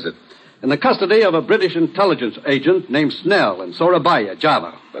 Where is it? In the custody of a British intelligence agent named Snell in Surabaya,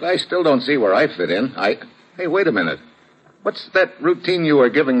 Java. But I still don't see where I fit in. Hey, wait a minute. What's that routine you were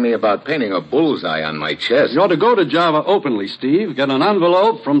giving me about painting a bullseye on my chest? You ought to go to Java openly, Steve, get an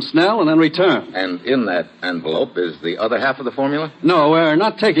envelope from Snell, and then return. And in that envelope is the other half of the formula? No, we're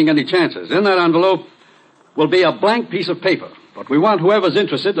not taking any chances. In that envelope will be a blank piece of paper. But we want whoever's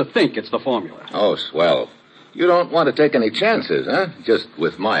interested to think it's the formula. Oh, swell. You don't want to take any chances, huh? Just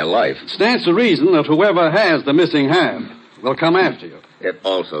with my life. It stands to reason that whoever has the missing half will come after you. It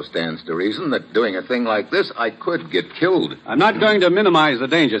also stands to reason that doing a thing like this, I could get killed. I'm not going to minimize the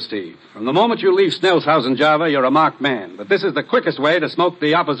danger, Steve. From the moment you leave Snell's house in Java, you're a marked man. But this is the quickest way to smoke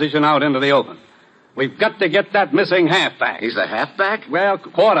the opposition out into the open. We've got to get that missing half back. He's a halfback? Well,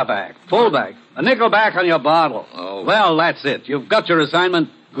 quarterback, fullback, a nickel back on your bottle. Oh. Well, that's it. You've got your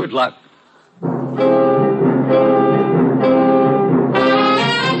assignment. Good luck.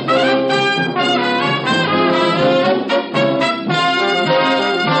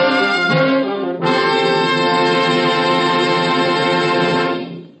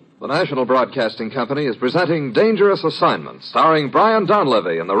 The National Broadcasting Company is presenting Dangerous Assignment, starring Brian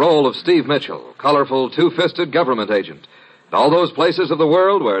Donlevy in the role of Steve Mitchell, colorful two-fisted government agent. In all those places of the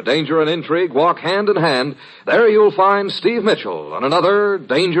world where danger and intrigue walk hand in hand, there you'll find Steve Mitchell on another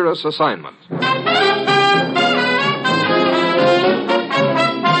Dangerous Assignment.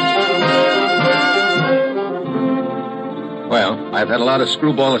 Well, I've had a lot of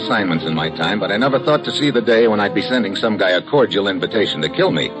screwball assignments in my time, but I never thought to see the day when I'd be sending some guy a cordial invitation to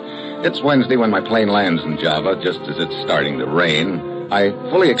kill me. It's Wednesday when my plane lands in Java, just as it's starting to rain. I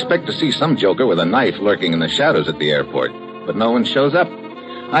fully expect to see some joker with a knife lurking in the shadows at the airport, but no one shows up.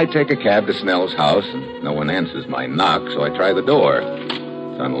 I take a cab to Snell's house, and no one answers my knock, so I try the door.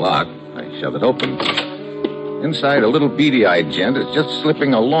 It's unlocked. I shove it open. Inside, a little beady-eyed gent is just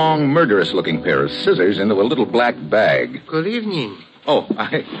slipping a long, murderous-looking pair of scissors into a little black bag. Good evening. Oh,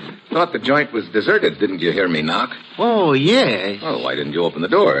 I thought the joint was deserted. Didn't you hear me knock? Oh, yes. Oh, why didn't you open the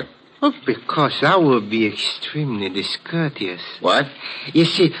door? Oh, because I would be extremely discourteous. What? You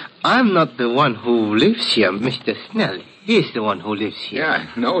see, I'm not the one who lives here, Mr. Snell. He's the one who lives here. Yeah,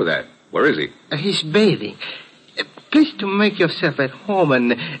 I know that. Where is he? He's bathing. Please to make yourself at home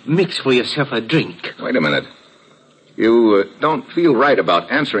and mix for yourself a drink. Wait a minute. You don't feel right about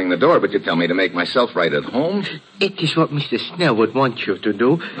answering the door, but you tell me to make myself right at home? It is what Mr. Snell would want you to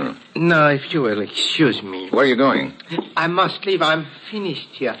do. Oh. Now, if you will excuse me. Where are you going? I must leave. I'm finished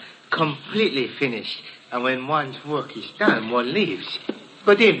here. Completely finished. And when one's work is done, one leaves.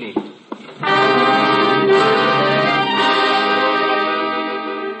 Good evening.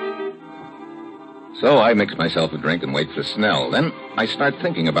 So I mix myself a drink and wait for Snell. Then I start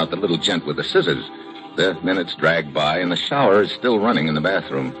thinking about the little gent with the scissors. The minutes drag by, and the shower is still running in the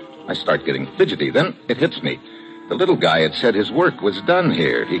bathroom. I start getting fidgety. Then it hits me. The little guy had said his work was done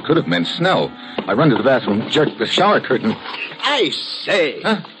here. He could have meant Snell. I run to the bathroom, jerk the shower curtain. I say.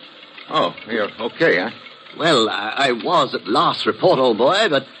 Huh? Oh, you're okay, huh? Well, I was at last report, old boy,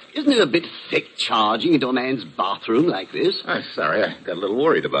 but isn't it a bit thick charging into a man's bathroom like this? I'm sorry. I got a little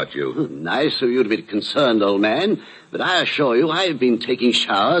worried about you. Nice of you to be concerned, old man. But I assure you, I've been taking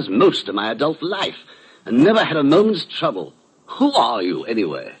showers most of my adult life and never had a moment's trouble. Who are you,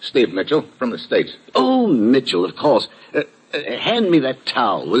 anyway? Steve Mitchell, from the States. Oh, Mitchell, of course. Hand me that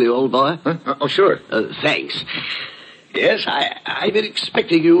towel, will you, old boy? Huh? Oh, sure. Thanks. Yes, I've been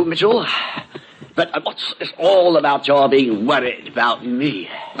expecting you, Mitchell. But what's this all about your being worried about me?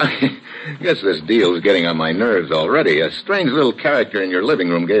 I guess this deal's getting on my nerves already. A strange little character in your living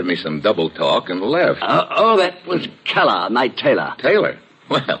room gave me some double talk and left. Oh, that was Keller, my tailor. Tailor?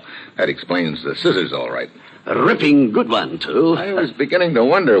 Well, that explains the scissors all right. A ripping good one, too. I was beginning to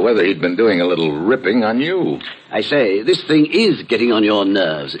wonder whether he'd been doing a little ripping on you. I say, this thing is getting on your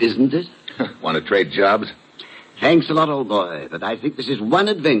nerves, isn't it? Want to trade jobs? Thanks a lot, old boy, but I think this is one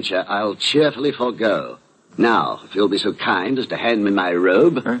adventure I'll cheerfully forego. Now, if you'll be so kind as to hand me my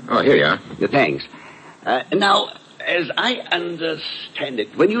robe. Huh? Oh, here you are. Thanks. Now, as I understand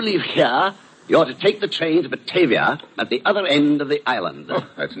it, when you leave here, you're to take the train to Batavia at the other end of the island. Oh,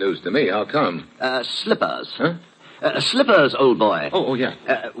 that's news to me. How come? Slippers. Huh? Slippers, old boy. Oh,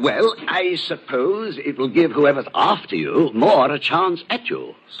 yeah. Well, I suppose it will give whoever's after you more a chance at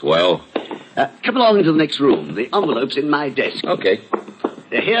you. Swell. Come along into the next room. The envelope's in my desk. Okay.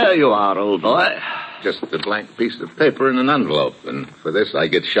 Here you are, old boy. Just a blank piece of paper in an envelope, and for this I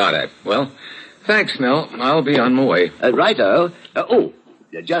get shot at. Well, Thanks, Snell. I'll be on my way. Righto.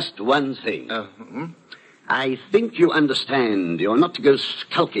 Just one thing. I think you understand you're not to go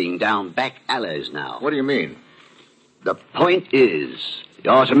skulking down back alleys now. What do you mean? The point is,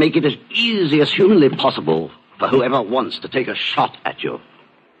 you're to make it as easy as humanly possible for whoever wants to take a shot at you.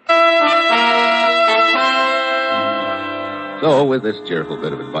 So, with this cheerful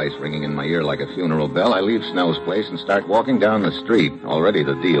bit of advice ringing in my ear like a funeral bell, I leave Snell's place and start walking down the street. Already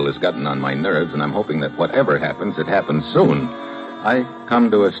the deal has gotten on my nerves, and I'm hoping that whatever happens, it happens soon. I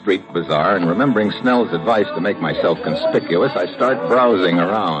come to a street bazaar, and remembering Snell's advice to make myself conspicuous, I start browsing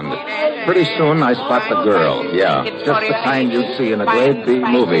around. Pretty soon, I spot the girl. Yeah, just the kind you'd see in a grade B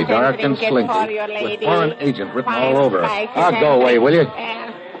movie, dark and slinky, with foreign agent written all over her. Go away, will you?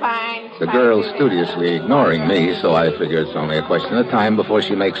 The girl's studiously ignoring me, so I figure it's only a question of time before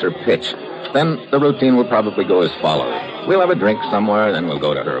she makes her pitch. Then the routine will probably go as follows. We'll have a drink somewhere, then we'll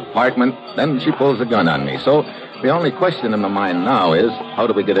go to her apartment, then she pulls a gun on me. So the only question in my mind now is, how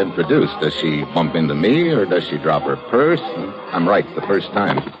do we get introduced? Does she bump into me, or does she drop her purse? I'm right the first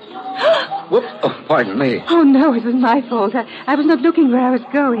time. Whoops. Oh, pardon me. Oh, no, it was my fault. I was not looking where I was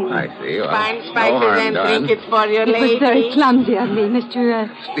going. I see. Well, Fine no harm and done. trinkets for your lady. It was very clumsy of me,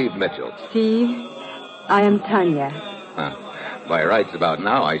 Mr. Steve Mitchell. Steve, I am Tanya. By rights about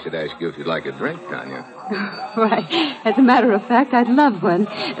now, I should ask you if you'd like a drink, Tanya. Why, as a matter of fact, I'd love one.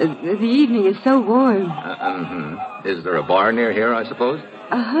 The evening is so warm. Is there a bar near here, I suppose?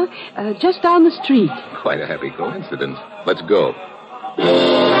 Just down the street. Quite a happy coincidence. Let's go.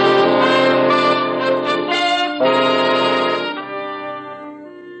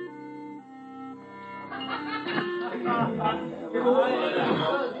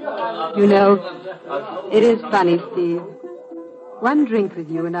 You know, it is funny, Steve. One drink with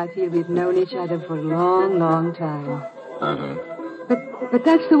you and I feel we've known each other for a long, long time. But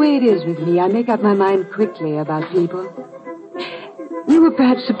that's the way it is with me. I make up my mind quickly about people. You were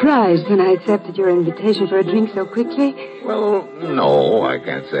perhaps surprised when I accepted your invitation for a drink so quickly? Well, no, I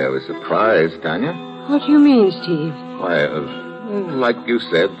can't say I was surprised, Tanya. What do you mean, Steve? Why, like you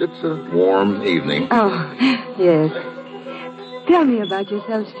said, it's a warm evening. Oh, yes. Tell me about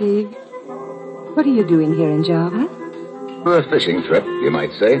yourself, Steve. What are you doing here in Java? A fishing trip, you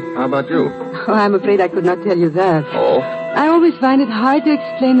might say. How about you? Oh, I'm afraid I could not tell you that. Oh? I always find it hard to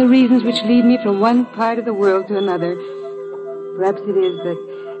explain the reasons which lead me from one part of the world to another. Perhaps it is that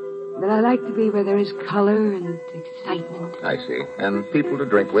I like to be where there is color and excitement. I see. And people to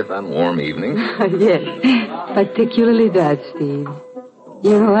drink with on warm evenings? Yes, particularly that, Steve.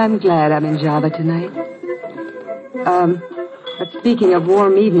 You know, I'm glad I'm in Java tonight. But speaking of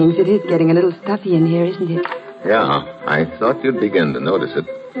warm evenings, it is getting a little stuffy in here, isn't it? Yeah, I thought you'd begin to notice it.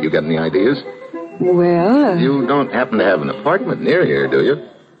 You got any ideas? Well... You don't happen to have an apartment near here, do you?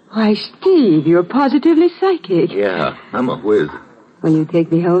 Why, Steve, you're positively psychic. Yeah, I'm a whiz. Will you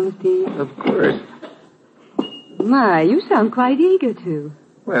take me home, Steve? Of course. My, you sound quite eager to.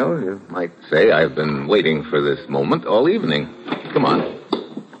 Well, you might say I've been waiting for this moment all evening. Come on.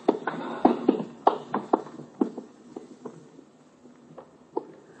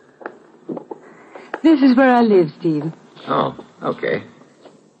 This is where I live, Steve. Oh, okay.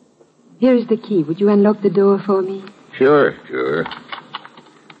 Here is the key. Would you unlock the door for me? Sure.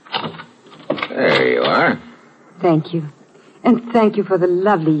 There you are. Thank you. And thank you for the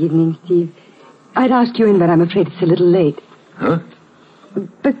lovely evening, Steve. I'd ask you in, but I'm afraid it's a little late. Huh?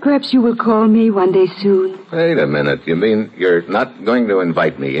 But perhaps you will call me one day soon. Wait a minute. You mean you're not going to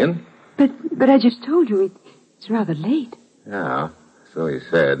invite me in? But I just told you it's rather late. Yeah, so you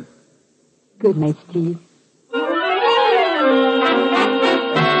said. Good night, Steve.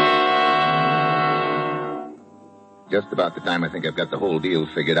 Just about the time I think I've got the whole deal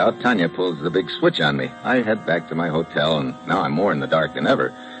figured out, Tanya pulls the big switch on me. I head back to my hotel, and now I'm more in the dark than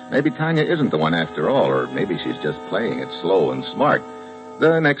ever. Maybe Tanya isn't the one after all, or maybe she's just playing it slow and smart.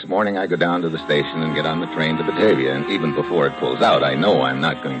 The next morning, I go down to the station and get on the train to Batavia, and even before it pulls out, I know I'm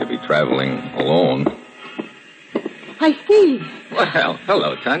not going to be traveling alone. Hi, Steve. Well,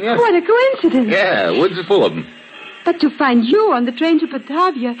 hello, Tanya. What a coincidence. Yeah, woods are full of them. But to find you on the train to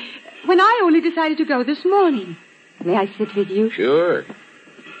Batavia when I only decided to go this morning. May I sit with you? Sure.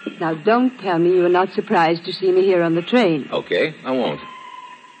 Now, don't tell me you were not surprised to see me here on the train. Okay, I won't.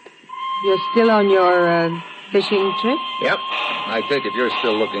 You're still on your fishing trip? Yep. I take it you're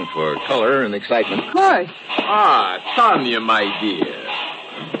still looking for color and excitement. Of course. Tanya, my dear.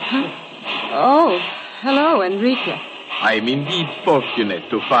 Oh, hello, Enrique. I'm indeed fortunate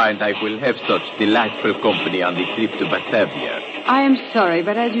to find I will have such delightful company on the trip to Batavia. I am sorry,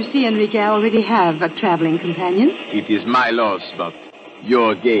 but as you see, Enrique, I already have a traveling companion. It is my loss, but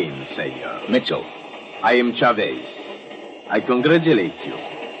Your gain, senor. Mitchell. I am Chavez. I congratulate you.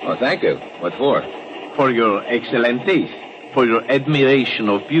 Oh, thank you. What for? For your excellent taste. For your admiration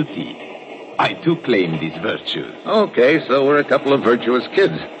of beauty. I too claim these virtues. Okay, so we're a couple of virtuous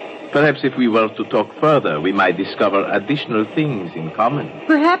kids. Perhaps if we were to talk further, we might discover additional things in common.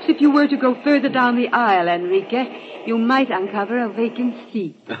 Perhaps if you were to go further down the aisle, Enrique, you might uncover a vacant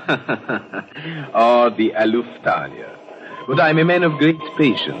seat. Oh, the aloof Tanya. But I'm a man of great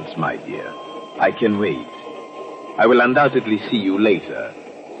patience, my dear. I can wait. I will undoubtedly see you later.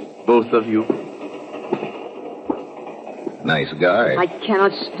 Both of you. Nice guy. I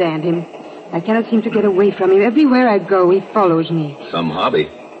cannot stand him. I cannot seem to get away from him. Everywhere I go, he follows me. Some hobby.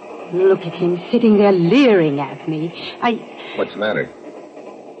 Look at him sitting there leering at me. What's the matter?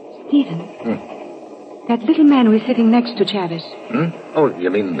 Stephen. That little man who is sitting next to Chavez. Oh, you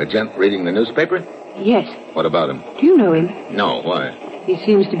mean the gent reading the newspaper? Yes. What about him? Do you know him? No, why? He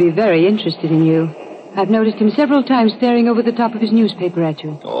seems to be very interested in you. I've noticed him several times staring over the top of his newspaper at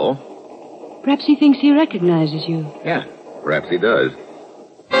you. Oh? Perhaps he thinks he recognizes you. Yeah, perhaps he does.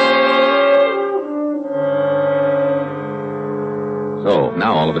 So,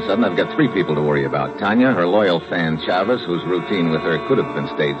 now all of a sudden I've got three people to worry about. Tanya, her loyal fan Chavez, whose routine with her could have been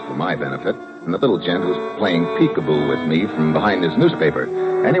staged for my benefit, and the little gent who's playing peekaboo with me from behind his newspaper.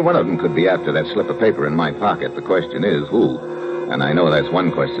 Any one of them could be after that slip of paper in my pocket. The question is, who? And I know that's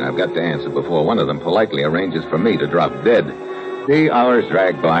one question I've got to answer before one of them politely arranges for me to drop dead. The hours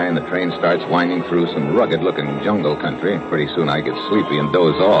drag by and the train starts winding through some rugged-looking jungle country. Pretty soon I get sleepy and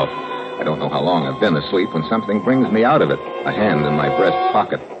doze off. I don't know how long I've been asleep when something brings me out of it. A hand in my breast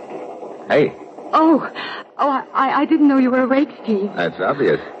pocket. Hey. I didn't know you were awake, Steve. That's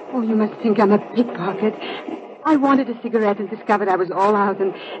obvious. Oh, you must think I'm a pickpocket. I wanted a cigarette and discovered I was all out,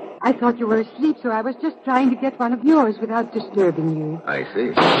 and I thought you were asleep, so I was just trying to get one of yours without disturbing you. I see.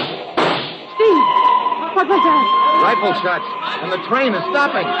 Steve, what was that? Rifle shots, and the train is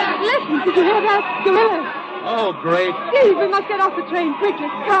stopping. Listen, did you hear that? Gorillas. Oh, great. Steve, we must get off the train quickly.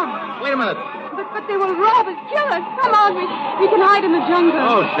 Come. Wait a minute. But they will rob us, kill us. Come on, we can hide in the jungle.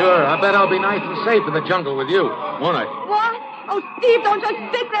 Oh, sure. I bet I'll be nice and safe in the jungle with you, won't I? What? Oh, Steve, don't just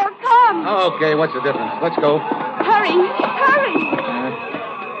sit there. Come. Okay, what's the difference? Let's go. Hurry.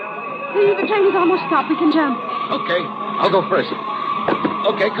 Steve, the train is almost stopped. We can jump. Okay, I'll go first.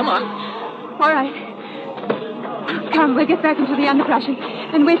 Okay, come on. All right. Come, we'll get back into the underbrush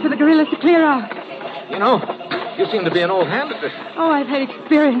and wait for the gorillas to clear out. You know, you seem to be an old hand at this. Oh, I've had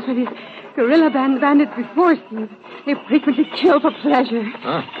experience with these gorilla bandits before, Steve. They frequently kill for pleasure.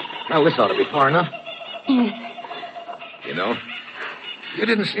 Huh? Well, this ought to be far enough. Yes. You know, you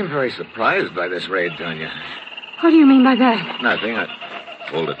didn't seem very surprised by this raid, Tanya. What do you mean by that? Nothing.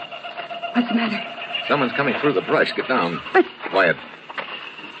 Hold it. What's the matter? Someone's coming through the brush. Get down. But... Quiet.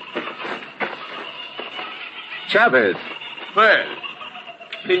 Chavez. Well,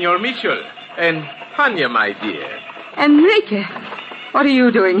 Senor Mitchell, and Tanya, my dear. Enrique, what are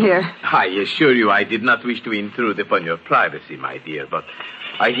you doing here? I assure you I did not wish to intrude upon your privacy, my dear, but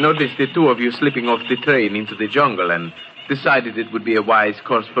I noticed the two of you slipping off the train into the jungle and decided it would be a wise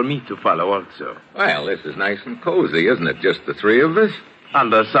course for me to follow also. Well, this is nice and cozy, isn't it? Just the three of us?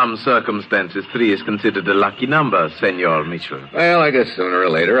 Under some circumstances, 3 is considered a lucky number, Senor Mitchell. Well, I guess sooner or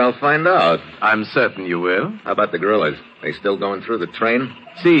later I'll find out. I'm certain you will. How about the gorillas? They still going through the train?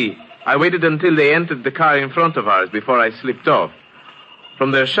 See, I waited until they entered the car in front of ours before I slipped off.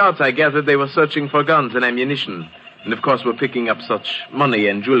 From their shouts, I gathered they were searching for guns and ammunition, and of course were picking up such money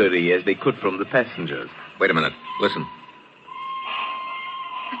and jewelry as they could from the passengers. Wait a minute. Listen.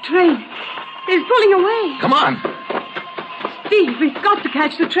 The train is pulling away. Come on. Steve, we've got to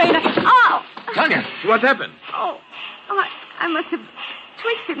catch the train. Oh! Tanya, what happened? Oh, I must have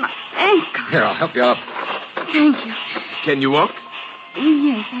twisted my ankle. Here, I'll help you up. Thank you. Can you walk?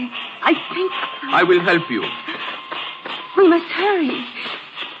 Yes, I think so. I will help you. We must hurry.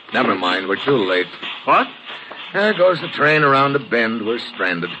 Never mind, we're too late. What? There goes the train around a bend. We're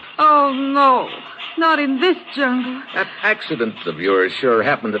stranded. Oh, no. Not in this jungle. That accident of yours sure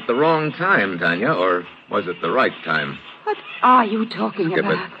happened at the wrong time, Tanya, or was it the right time? What are you talking Skip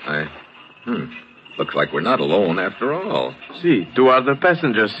about? it. Looks like we're not alone after all. See, 2 other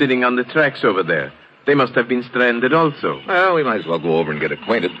passengers sitting on the tracks over there. They must have been stranded also. Well, we might as well go over and get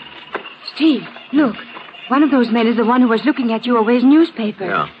acquainted. Steve, look. One of those men is the one who was looking at you over his newspaper.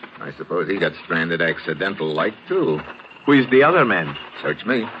 Yeah, I suppose he got stranded accidental-like, too. Who is the other man? Search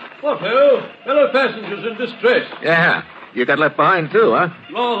me. What, fellow passengers in distress. Yeah, you got left behind, too, huh?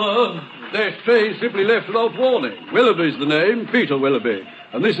 Rather. Their train simply left without warning. Willoughby's the name, Peter Willoughby.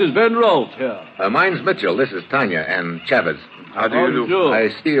 And this is Van Ralt here. Mine's Mitchell. This is Tanya and Chavez. How do you do? I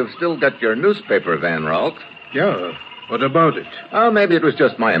see you've still got your newspaper, Van Ralt. Yeah. What about it? Oh, maybe it was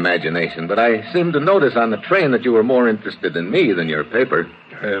just my imagination, but I seemed to notice on the train that you were more interested in me than your paper.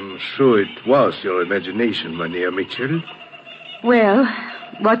 I'm sure it was your imagination, Mynheer Mitchell. Well,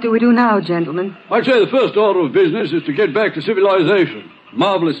 what do we do now, gentlemen? I'd say the first order of business is to get back to civilization.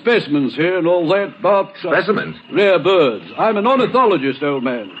 Marvelous specimens here and all that, but... Specimens? Rare birds. I'm an ornithologist, old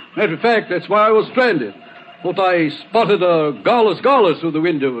man. Matter of fact, that's why I was stranded. Thought I spotted a gallus through the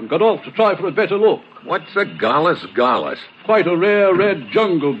window and got off to try for a better look. What's a gallus? Quite a rare red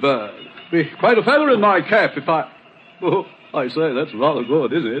jungle bird. Be quite a feather in my cap if I... Oh, I say, that's rather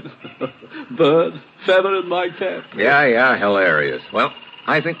good, is it? Bird, feather in my cap. Yeah, hilarious. Well,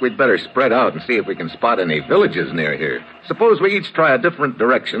 I think we'd better spread out and see if we can spot any villages near here. Suppose we each try a different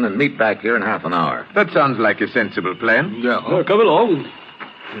direction and meet back here in half an hour. That sounds like a sensible plan. Yeah. Come along.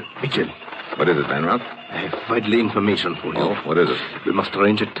 Mitchell. What is it, Van Ralt? I have vital information for you. Oh, what is it? We must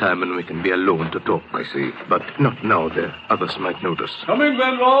arrange a time when we can be alone to talk. I see. But not now. The others might notice. Coming,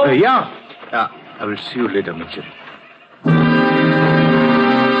 Van Ralt? Yeah. I will see you later, Mitchell.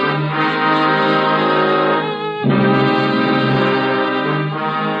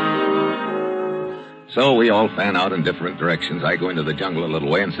 So we all fan out in different directions. I go into the jungle a little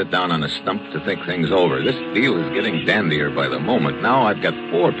way and sit down on a stump to think things over. This deal is getting dandier by the moment. Now I've got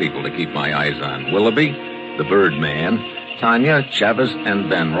 4 people to keep my eyes on. Willoughby, the bird man, Tanya, Chavez, and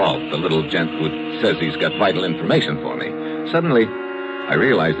Van Ralt, the little gent who says he's got vital information for me. Suddenly, I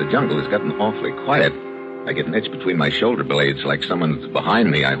realize the jungle has gotten awfully quiet. I get an itch between my shoulder blades like someone's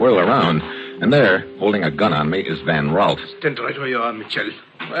behind me. I whirl around, and there, holding a gun on me, is Van Ralt. Stand right where you are, Mitchell.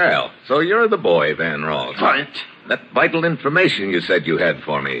 Well, so you're the boy, Van Ralt. Right. That vital information you said you had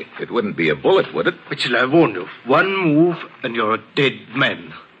for me, it wouldn't be a bullet, would it? Mitchell, I warn you. One move, and you're a dead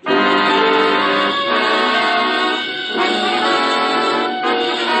man.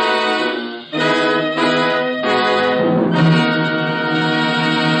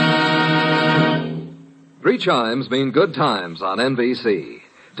 Three chimes mean good times on NBC.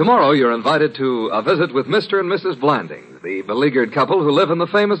 Tomorrow you're invited to a visit with Mr. and Mrs. Blanding, the beleaguered couple who live in the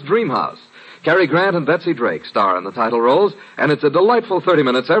famous Dream House. Cary Grant and Betsy Drake star in the title roles, and it's a delightful 30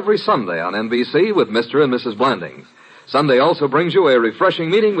 minutes every Sunday on NBC with Mr. and Mrs. Blanding. Sunday also brings you a refreshing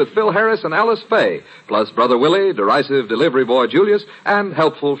meeting with Phil Harris and Alice Faye, plus Brother Willie, derisive delivery boy Julius, and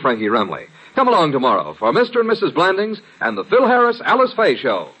helpful Frankie Remley. Come along tomorrow for Mr. and Mrs. Blandings and the Phil Harris, Alice Faye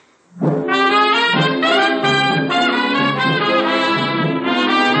Show.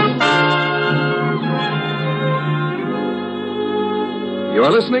 You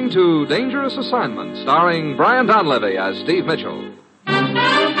are listening to Dangerous Assignment, starring Brian Donlevy as Steve Mitchell.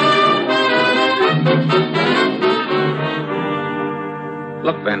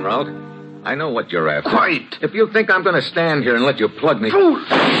 Look, Van Ralt, I know what you're after. Quiet! If you think I'm going to stand here and let you plug me... Fool!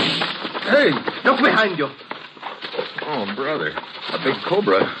 Hey, look behind you. Oh, brother, a big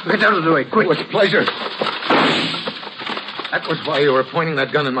cobra. Get out of the way, quick. With pleasure. That was why you were pointing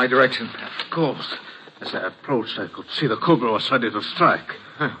that gun in my direction. Of course. As I approached, I could see the cobra was ready to strike.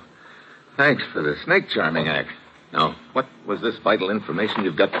 Huh. Thanks for the snake charming act. Now, what was this vital information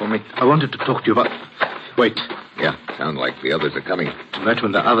you've got for me? I wanted to talk to you about... Wait. Yeah, sound like the others are coming. Tonight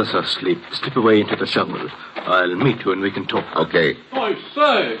when the others are asleep, slip away into the jungle. I'll meet you and we can talk. Okay. I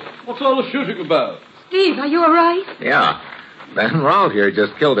say, what's all the shooting about? Steve, are you all right? Yeah. Van Ralt here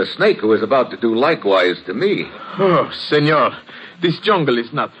just killed a snake who was about to do likewise to me. Oh, senor, this jungle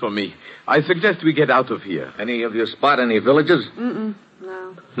is not for me. I suggest we get out of here. Any of you spot any villages? No.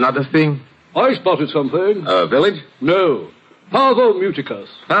 Not a thing? I spotted something. A village? No. Pavo muticus.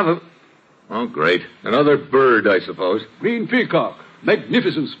 Pavo? Oh, great. Another bird, I suppose. Green peacock.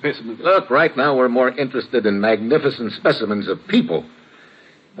 Magnificent specimen. Look, right now we're more interested in magnificent specimens of people.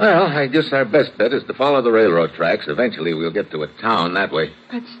 Well, I guess our best bet is to follow the railroad tracks. Eventually we'll get to a town that way.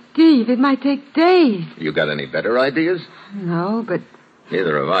 But, Steve, it might take days. You got any better ideas? No, but...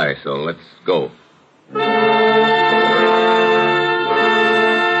 Neither have I, so let's go.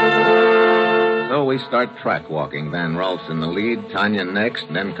 So we start track walking. Van Ralt's in the lead, Tanya next,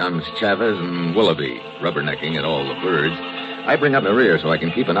 then comes Chavez and Willoughby, rubbernecking at all the birds. I bring up the rear so I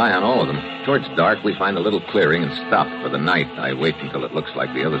can keep an eye on all of them. Towards dark, we find a little clearing and stop for the night. I wait until it looks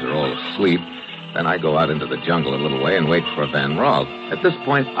like the others are all asleep. Then I go out into the jungle a little way and wait for Van Ralt. At this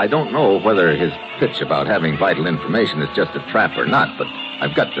point, I don't know whether his pitch about having vital information is just a trap or not, but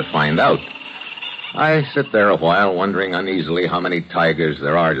I've got to find out. I sit there a while, wondering uneasily how many tigers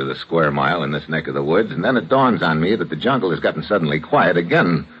there are to the square mile in this neck of the woods, and then it dawns on me that the jungle has gotten suddenly quiet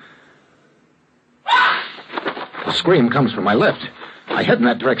again. The scream comes from my left. I head in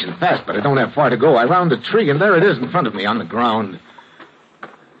that direction fast, but I don't have far to go. I round a tree, and there it is in front of me on the ground.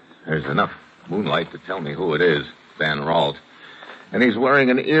 There's enough moonlight to tell me who it is, Van Ralt. And he's wearing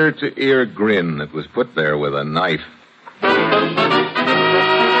an ear-to-ear grin that was put there with a knife.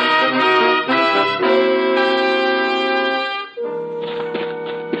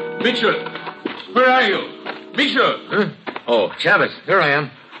 Mitchell, where are you? Mitchell! Huh? Oh, Chavez, here I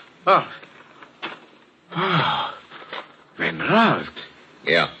am. Oh, Van Ralt.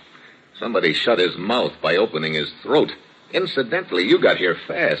 Yeah. Somebody shut his mouth by opening his throat. Incidentally, you got here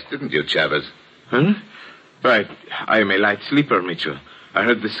fast, didn't you, Chavez? Huh? Right. I am a light sleeper, Mitchell. I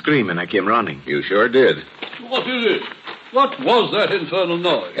heard the scream and I came running. You sure did. What is it? What was that infernal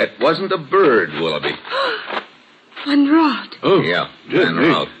noise? It wasn't a bird, Willoughby. Van Ralt. Oh, yeah, Van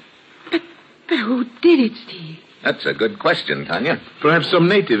Ralt. But who did it, Steve? That's a good question, Tanya. Perhaps some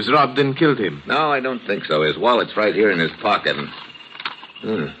natives robbed and killed him. No, I don't think so. His wallet's right here in his pocket.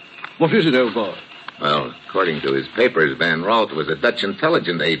 And... What is it, old boy? Well, according to his papers, Van Ralt was a Dutch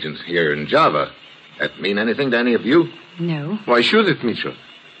intelligence agent here in Java. That mean anything to any of you? No. Why should it, Mitchell?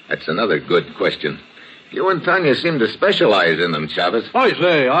 That's another good question. You and Tanya seem to specialize in them, Chavez. I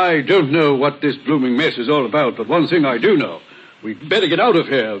say, I don't know what this blooming mess is all about, but one thing I do know. We'd better get out of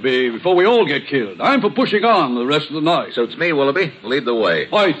here before we all get killed. I'm for pushing on the rest of the night. So it's me, Willoughby. Lead the way.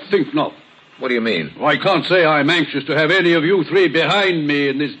 I think not. What do you mean? I can't say I'm anxious to have any of you three behind me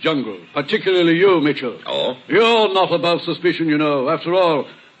in this jungle. Particularly you, Mitchell. Oh? You're not above suspicion, you know. After all,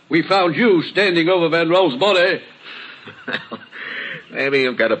 we found you standing over Van Rol's body. Maybe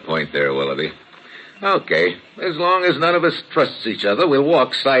you've got a point there, Willoughby. Okay. As long as none of us trusts each other, we'll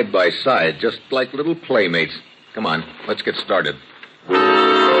walk side by side, just like little playmates. Come on, let's get started.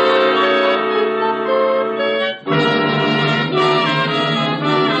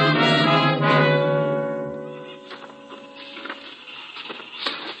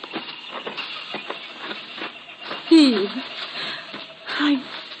 Steve,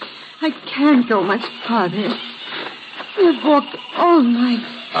 I can't go much farther. We've walked all night.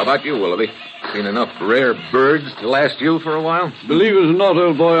 How about you, Willoughby? Seen enough rare birds to last you for a while? Believe it or not,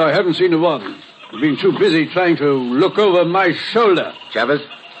 old boy, I haven't seen a one. I've been too busy trying to look over my shoulder. Chavez?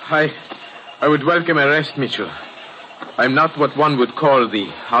 I would welcome a rest, Mitchell. I'm not what one would call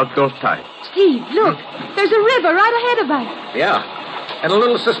the outdoor type. Steve, look. There's a river right ahead of us. Yeah. And a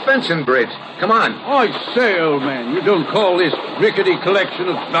little suspension bridge. Come on. I say, old man, you don't call this rickety collection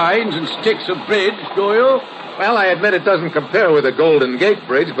of vines and sticks a bridge, do you? Well, I admit it doesn't compare with the Golden Gate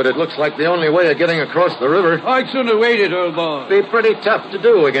Bridge, but it looks like the only way of getting across the river. I'd sooner wait it, old boy. Be pretty tough to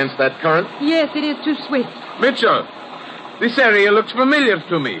do against that current. Yes, it is too swift. Mitchell, this area looks familiar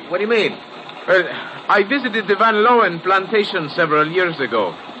to me. What do you mean? Well, I visited the Van Loen plantation several years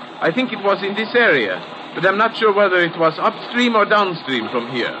ago. I think it was in this area, but I'm not sure whether it was upstream or downstream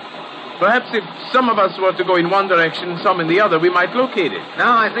from here. Perhaps if some of us were to go in one direction, some in the other, we might locate it. No,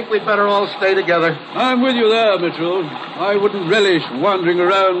 I think we'd better all stay together. I'm with you there, Mitchell. I wouldn't relish wandering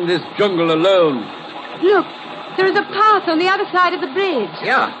around this jungle alone. Look, there is a path on the other side of the bridge.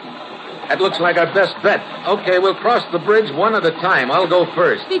 Yeah. That looks like our best bet. Okay, we'll cross the bridge one at a time. I'll go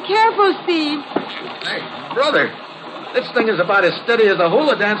first. Be careful, Steve. Hey, brother, this thing is about as steady as a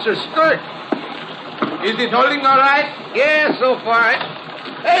hula dancer's skirt. Is it holding all right? Yeah, so far.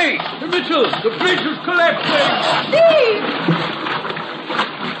 Hey! Mitchell, the bridge is collapsing! Steve!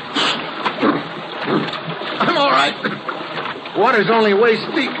 I'm all right. Water's only waist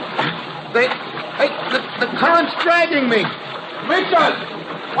deep. The current's dragging me. Mitchell!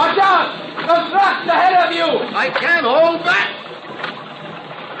 Watch out! Those rocks ahead of you! I can't hold back.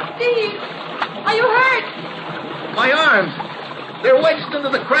 Steve! Are you hurt? My arms. They're wedged into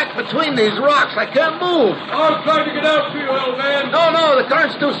the crack between these rocks. I can't move. I'll try to get out to you, old man. No, the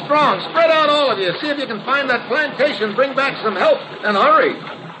current's too strong. Spread out, all of you. See if you can find that plantation. Bring back some help. And hurry.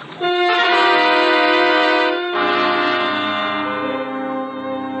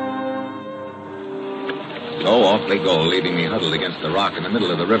 So off they go, leaving me huddled against the rock in the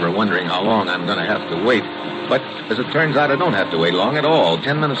middle of the river, wondering how long I'm going to have to wait. But as it turns out, I don't have to wait long at all.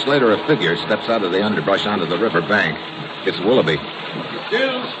 10 minutes later, a figure steps out of the underbrush onto the river bank. It's Willoughby.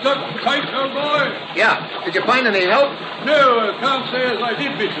 Still stuck tight, old boy? Yeah. Did you find any help? No, I can't say as I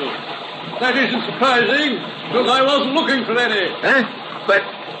did, Mitchell. That isn't surprising, because I wasn't looking for any. Huh? But,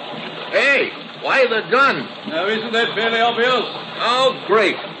 hey, why the gun? Now, isn't that fairly obvious? Oh,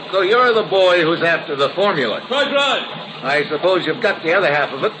 great. So you're the boy who's after the formula. Quite right. I suppose you've got the other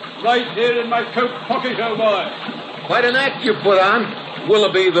half of it. Right here in my coat pocket, old boy. Quite an act you put on.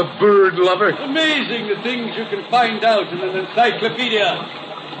 Willoughby, the bird lover. Amazing the things you can find out in an encyclopedia.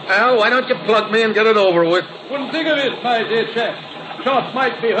 Well, why don't you plug me and get it over with? Wouldn't think of it, my dear chap. shots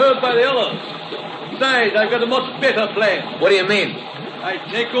might be heard by the others. Besides, I've got a much better plan. What do you mean? I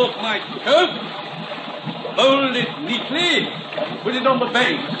take off my coat, fold it neatly, put it on the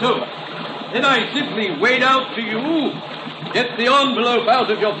bank, so. Then I simply wade out to you, get the envelope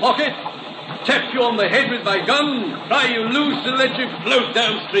out of your pocket, tap you on the head with my gun, pry you loose and let you float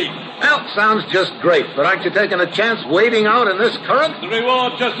downstream. Well, sounds just great, but aren't you taking a chance wading out in this current? The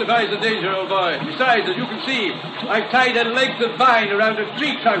reward justifies the danger, old boy. Besides, as you can see, I've tied a length of vine around a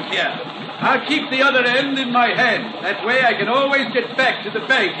tree trunk here. I'll keep the other end in my hand. That way I can always get back to the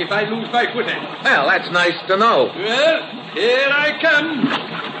bank if I lose my footing. Well, that's nice to know. Well, here I come.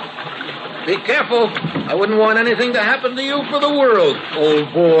 Be careful. I wouldn't want anything to happen to you for the world,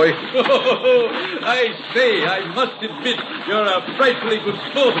 old boy. I say, I must admit, you're a frightfully good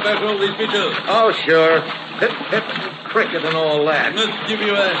sport about all these vigils. Oh, sure. Hip, hip, cricket and all that. I must give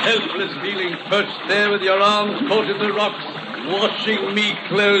you a helpless feeling perched there with your arms caught in the rocks, watching me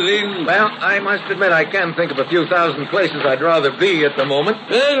close in. Well, I must admit I can think of a few thousand places I'd rather be at the moment.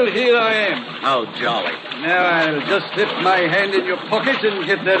 Well, here I am. How jolly. Now I'll just slip my hand in your pocket and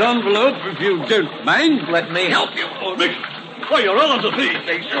get that envelope if you don't mind. Let me help you. Oh, Mick. Why, your arms are free.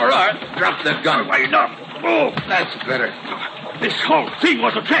 They sure are. Drop the gun. Wait up. Oh, that's better. This whole thing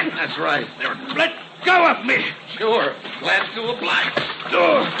was a trap. That's right. Let go of me. Sure. Glad to oblige.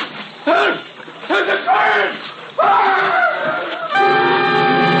 Help! Help the fire!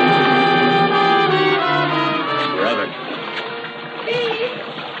 Brother. Steve!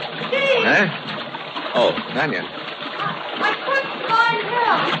 Huh? Oh, Tanya. I couldn't find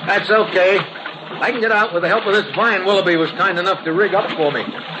help. That's okay. I can get out with the help of this vine Willoughby was kind enough to rig up for me.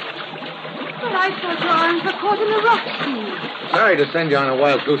 But I thought your arms were caught in the rocks, Steve. Sorry to send you on a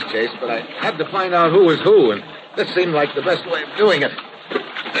wild goose chase, but I had to find out who was who, and this seemed like the best way of doing it.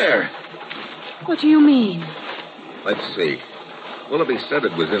 There. What do you mean? Let's see. Willoughby said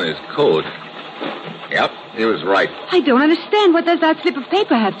it was in his code. Yep, he was right. I don't understand. What does that slip of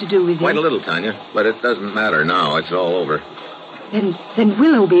paper have to do with it? Quite a little, Tanya, but it doesn't matter now. It's all over. Then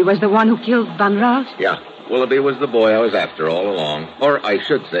Willoughby was the one who killed Van Roust? Yeah, Willoughby was the boy I was after all along. Or I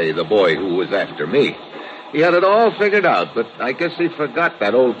should say, the boy who was after me. He had it all figured out, but I guess he forgot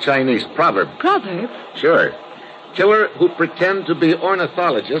that old Chinese proverb. Proverb? Sure. Killer who pretend to be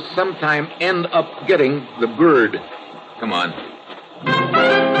ornithologists sometime end up getting the bird. Come on.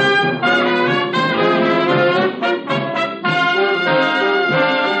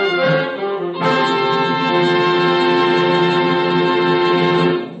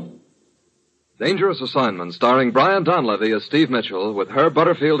 Dangerous Assignment, starring Brian Donlevy as Steve Mitchell, with Herb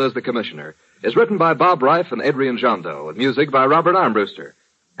Butterfield as the Commissioner, is written by Bob Reif and Adrian Jondo, with music by Robert Armbruster,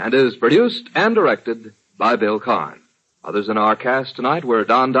 and is produced and directed by Bill Karn. Others in our cast tonight were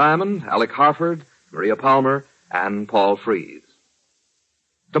Don Diamond, Alec Harford, Maria Palmer, and Paul Frees.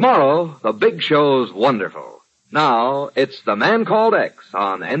 Tomorrow, the big show's wonderful. Now, it's The Man Called X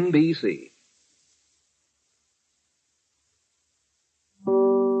on NBC.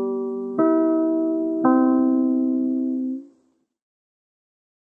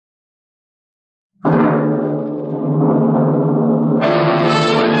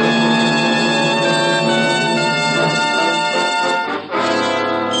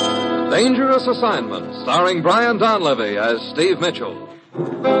 Dangerous Assignment, starring Brian Donlevy as Steve Mitchell.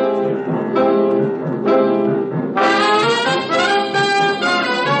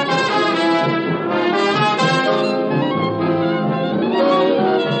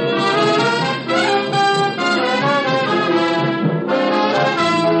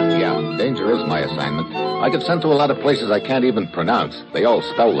 Yeah, danger is my assignment. I get sent to a lot of places I can't even pronounce. They all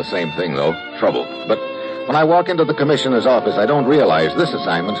spell the same thing, though. Trouble. But when I walk into the commissioner's office, I don't realize this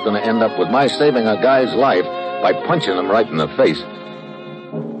assignment's going to end up with my saving a guy's life by punching him right in the face.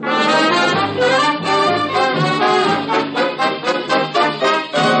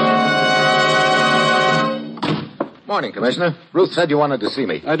 Morning, Commissioner. Ruth said you wanted to see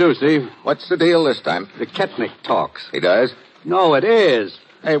me. I do, Steve. What's the deal this time? The Ketnick talks. He does? No, it is.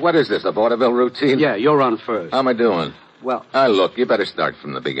 Hey, what is this, a vaudeville routine? Yeah, you're on first. How am I doing? Well... look, you better start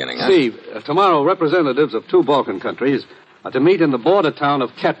from the beginning, huh? Steve, tomorrow representatives of 2 Balkan countries are to meet in the border town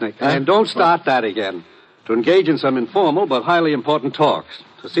of Ketnick. Huh? And don't start that again. To engage in some informal but highly important talks.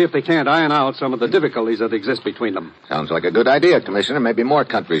 To see if they can't iron out some of the difficulties that exist between them. Sounds like a good idea, Commissioner. Maybe more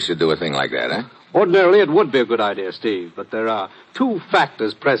countries should do a thing like that, huh? Ordinarily, it would be a good idea, Steve. But there are 2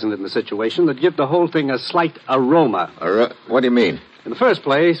 factors present in the situation that give the whole thing a slight aroma. What do you mean? In the first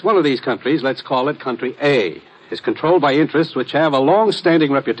place, one of these countries, let's call it Country A, is controlled by interests which have a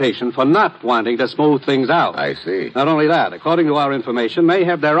long-standing reputation for not wanting to smooth things out. I see. Not only that, according to our information, they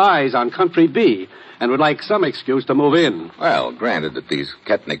have their eyes on Country B and would like some excuse to move in. Well, granted that these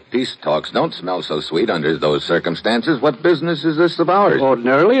Ketnik peace talks don't smell so sweet under those circumstances, what business is this of ours?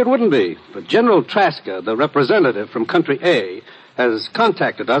 Ordinarily, it wouldn't be. But General Traska, the representative from Country A, has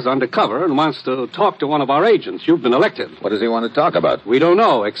contacted us undercover and wants to talk to one of our agents. You've been elected. What does he want to talk about? We don't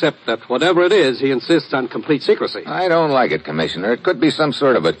know, except that whatever it is, he insists on complete secrecy. I don't like it, Commissioner. It could be some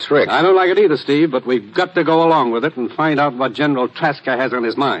sort of a trick. I don't like it either, Steve, but we've got to go along with it and find out what General Traska has on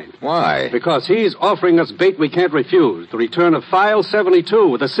his mind. Why? Because he's offering us bait we can't refuse, the return of File 72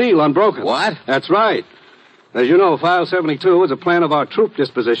 with the seal unbroken. What? That's right. As you know, File 72 was a plan of our troop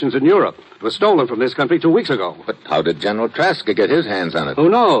dispositions in Europe. It was stolen from this country 2 weeks ago. But how did General Traska get his hands on it? Who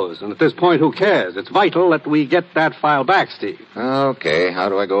knows? And at this point, who cares? It's vital that we get that file back, Steve. Okay, how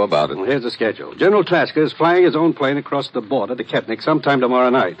do I go about it? Well, here's the schedule. General Traska is flying his own plane across the border to Ketnik sometime tomorrow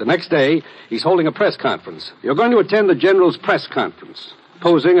night. The next day, he's holding a press conference. You're going to attend the General's press conference,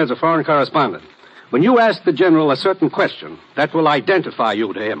 posing as a foreign correspondent. When you ask the General a certain question, that will identify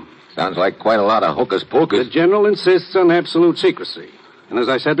you to him. Sounds like quite a lot of hocus-pocus. The General insists on absolute secrecy. And as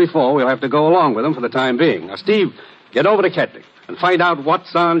I said before, we'll have to go along with him for the time being. Now, Steve, get over to Ketnik and find out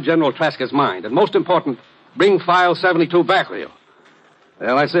what's on General Traska's mind. And most important, bring File 72 back with you.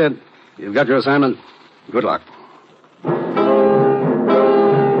 Well, I said, you've got your assignment. Good luck.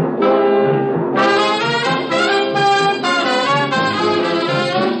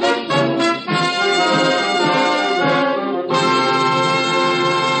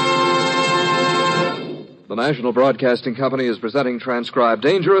 The National Broadcasting Company is presenting transcribed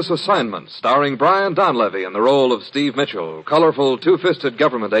Dangerous Assignment, starring Brian Donlevy in the role of Steve Mitchell, colorful, two-fisted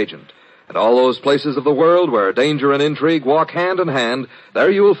government agent. At all those places of the world where danger and intrigue walk hand in hand, there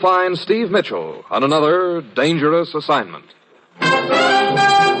you will find Steve Mitchell on another Dangerous Assignment.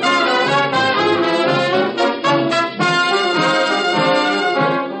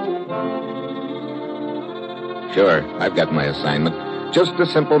 Sure, I've got my assignment. Just a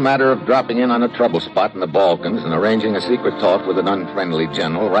simple matter of dropping in on a trouble spot in the Balkans and arranging a secret talk with an unfriendly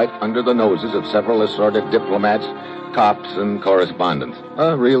general right under the noses of several assorted diplomats, cops, and correspondents.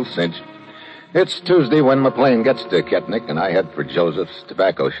 A real cinch. It's Tuesday when my plane gets to Ketnik, and I head for Joseph's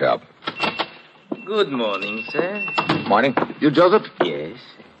tobacco shop. Good morning, sir. Morning. You Joseph? Yes.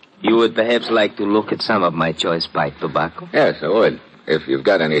 You would perhaps like to look at some of my choice pipe tobacco? Yes, I would. If you've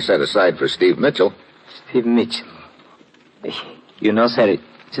got any set aside for Steve Mitchell. Steve Mitchell. You know, sir,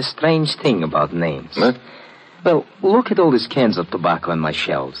 it's a strange thing about names. Huh? Well, look at all these cans of tobacco on my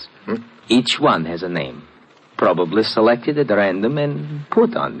shelves. Each one has a name. Probably selected at random and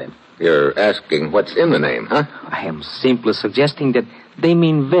put on them. You're asking what's in the name, huh? I am simply suggesting that they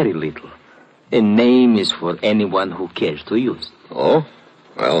mean very little. A name is for anyone who cares to use it. Oh?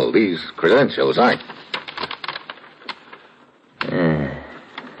 Well, these credentials aren't.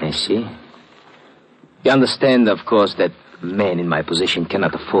 I see. You understand, of course, that men in my position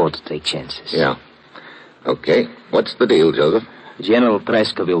cannot afford to take chances. Yeah. Okay. What's the deal, Joseph? General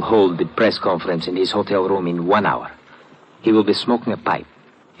Traska will hold the press conference in his hotel room in 1 hour. He will be smoking a pipe.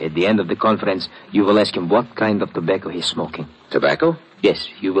 At the end of the conference, you will ask him what kind of tobacco he's smoking. Tobacco? Yes,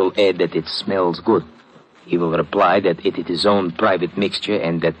 you will add that it smells good. He will reply that it is his own private mixture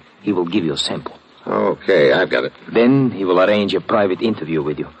and that he will give you a sample. Okay, I've got it. Then he will arrange a private interview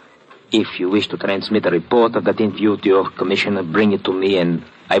with you. If you wish to transmit a report of that interview to your commissioner, bring it to me and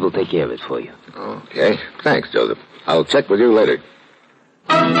I will take care of it for you. Okay. Thanks, Joseph. I'll check with you later.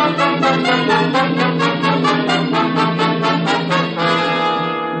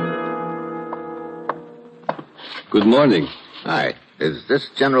 Good morning. Hi. Is this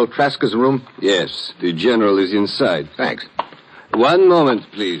General Traska's room? Yes, the general is inside. Thanks. 1 moment,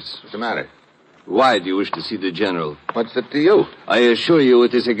 please. What's the matter? Why do you wish to see the general? What's it to you? I assure you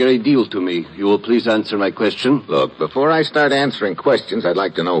it is a great deal to me. You will please answer my question? Look, before I start answering questions, I'd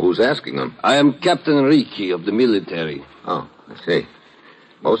like to know who's asking them. I am Captain Ricci of the military. Oh, I see.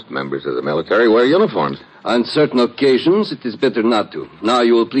 Most members of the military wear uniforms. On certain occasions, it is better not to. Now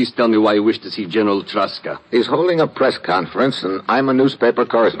you will please tell me why you wish to see General Traska. He's holding a press conference, and I'm a newspaper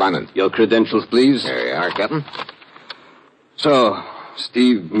correspondent. Your credentials, please. There you are, Captain. So,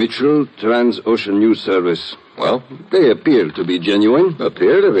 Steve Mitchell, Trans-Ocean News Service. Well? They appear to be genuine.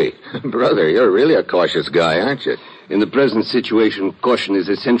 Appear to be? Brother, you're really a cautious guy, aren't you? In the present situation, caution is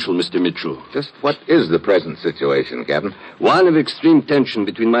essential, Mr. Mitchell. Just what is the present situation, Captain? One of extreme tension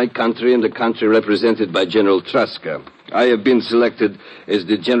between my country and the country represented by General Traska. I have been selected as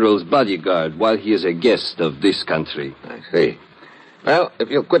the general's bodyguard while he is a guest of this country. I see. Well, if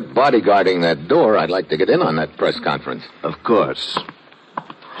you'll quit bodyguarding that door, I'd like to get in on that press conference. Of course.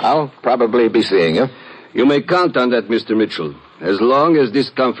 I'll probably be seeing you. You may count on that, Mr. Mitchell. As long as this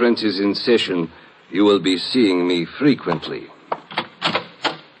conference is in session, you will be seeing me frequently.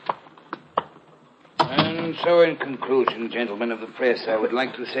 And so, in conclusion, gentlemen of the press, I would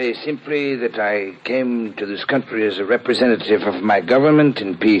like to say simply that I came to this country as a representative of my government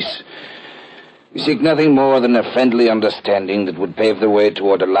in peace. We seek nothing more than a friendly understanding that would pave the way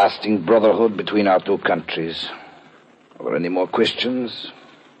toward a lasting brotherhood between our two countries. Are there any more questions?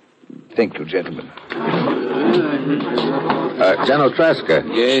 Thank you, gentlemen. General Traska.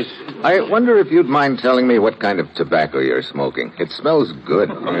 Yes? I wonder if you'd mind telling me what kind of tobacco you're smoking. It smells good.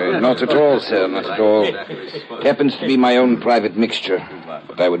 Not at all, sir, not at all. It happens to be my own private mixture,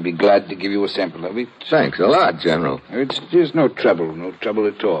 but I would be glad to give you a sample of it. Thanks a lot, General. There's no trouble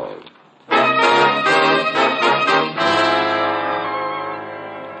at all.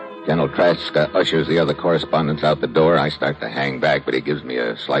 General Traska ushers the other correspondents out the door. I start to hang back, but he gives me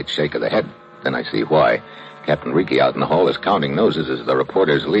a slight shake of the head. Then I see why. Captain Ricky out in the hall is counting noses as the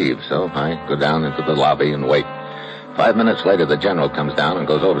reporters leave, so I go down into the lobby and wait. 5 minutes later, the general comes down and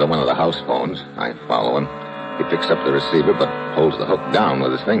goes over to one of the house phones. I follow him. He picks up the receiver, but holds the hook down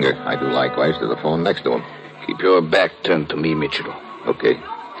with his finger. I do likewise to the phone next to him. Keep your back turned to me, Mitchell. Okay.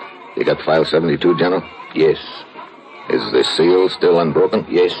 You got file 72, General? Yes. Is the seal still unbroken?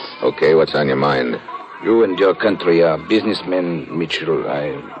 Yes. Okay, what's on your mind? You and your country are businessmen, Mitchell.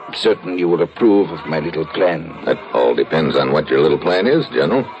 I'm certain you will approve of my little plan. That all depends on what your little plan is,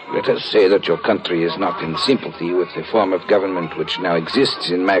 General. Let us say that your country is not in sympathy with the form of government which now exists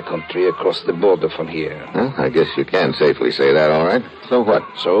in my country across the border from here. Well, I guess you can safely say that, all right. So what?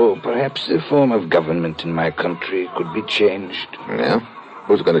 So perhaps the form of government in my country could be changed. Yeah?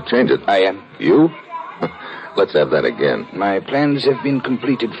 Who's going to change it? I am. You? Let's have that again. My plans have been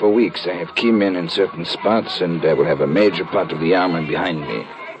completed for weeks. I have key men in certain spots, and I will have a major part of the army behind me.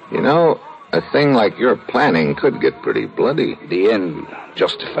 You know, a thing like your planning could get pretty bloody. The end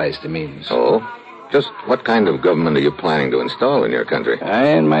justifies the means. Oh? Just what kind of government are you planning to install in your country? I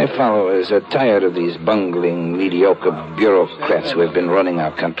and my followers are tired of these bungling, mediocre bureaucrats who have been running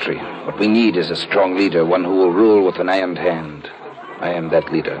our country. What we need is a strong leader, one who will rule with an iron hand. I am that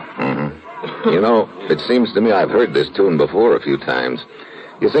leader. Mm-hmm. You know, it seems to me I've heard this tune before a few times.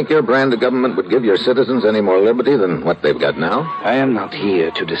 You think your brand of government would give your citizens any more liberty than what they've got now? I am not here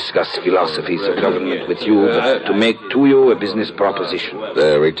to discuss philosophies of government with you, but to make to you a business proposition.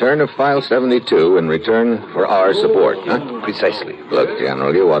 The return of File 72 in return for our support, huh? Precisely. Look,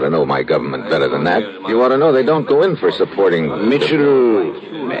 General, you ought to know my government better than that. You ought to know they don't go in for supporting...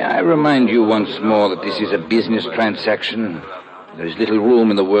 Mitchell, may I remind you once more that this is a business transaction? There is little room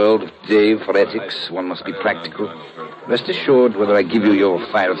in the world today for ethics. One must be practical. Rest assured, whether I give you your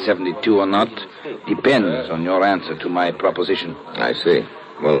File 72 or not depends on your answer to my proposition. I see.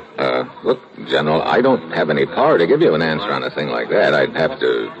 Well, look, General, I don't have any power to give you an answer on a thing like that. I'd have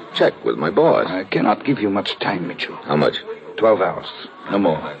to check with my boss. I cannot give you much time, Mitchell. How much? 12 hours. No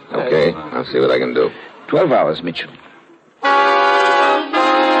more. Okay, I'll see what I can do. 12 hours, Mitchell.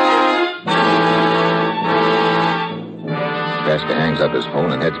 Traska hangs up his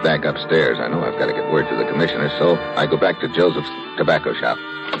phone and heads back upstairs. I know I've got to get word to the commissioner, so I go back to Joseph's tobacco shop.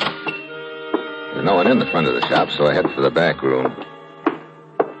 There's no one in the front of the shop, so I head for the back room.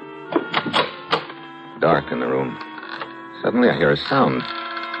 Dark in the room. Suddenly I hear a sound.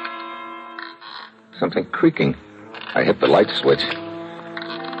 Something creaking. I hit the light switch.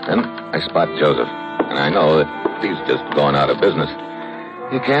 Then I spot Joseph, and I know that he's just gone out of business.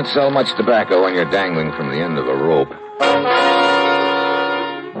 You can't sell much tobacco when you're dangling from the end of a rope.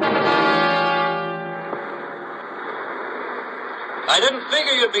 I didn't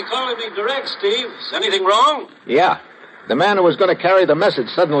figure you'd be calling me direct, Steve. Is anything wrong? Yeah. The man who was going to carry the message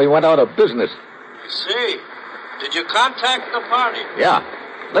suddenly went out of business. I see. Did you contact the party? Yeah.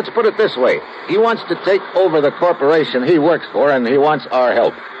 Let's put it this way. He wants to take over the corporation he works for, and he wants our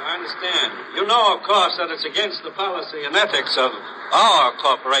help. I understand. You know, of course, that it's against the policy and ethics of our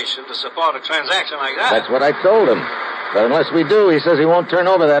corporation to support a transaction like that. That's what I told him. But unless we do, he says he won't turn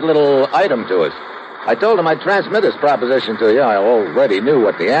over that little item to us. I told him I'd transmit his proposition to you. I already knew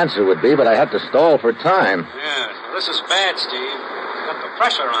what the answer would be, but I had to stall for time. Yes, well, this is bad, Steve. It's got the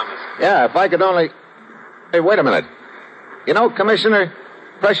pressure on it. Yeah, if I could only... Hey, wait a minute. You know, Commissioner,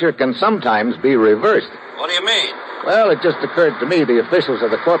 pressure can sometimes be reversed. What do you mean? Well, it just occurred to me the officials of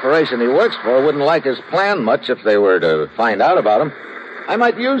the corporation he works for wouldn't like his plan much if they were to find out about him. I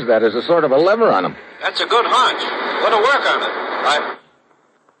might use that as a sort of a lever on him. That's a good hunch. Put to work on it.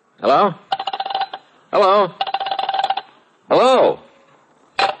 Hello? Hello? Hello?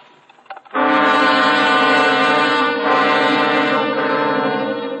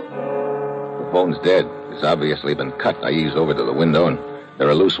 phone's dead. It's obviously been cut. I ease over to the window, and there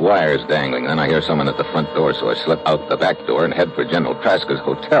are loose wires dangling. Then I hear someone at the front door, so I slip out the back door and head for General Traska's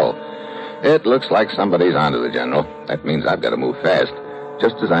hotel. It looks like somebody's onto the General. That means I've got to move fast.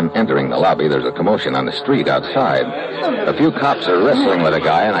 Just as I'm entering the lobby, there's a commotion on the street outside. A few cops are wrestling with a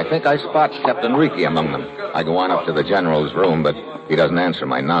guy, and I think I spot Captain Riki among them. I go on up to the General's room, but he doesn't answer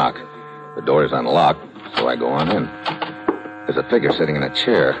my knock. The door's unlocked, so I go on in. There's a figure sitting in a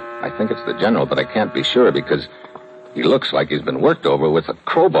chair. I think it's the General, but I can't be sure because he looks like he's been worked over with a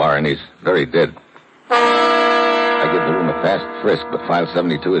crowbar, and he's very dead. I give the room a fast frisk, but File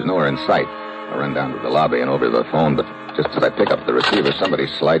 72 is nowhere in sight. I run down to the lobby and over to the phone, but just as I pick up the receiver, somebody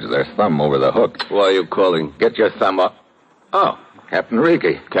slides their thumb over the hook. Who are you calling? Get your thumb up. Oh, Captain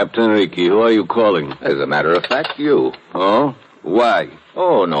Riki. Captain Riki, who are you calling? As a matter of fact, you. Oh? Why?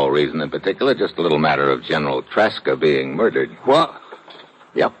 Oh, no reason in particular, just a little matter of General Traska being murdered. What?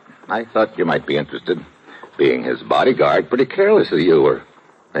 Yep, I thought you might be interested. Being his bodyguard, pretty careless of you, or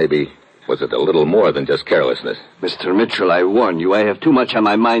maybe was it a little more than just carelessness? Mr. Mitchell, I warn you, I have too much on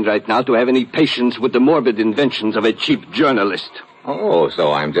my mind right now to have any patience with the morbid inventions of a cheap journalist. Oh,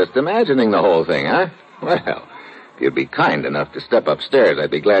 so I'm just imagining the whole thing, huh? Well, if you'd be kind enough to step upstairs,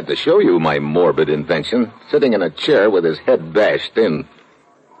 I'd be glad to show you my morbid invention, sitting in a chair with his head bashed in.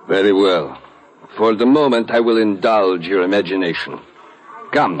 Very well. For the moment, I will indulge your imagination.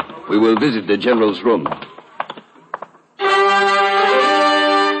 Come, we will visit the General's room.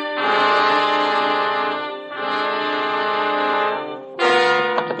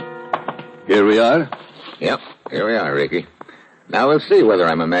 Here we are? Yep, here we are, Riki. Now we'll see whether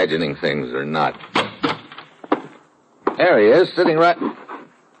I'm imagining things or not. There he is, sitting right...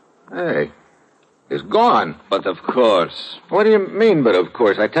 Hey, he's gone. But of course. What do you mean, but of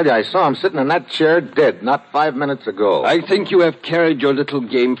course? I tell you, I saw him sitting in that chair dead not 5 minutes ago. I think you have carried your little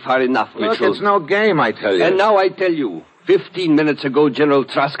game far enough, Mitchell. Look, it's no game, I tell you. And now I tell you, 15 minutes ago, General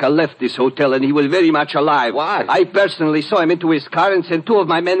Traska left this hotel, and he was very much alive. What? I personally saw him into his car and sent 2 of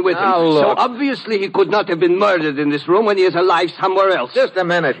my men with him. Look. So obviously he could not have been murdered in this room when he is alive somewhere else. Just a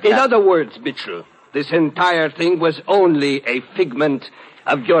minute, In other words, Mitchell, this entire thing was only a figment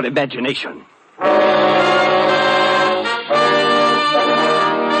of your imagination.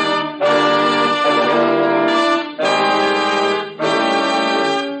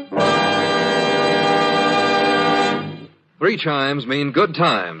 Three chimes mean good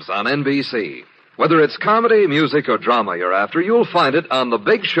times on NBC. Whether it's comedy, music, or drama you're after, you'll find it on The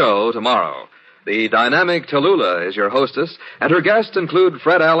Big Show tomorrow. The dynamic Tallulah is your hostess, and her guests include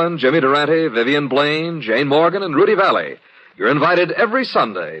Fred Allen, Jimmy Durante, Vivian Blaine, Jane Morgan, and Rudy Valley. You're invited every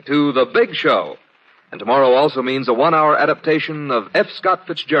Sunday to The Big Show. And tomorrow also means a 1-hour adaptation of F. Scott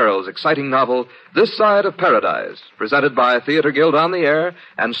Fitzgerald's exciting novel, This Side of Paradise, presented by Theater Guild on the Air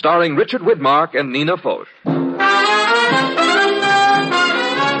and starring Richard Widmark and Nina Foch.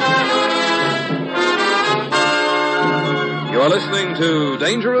 You're listening to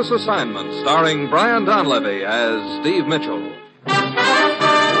Dangerous Assignment, starring Brian Donlevy as Steve Mitchell.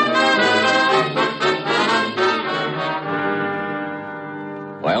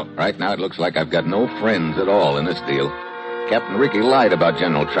 Well, right now it looks like I've got no friends at all in this deal. Captain Riki lied about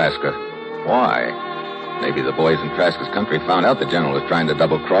General Traska. Why? Maybe the boys in Traska's country found out the General was trying to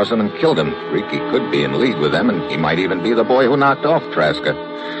double-cross him and killed him. Riki could be in league with them, and he might even be the boy who knocked off Traska.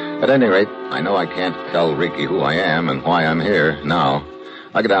 At any rate, I know I can't tell Riki who I am and why I'm here now.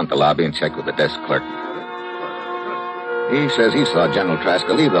 I'll go down to the lobby and check with the desk clerk. He says he saw General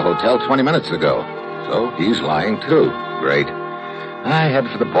Traska leave the hotel 20 minutes ago. So he's lying, too. Great. I head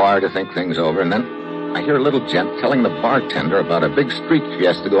for the bar to think things over, and then I hear a little gent telling the bartender about a big street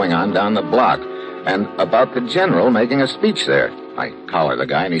fiesta going on down the block, and about the General making a speech there. I collar the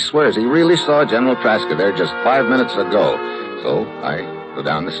guy, and he swears he really saw General Traska there just 5 minutes ago. So I go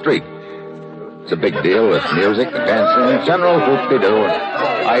down the street. It's a big deal with music and dancing. General whoop-de-doo.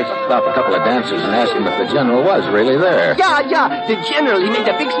 I stop a couple of dancers and ask them if the General was really there. Yeah, the General, he made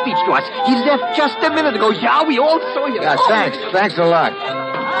a big speech to us. He left just a minute ago. Yeah, we all saw you. Yeah, thanks a lot.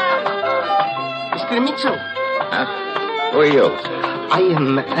 Mr. Mitchell. Huh? Who are you? I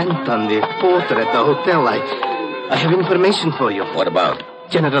am Anton, the porter at the hotel. I have information for you. What about?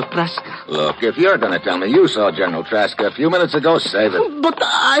 General Traska. Look, if you're going to tell me you saw General Traska a few minutes ago, save it. But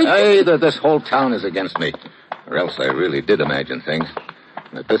Either this whole town is against me, or else I really did imagine things.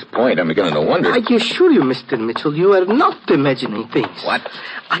 And at this point, I'm beginning to wonder. I assure you, Mr. Mitchell, you are not imagining things. What?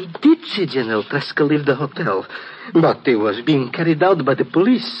 I did see General Traska leave the hotel, but he was being carried out by the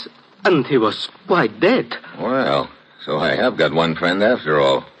police, and he was quite dead. Well, so I have got one friend after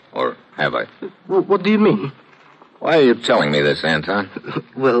all. Or have I? What do you mean? Why are you telling me this, Anton?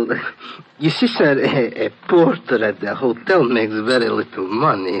 Well, you see, sir, a porter at the hotel makes very little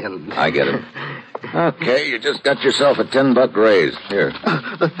money, and... I get it. Okay, you just got yourself a $10 raise. Here.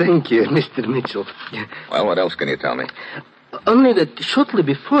 Thank you, Mr. Mitchell. Well, what else can you tell me? Only that shortly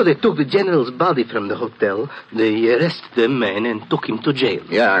before they took the general's body from the hotel, they arrested the man and took him to jail.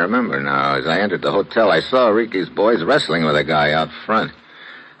 Yeah, I remember now. As I entered the hotel, I saw Ricky's boys wrestling with a guy out front.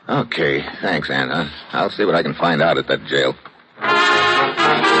 Okay, thanks, Anton. I'll see what I can find out at that jail.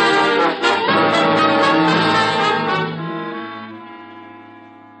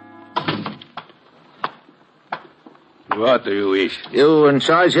 What do you wish? You in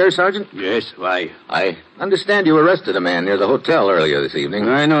charge here, Sergeant? Yes, why? I understand you arrested a man near the hotel earlier this evening.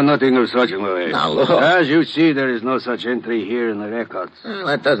 I know nothing of such a way. Now, look. As you see, there is no such entry here in the records. Well,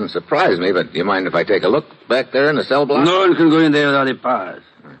 that doesn't surprise me, but do you mind if I take a look back there in the cell block? No one can go in there without a pass.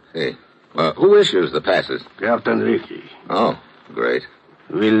 I see. Well, who issues the passes? Captain Ricky. Oh, great.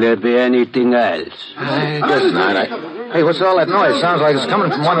 Will there be anything else? I guess not. Hey, what's all that noise? Sounds like it's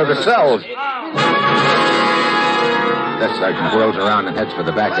coming from one of the cells. Desk sergeant whirls around and heads for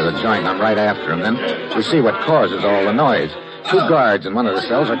the back of the joint. I'm right after him. Then we see what causes all the noise. 2 guards in one of the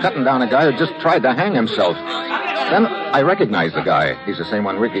cells are cutting down a guy who just tried to hang himself. Then I recognize the guy. He's the same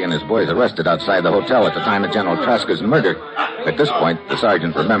one Ricky and his boys arrested outside the hotel at the time of General Traska's murder. At this point, the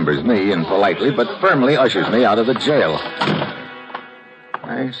sergeant remembers me and politely but firmly ushers me out of the jail.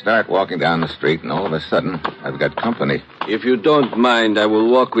 I start walking down the street, and all of a sudden, I've got company. If you don't mind, I will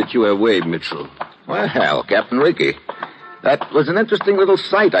walk with you away, Mitchell. Well, Captain Ricky, that was an interesting little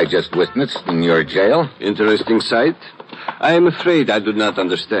sight I just witnessed in your jail. Interesting sight? I am afraid I do not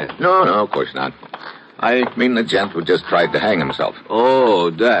understand. No, of course not. I mean the gent who just tried to hang himself. Oh,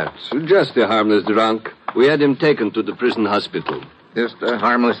 that. Just a harmless drunk. We had him taken to the prison hospital. Just a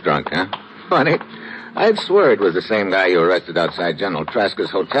harmless drunk, huh? Funny. I'd swear it was the same guy you arrested outside General Traska's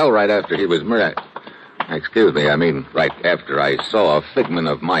hotel right after he was murdered. Excuse me, I mean right after I saw a figment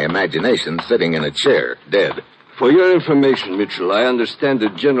of my imagination sitting in a chair, dead. For your information, Mitchell, I understand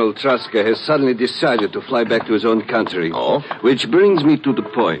that General Traska has suddenly decided to fly back to his own country. Oh? Which brings me to the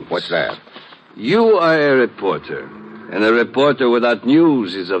point. What's that? You are a reporter, and a reporter without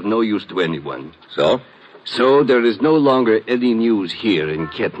news is of no use to anyone. So? So there is no longer any news here in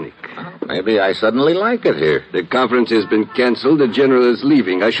Ketnik. Maybe I suddenly like it here. The conference has been canceled. The general is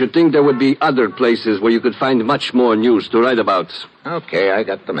leaving. I should think there would be other places where you could find much more news to write about. Okay, I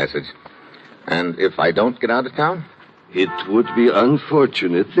got the message. And if I don't get out of town? It would be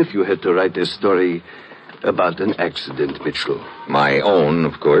unfortunate if you had to write a story about an accident, Mitchell. My own,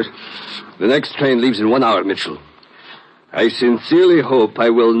 of course. The next train leaves in 1 hour, Mitchell. I sincerely hope I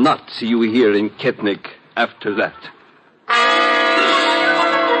will not see you here in Ketnik after that.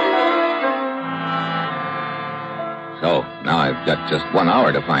 So, now I've got just 1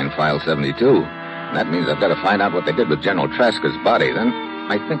 hour to find File 72. And that means I've got to find out what they did with General Traska's body. Then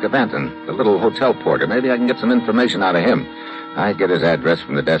I think of Anton, the little hotel porter. Maybe I can get some information out of him. I get his address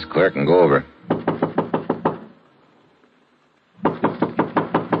from the desk clerk and go over.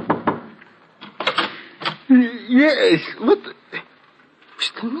 Yes, what...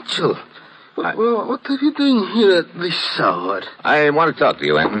 Mr. Mitchell, what are you doing here at this hour? I want to talk to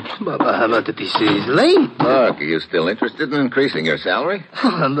you, Anton. But this is late. Look, are you still interested in increasing your salary?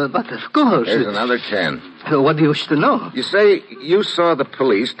 But of course. Here's another 10. What do you wish to know? You say you saw the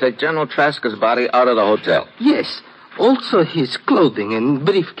police take General Traska's body out of the hotel. Yes. Also his clothing and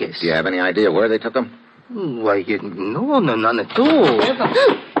briefcase. Do you have any idea where they took them? Why, no, none at all.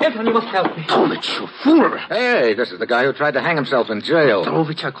 Anton, you must help me. Tovich, you fool. Hey, this is the guy who tried to hang himself in jail.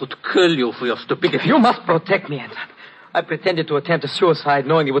 Tovich, I could kill you for your stupidity. You must protect me, Anton. I pretended to attempt a suicide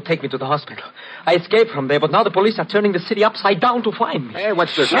knowing he would take me to the hospital. I escaped from there, but now the police are turning the city upside down to find me. Hey,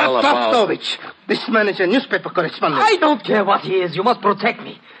 what's this all about? Shut up, Tovich. This man is a newspaper correspondent. I don't care what he is. You must protect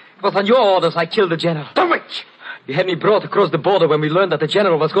me. It was on your orders I killed the general. Tovich! You had me brought across the border when we learned that the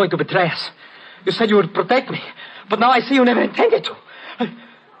general was going to betray us. You said you would protect me, but now I see you never intended to.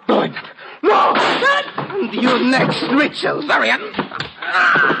 No, Anton. No! And you next, Mitchell. Sorry, Anton.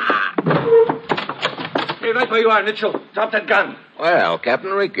 Stay right where you are, Mitchell. Drop that gun. Well,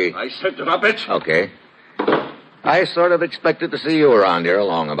 Captain Ricky. I said drop it. Okay. I sort of expected to see you around here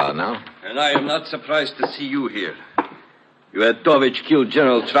along about now. And I am not surprised to see you here. You had Tovich kill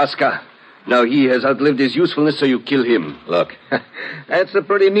General Traska. Now he has outlived his usefulness, so you kill him. Look, that's a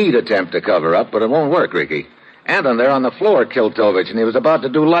pretty neat attempt to cover up, but it won't work, Ricky. Anton there on the floor killed Tovich, and he was about to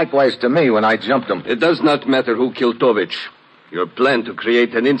do likewise to me when I jumped him. It does not matter who killed Tovich. Your plan to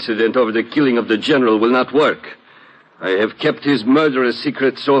create an incident over the killing of the general will not work. I have kept his murder a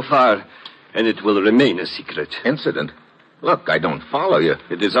secret so far, and it will remain a secret. Incident? Look, I don't follow you.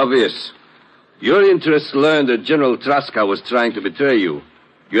 It is obvious. Your interests learned that General Traska was trying to betray you.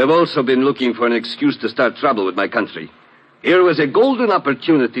 You have also been looking for an excuse to start trouble with my country. Here was a golden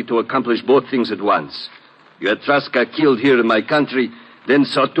opportunity to accomplish both things at once. You had Traska killed here in my country, then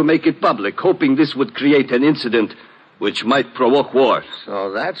sought to make it public, hoping this would create an incident which might provoke war.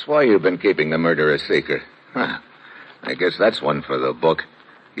 So that's why you've been keeping the murder a secret. Huh. I guess that's one for the book.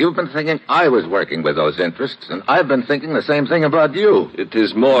 You've been thinking I was working with those interests, and I've been thinking the same thing about you. It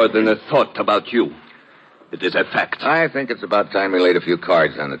is more than a thought about you. It is a fact. I think it's about time we laid a few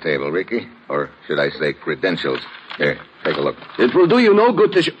cards on the table, Ricky. Or should I say credentials. Here, take a look. It will do you no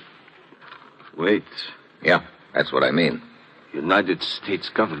good to... Wait. Yeah, that's what I mean. United States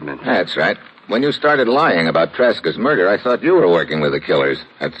government. That's right. When you started lying about Traska's murder, I thought you were working with the killers.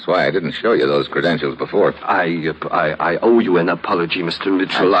 That's why I didn't show you those credentials before. I owe you an apology, Mr.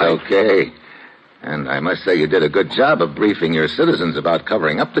 Mitchell. That's okay. And I must say you did a good job of briefing your citizens about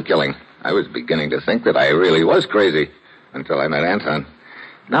covering up the killing. I was beginning to think that I really was crazy until I met Anton.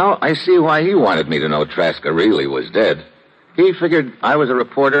 Now I see why he wanted me to know Traska really was dead. He figured I was a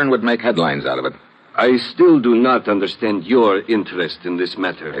reporter and would make headlines out of it. I still do not understand your interest in this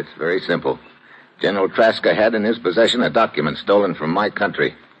matter. It's very simple. General Traska had in his possession a document stolen from my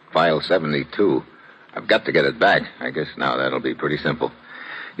country, File 72. I've got to get it back. I guess now that'll be pretty simple.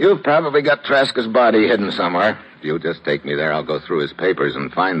 You've probably got Traska's body hidden somewhere. If you just take me there, I'll go through his papers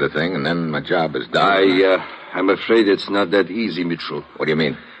and find the thing, and then my job is done. I'm afraid it's not that easy, Mitchell. What do you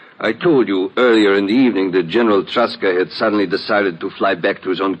mean? I told you earlier in the evening that General Traska had suddenly decided to fly back to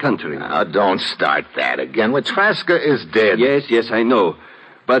his own country. Now, don't start that again. Well, Traska is dead. Yes, I know.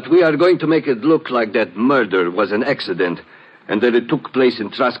 But we are going to make it look like that murder was an accident and that it took place in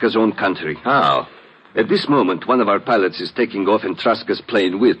Traska's own country. How? At this moment, one of our pilots is taking off in Traska's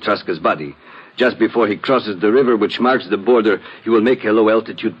plane with Traska's body. Just before he crosses the river which marks the border, he will make a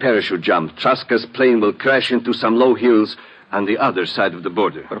low-altitude parachute jump. Traska's plane will crash into some low hills on the other side of the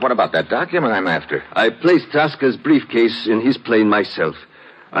border. But what about that document I'm after? I placed Traska's briefcase in his plane myself.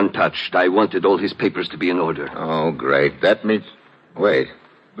 Untouched. I wanted all his papers to be in order. Oh, great. That means... Wait.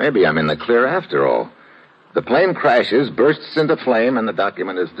 Maybe I'm in the clear after all. The plane crashes, bursts into flame, and the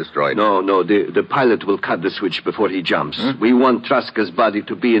document is destroyed. No. The pilot will cut the switch before he jumps. We want Traska's body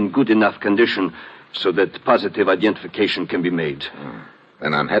to be in good enough condition so that positive identification can be made.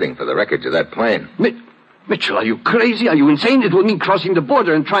 Then I'm heading for the wreckage of that plane. Mitchell, are you crazy? Are you insane? It will mean crossing the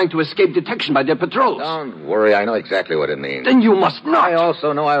border and trying to escape detection by their patrols. Don't worry. I know exactly what it means. Then you must not. I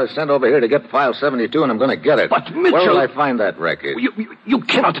also know I was sent over here to get File 72, and I'm going to get it. But, Mitchell... Where will I find that wreckage? You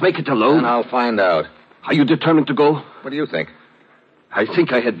cannot make it alone. And I'll find out. Are you determined to go? What do you think? I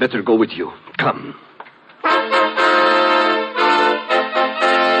think I had better go with you. Come.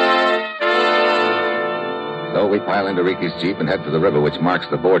 So we pile into Ricky's Jeep and head for the river, which marks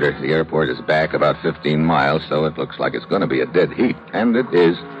the border. The airport is back about 15 miles, so it looks like it's going to be a dead heat. And it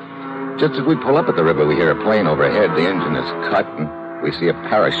is. Just as we pull up at the river, we hear a plane overhead. The engine is cut, and we see a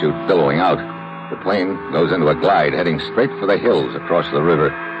parachute billowing out. The plane goes into a glide, heading straight for the hills across the river.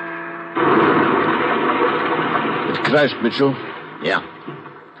 It crashed, Mitchell. Yeah.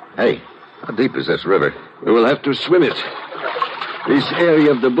 Hey, how deep is this river? We will have to swim it. This area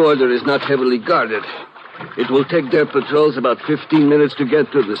of the border is not heavily guarded. It will take their patrols about 15 minutes to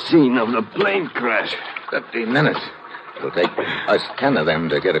get to the scene of the plane crash. 15 minutes? It'll take us 10 of them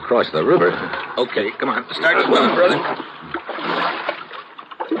to get across the river. Okay, come on. Start swimming, brother.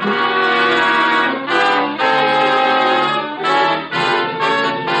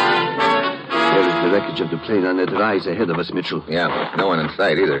 There is the wreckage of the plane on that rise ahead of us, Mitchell. Yeah, no one in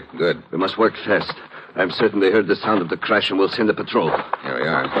sight either. Good. We must work fast. I'm certain they heard the sound of the crash and will send a patrol. Here we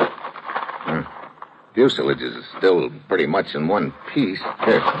are. Fuselage is still pretty much in one piece.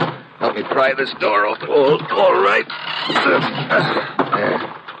 Here, help me pry this door open. All right.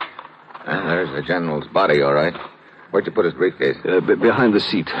 There. There's the general's body, all right. Where'd you put his briefcase? Behind the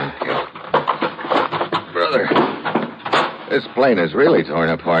seat. Okay. Brother, this plane is really torn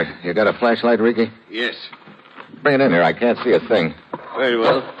apart. You got a flashlight, Ricky? Yes. Bring it in here. I can't see a thing. Very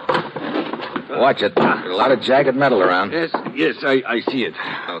well. Watch it. There's a lot of jagged metal around. Yes, I see it.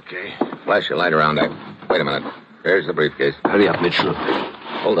 Okay. Flash your light around. Wait a minute. There's the briefcase. Hurry up, Mitchell.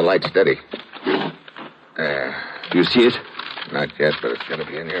 Hold the light steady. There. Do you see it? Not yet, but it's going to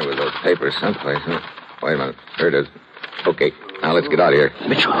be in here with those papers someplace. Wait a minute. There it is. Okay. Now let's get out of here.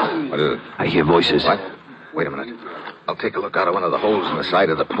 Mitchell. What is it? I hear voices. What? Wait a minute. I'll take a look out of one of the holes in the side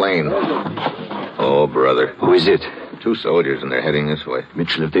of the plane. Oh, brother. Who is it? 2 soldiers, and they're heading this way.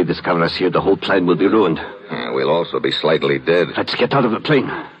 Mitchell, if they discover us here, the whole plane will be ruined. We'll also be slightly dead. Let's get out of the plane.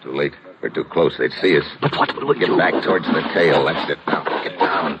 Too late. We're too close. They'd see us. But what will we Get do? back towards the tail. That's it. Now, get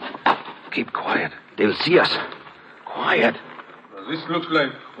down. Keep quiet. They'll see us. Quiet. This looks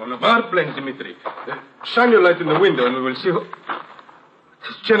like one of our planes, Dimitri. Shine your light in the window and we will see who...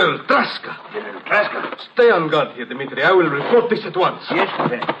 It's General Traska. General Traska? Stay on guard here, Dimitri. I will report this at once. Yes,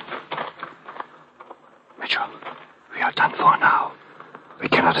 Lieutenant. Mitchell, we are done for now. We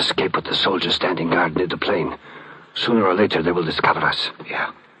cannot escape with the soldiers standing guard near the plane. Sooner or later, they will discover us.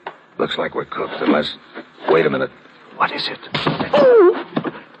 Yeah. Looks like we're cooked unless... Wait a minute. What is it? Oh!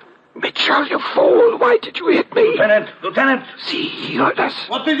 Mitchell, you fool! Why did you hit me? Lieutenant! See, he heard us.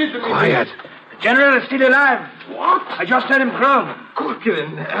 What is it, Dimitri? Quiet. The general is still alive. What? I just heard him groan. Quick,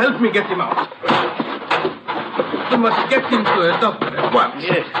 then. Help me get him out. We must get him to a doctor at once.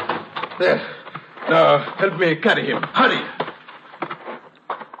 Yes. There. Now, help me carry him. Hurry.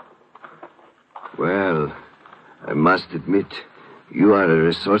 Well, I must admit, you are a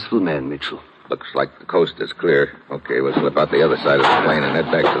resourceful man, Mitchell. Looks like the coast is clear. Okay, we'll slip out the other side of the plane and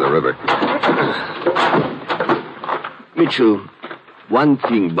head back to the river. Mitchell, one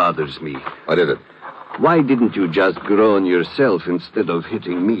thing bothers me. What is it? Why didn't you just groan yourself instead of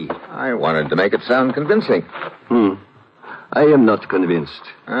hitting me? I wanted to make it sound convincing. I am not convinced.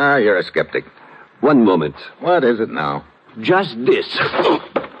 Ah, you're a skeptic. One moment. What is it now? Just this.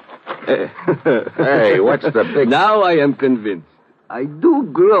 Hey, what's the big... Now I am convinced. I do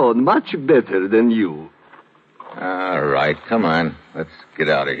groan much better than you. All right, come on. Let's get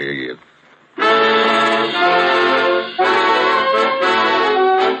out of here, you...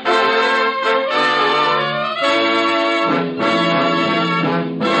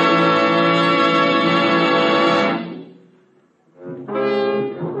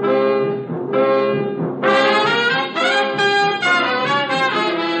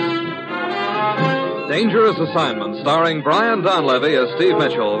 Dangerous Assignment, starring Brian Donlevy as Steve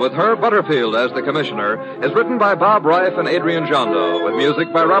Mitchell, with Herb Butterfield as the Commissioner, is written by Bob Reif and Adrian Jondo, with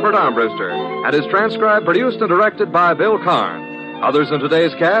music by Robert Armbruster, and is transcribed, produced, and directed by Bill Karn. Others in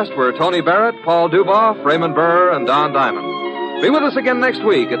today's cast were Tony Barrett, Paul Duboff, Raymond Burr, and Don Diamond. Be with us again next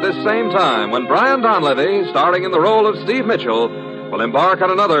week at this same time when Brian Donlevy, starring in the role of Steve Mitchell, will embark on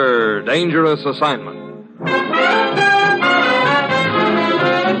another dangerous assignment.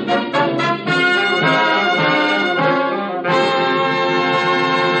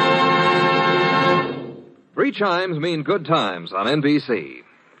 Three chimes mean good times on NBC.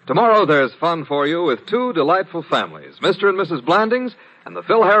 Tomorrow there's fun for you with two delightful families, Mr. and Mrs. Blandings and the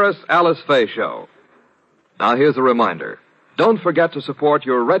Phil Harris Alice Faye Show. Now here's a reminder. Don't forget to support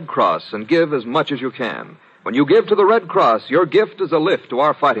your Red Cross and give as much as you can. When you give to the Red Cross, your gift is a lift to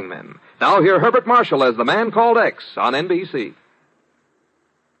our fighting men. Now hear Herbert Marshall as The Man Called X on NBC.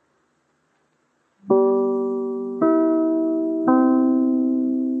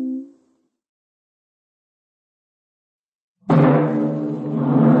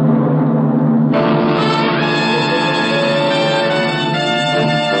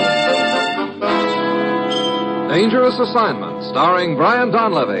 Dangerous Assignment, starring Brian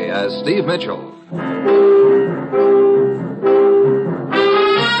Donlevy as Steve Mitchell.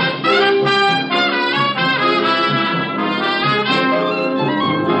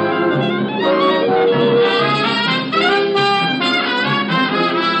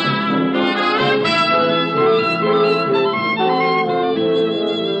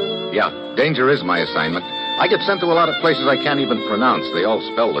 Yeah, danger is my assignment. I get sent to a lot of places I can't even pronounce. They all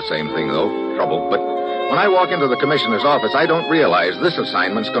spell the same thing, though. Trouble. But when I walk into the commissioner's office, I don't realize this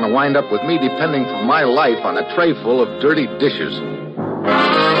assignment's going to wind up with me depending for my life on a tray full of dirty dishes.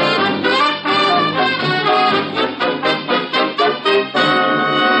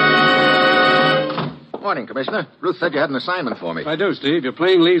 Morning, Commissioner. Ruth said you had an assignment for me. I do, Steve. Your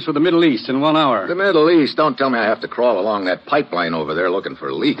plane leaves for the Middle East in 1 hour. The Middle East? Don't tell me I have to crawl along that pipeline over there looking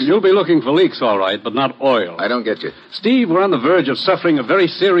for leaks. You'll be looking for leaks, all right, but not oil. I don't get you. Steve, we're on the verge of suffering a very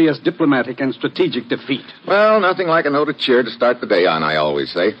serious diplomatic and strategic defeat. Well, nothing like a note of cheer to start the day on, I always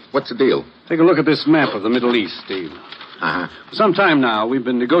say. What's the deal? Take a look at this map of the Middle East, Steve. Uh-huh. For some time now, we've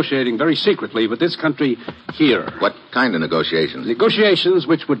been negotiating very secretly with this country here. What kind of negotiations? Negotiations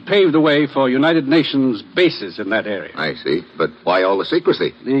which would pave the way for United Nations bases in that area. I see. But why all the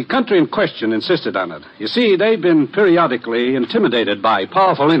secrecy? The country in question insisted on it. You see, they've been periodically intimidated by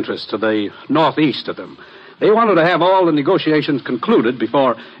powerful interests to the northeast of them. They wanted to have all the negotiations concluded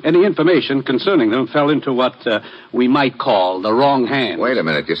before any information concerning them fell into what we might call the wrong hands. Wait a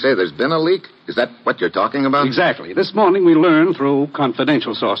minute. You say there's been a leak? Is that what you're talking about? Exactly. This morning we learned through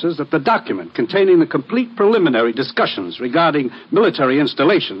confidential sources that the document containing the complete preliminary discussions regarding military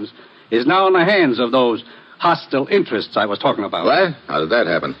installations is now in the hands of those hostile interests I was talking about. What? How did that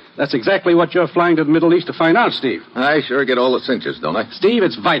happen? That's exactly what you're flying to the Middle East to find out, Steve. I sure get all the cinches, don't I? Steve,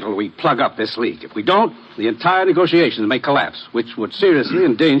 it's vital we plug up this leak. If we don't, the entire negotiations may collapse, which would seriously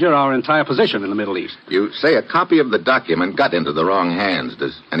endanger our entire position in the Middle East. You say a copy of the document got into the wrong hands.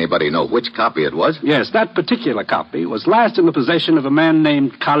 Does anybody know which copy it was? Yes, that particular copy was last in the possession of a man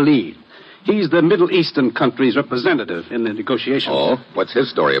named Khalid. He's the Middle Eastern country's representative in the negotiations. Oh, what's his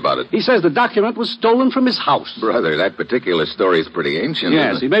story about it? He says the document was stolen from his house. Brother, that particular story's pretty ancient.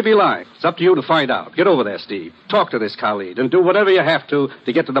 Yes, he may be lying. It's up to you to find out. Get over there, Steve. Talk to this Khalid and do whatever you have to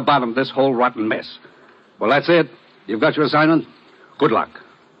get to the bottom of this whole rotten mess. Well, that's it. You've got your assignment. Good luck.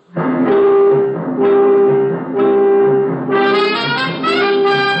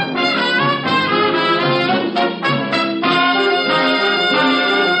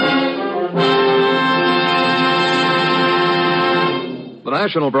 The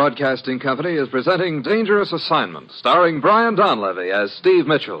National Broadcasting Company is presenting Dangerous Assignment, starring Brian Donlevy as Steve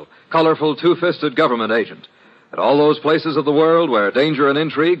Mitchell, colorful two-fisted government agent. At all those places of the world where danger and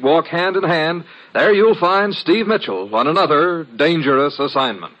intrigue walk hand in hand, there you'll find Steve Mitchell on another dangerous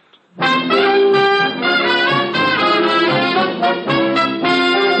assignment.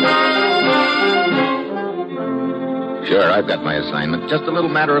 Sure, I've got my assignment. Just a little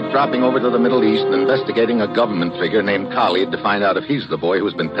matter of dropping over to the Middle East and investigating a government figure named Khalid to find out if he's the boy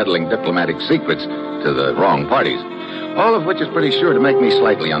who's been peddling diplomatic secrets to the wrong parties. All of which is pretty sure to make me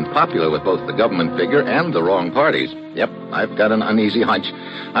slightly unpopular with both the government figure and the wrong parties. Yep, I've got an uneasy hunch.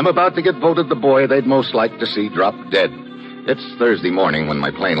 I'm about to get voted the boy they'd most like to see drop dead. It's Thursday morning when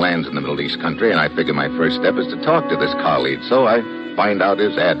my plane lands in the Middle East country, and I figure my first step is to talk to this Khalid. So I find out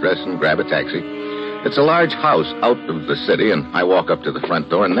his address and grab a taxi. It's a large house out of the city, and I walk up to the front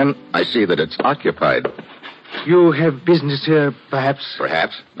door, and then I see that it's occupied. You have business here, perhaps?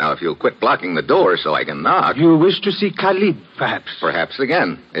 Perhaps. Now, if you'll quit blocking the door so I can knock... You wish to see Khalid, perhaps? Perhaps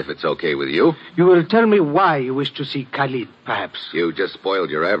again, if it's okay with you. You will tell me why you wish to see Khalid, perhaps? You just spoiled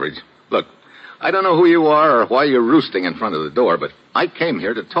your average. Look, I don't know who you are or why you're roosting in front of the door, but I came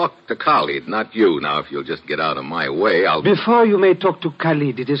here to talk to Khalid, not you. Now, if you'll just get out of my way, I'll... Before you may talk to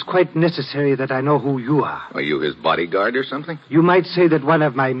Khalid, it is quite necessary that I know who you are. Are you his bodyguard or something? You might say that one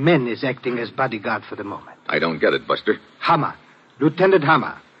of my men is acting as bodyguard for the moment. I don't get it, Buster. Hammer. Lieutenant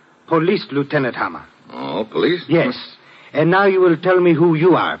Hammer. Police Lieutenant Hammer. Oh, police? Yes. And now you will tell me who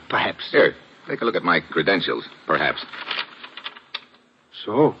you are, perhaps. Here, take a look at my credentials, perhaps.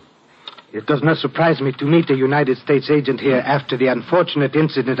 So, it does not surprise me to meet a United States agent here after the unfortunate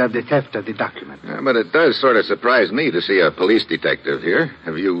incident of the theft of the document. Yeah, but it does sort of surprise me to see a police detective here.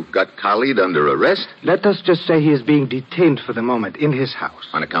 Have you got Khalid under arrest? Let us just say he is being detained for the moment in his house.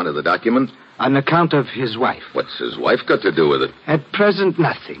 On account of the document? On account of his wife. What's his wife got to do with it? At present,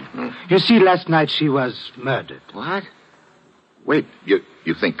 nothing. You see, last night she was murdered. What? Wait, you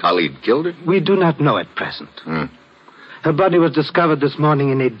think Khalid killed her? We do not know at present. Her body was discovered this morning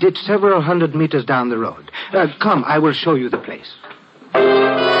in a ditch several hundred meters down the road. Come, I will show you the place.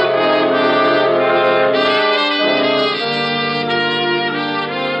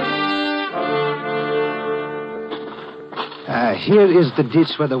 Here is the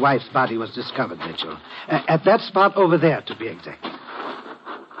ditch where the wife's body was discovered, Mitchell. At that spot over there, to be exact.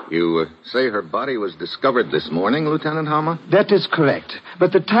 You say her body was discovered this morning, Lieutenant Hammer? That is correct.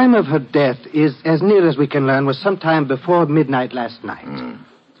 But the time of her death is, as near as we can learn, was sometime before midnight last night.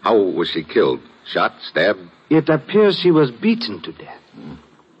 How was she killed? Shot? Stabbed? It appears she was beaten to death.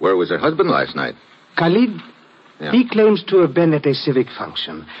 Where was her husband last night? Khalid? Yeah. He claims to have been at a civic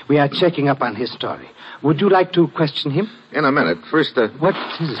function. We are checking up on his story. Would you like to question him? In a minute. First, What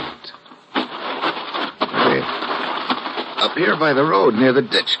is it? Hey, up here by the road near the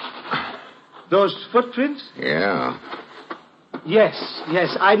ditch. Those footprints? Yeah. Yes,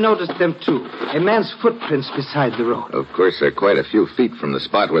 I noticed them too. A man's footprints beside the road. Of course, they're quite a few feet from the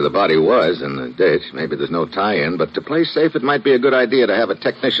spot where the body was in the ditch. Maybe there's no tie-in, but to play safe, it might be a good idea to have a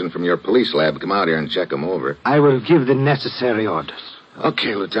technician from your police lab come out here and check them over. I will give the necessary orders.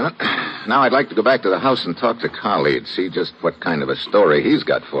 Okay, Lieutenant. Now I'd like to go back to the house and talk to Khalid, see just what kind of a story he's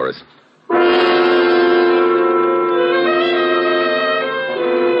got for us.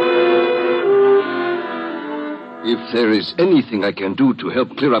 If there is anything I can do to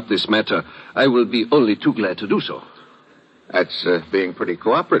help clear up this matter, I will be only too glad to do so. That's being pretty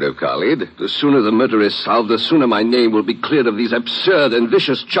cooperative, Khalid. The sooner the murder is solved, the sooner my name will be cleared of these absurd and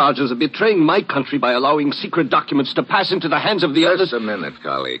vicious charges of betraying my country by allowing secret documents to pass into the hands of the others. Just a minute,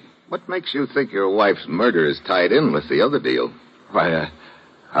 Khalid. What makes you think your wife's murder is tied in with the other deal? Why,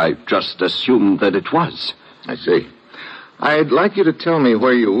 I just assumed that it was. I see. I'd like you to tell me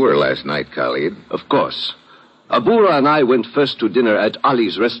where you were last night, Khalid. Of course. Abura and I went first to dinner at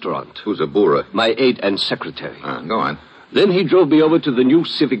Ali's restaurant. Who's Abura? My aide and secretary. Go on. Then he drove me over to the new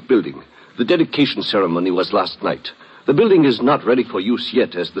civic building. The dedication ceremony was last night. The building is not ready for use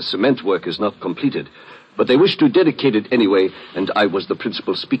yet, as the cement work is not completed. But they wish to dedicate it anyway, and I was the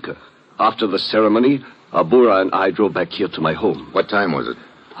principal speaker. After the ceremony, Abura and I drove back here to my home. What time was it?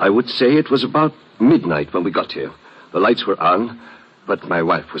 I would say it was about midnight when we got here. The lights were on, but my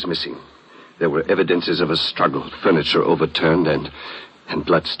wife was missing. There were evidences of a struggle, furniture overturned, and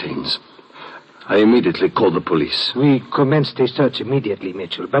bloodstains. I immediately called the police. We commenced a search immediately,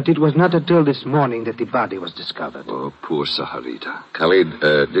 Mitchell, but it was not until this morning that the body was discovered. Oh, poor Saharita. Khalid,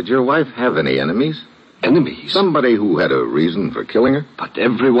 did your wife have any enemies? Enemies? Somebody who had a reason for killing her? But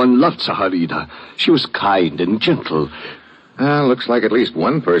everyone loved Saharita. She was kind and gentle. Looks like at least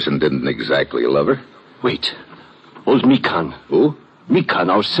one person didn't exactly love her. Wait. Old Mikan. Who? Mikan,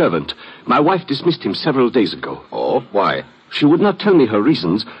 our servant. My wife dismissed him several days ago. Oh, why? She would not tell me her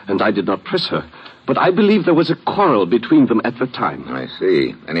reasons, and I did not press her. But I believe there was a quarrel between them at the time. I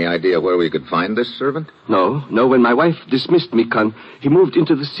see. Any idea where we could find this servant? No. When my wife dismissed Mikan, he moved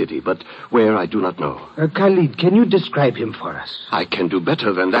into the city, but where I do not know. Khalid, can you describe him for us? I can do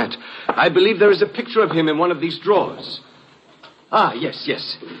better than that. I believe there is a picture of him in one of these drawers.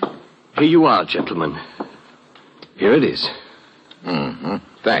 Yes. Here you are, gentlemen. Here it is. Mm-hmm.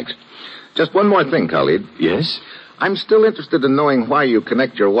 Thanks. Just one more thing, Khalid. Yes? I'm still interested in knowing why you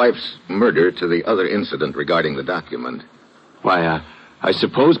connect your wife's murder to the other incident regarding the document. Why, I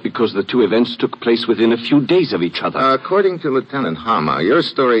suppose because the two events took place within a few days of each other. According to Lieutenant Hama, your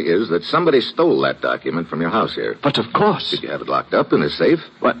story is that somebody stole that document from your house here. But of course. Did you have it locked up in a safe?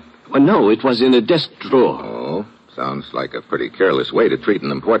 What? Well, no, it was in a desk drawer. Oh, sounds like a pretty careless way to treat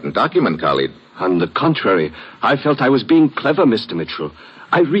an important document, Khalid. On the contrary, I felt I was being clever, Mr. Mitchell.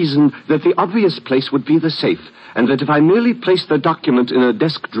 I reasoned that the obvious place would be the safe, and that if I merely placed the document in a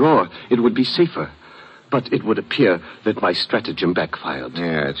desk drawer, it would be safer. But it would appear that my stratagem backfired.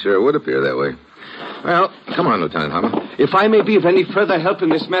 Yeah, it sure would appear that way. Well, come on, Lieutenant Hama. If I may be of any further help in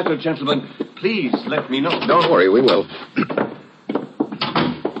this matter, gentlemen, please let me know. Don't worry, we will.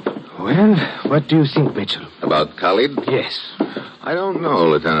 Well, what do you think, Mitchell? About Khalid? Yes. I don't know,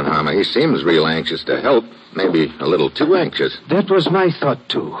 Lieutenant Hama. He seems real anxious to help. Maybe a little too anxious. That was my thought,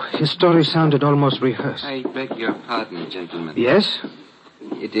 too. His story sounded almost rehearsed. I beg your pardon, gentlemen. Yes?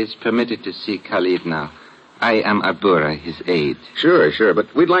 It is permitted to see Khalid now. I am Abura, his aide. Sure.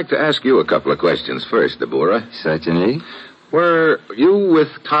 But we'd like to ask you a couple of questions first, Abura. Certainly. Were you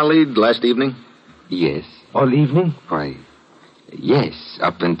with Khalid last evening? Yes. All evening? Why, yes.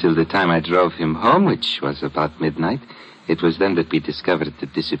 Up until the time I drove him home, which was about midnight. It was then that we discovered the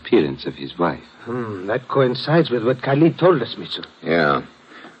disappearance of his wife. That coincides with what Khalid told us, Mitchell. Yeah.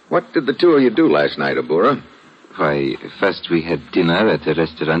 What did the two of you do last night, Abura? Why, first we had dinner at a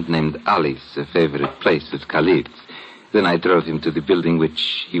restaurant named Ali's, a favorite place of Khalid's. Then I drove him to the building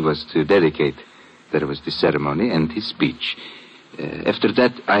which he was to dedicate. There was the ceremony and his speech. After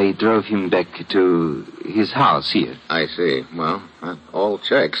that, I drove him back to his house here. I see. Well, that all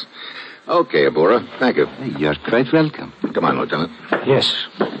checks. Okay, Abura. Thank you. You're quite welcome. Come on, Lieutenant. Yes.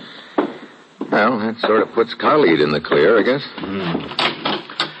 Well, that sort of puts Khalid in the clear, I guess.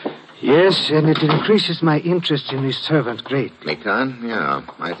 Yes, and it increases my interest in his servant greatly. Mikan? Yeah.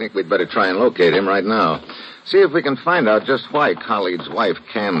 I think we'd better try and locate him right now. See if we can find out just why Khalid's wife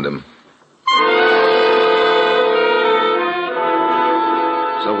canned him.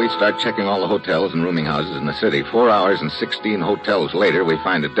 So we start checking all the hotels and rooming houses in the city. 4 hours and 16 hotels later, we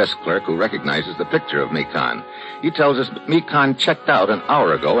find a desk clerk who recognizes the picture of Mikan. He tells us Mikan checked out an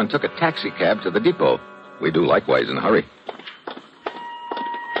hour ago and took a taxi cab to the depot. We do likewise in a hurry.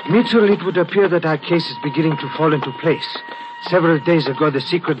 Mitchell, it would appear that our case is beginning to fall into place. Several days ago, the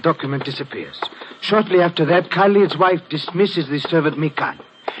secret document disappears. Shortly after that, Khalid's wife dismisses the servant Mikan.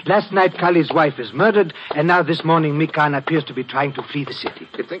 Last night, Khalid's wife is murdered, and now this morning, Mikan appears to be trying to flee the city.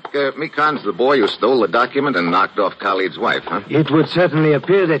 You think Mikan's the boy who stole the document and knocked off Khalid's wife, huh? It would certainly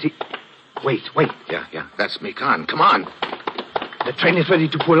appear that he... Wait. Yeah, that's Mikan. Come on. The train is ready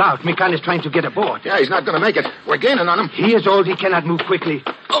to pull out. Mikan is trying to get aboard. Yeah, he's not going to make it. We're gaining on him. He is old. He cannot move quickly.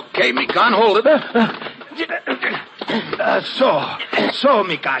 Okay, Mikan, hold it. So,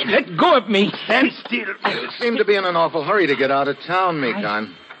 Mikan, let go of me. Stand still. You seem to be in an awful hurry to get out of town,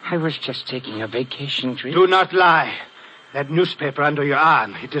 Mikan. I was just taking a vacation trip. Do not lie. That newspaper under your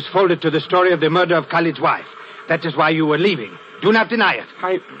arm, it is folded to the story of the murder of Khalid's wife. That is why you were leaving. Do not deny it.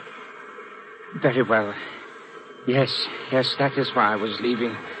 Very well. Yes, that is why I was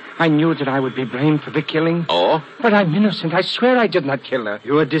leaving. I knew that I would be blamed for the killing. Oh? But I'm innocent. I swear I did not kill her.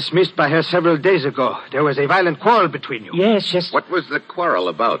 You were dismissed by her several days ago. There was a violent quarrel between you. Yes. What was the quarrel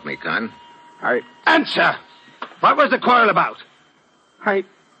about, Mikan? Answer! What was the quarrel about? I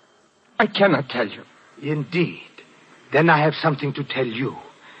cannot tell you. Indeed. Then I have something to tell you.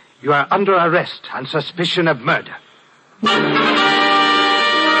 You are under arrest on suspicion of murder.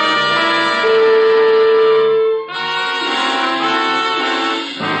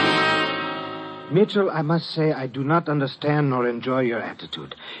 Mitchell, I must say I do not understand nor enjoy your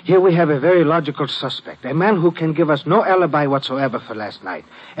attitude. Here we have a very logical suspect, a man who can give us no alibi whatsoever for last night,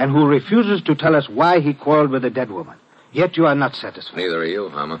 and who refuses to tell us why he quarreled with a dead woman. Yet you are not satisfied. Neither are you,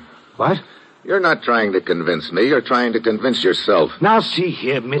 Hama. What? You're not trying to convince me. You're trying to convince yourself. Now, see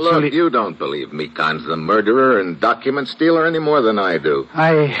here, Mitchell... Look, you don't believe Mikan's the murderer and document stealer any more than I do.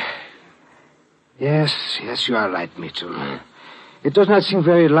 Yes, you are right, Mitchell. It does not seem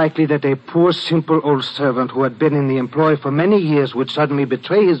very likely that a poor, simple old servant who had been in the employ for many years would suddenly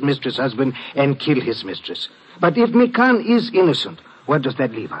betray his mistress' husband and kill his mistress. But if Mikan is innocent, where does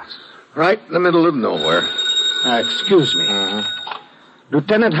that leave us? Right in the middle of nowhere. Excuse me.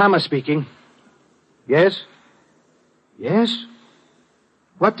 Lieutenant Hammer speaking. Yes? Yes?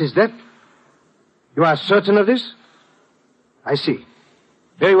 What is that? You are certain of this? I see.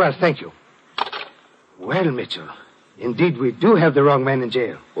 Very well, thank you. Well, Mitchell, indeed we do have the wrong man in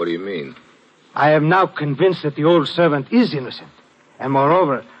jail. What do you mean? I am now convinced that the old servant is innocent. And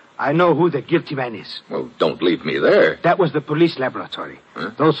moreover, I know who the guilty man is. Well, don't leave me there. That was the police laboratory. Huh?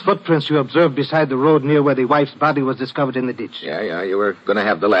 Those footprints you observed beside the road near where the wife's body was discovered in the ditch. Yeah, you were going to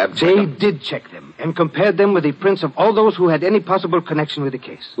have the lab check They them. did check them and compared them with the prints of all those who had any possible connection with the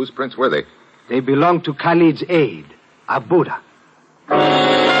case. Whose prints were they? They belonged to Khalid's aide, Abura.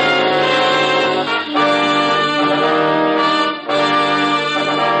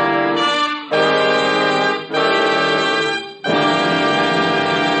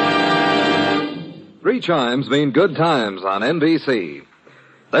 Three chimes mean good times on NBC.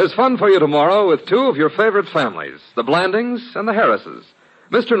 There's fun for you tomorrow with two of your favorite families, the Blandings and the Harrises.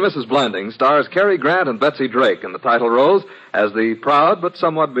 Mr. and Mrs. Blanding stars Cary Grant and Betsy Drake in the title roles as the proud but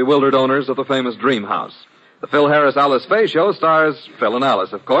somewhat bewildered owners of the famous Dream House. The Phil Harris-Alice Faye show stars Phil and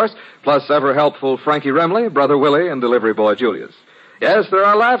Alice, of course, plus ever-helpful Frankie Remley, Brother Willie, and delivery boy Julius. Yes, there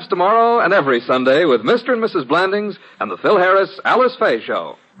are laughs tomorrow and every Sunday with Mr. and Mrs. Blandings and the Phil Harris-Alice Faye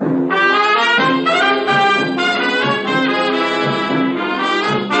show.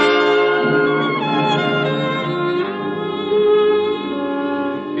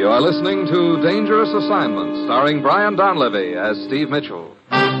 You are listening to Dangerous Assignment, starring Brian Donlevy as Steve Mitchell.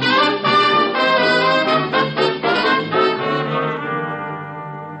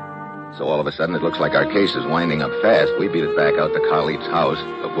 So all of a sudden it looks like our case is winding up fast. We beat it back out to Khalid's house.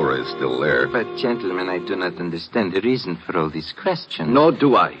 Abura is still there. But, gentlemen, I do not understand the reason for all these questions. Nor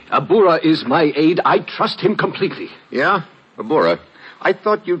do I. Abura is my aide. I trust him completely. Yeah? Abura, I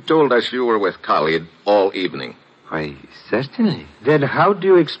thought you told us you were with Khalid all evening. Why, certainly. Then how do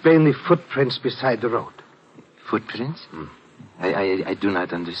you explain the footprints beside the road? Footprints? I do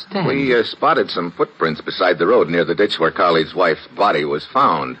not understand. We spotted some footprints beside the road near the ditch where Khalid's wife's body was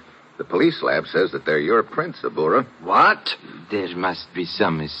found. The police lab says that they're your prints, Abura. What? There must be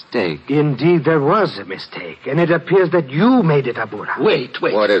some mistake. Indeed, there was a mistake, and it appears that you made it, Abura. Wait.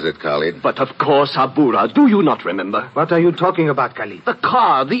 What is it, Khalid? But of course, Abura, do you not remember? What are you talking about, Khalid? The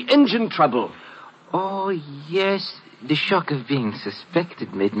car, the engine trouble. Oh, yes. The shock of being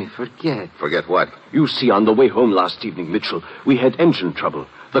suspected made me forget. Forget what? You see, on the way home last evening, Mitchell, we had engine trouble.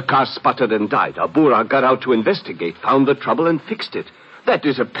 The car sputtered and died. Abura got out to investigate, found the trouble, and fixed it. That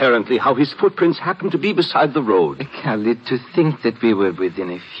is apparently how his footprints happened to be beside the road. Khalid, to think that we were within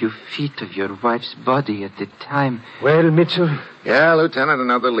a few feet of your wife's body at the time. Well, Mitchell? Yeah, Lieutenant,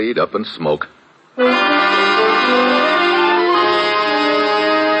 another lead up in smoke.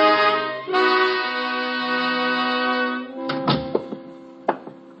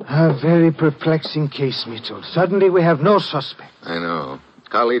 A very perplexing case, Mitchell. Suddenly we have no suspect. I know.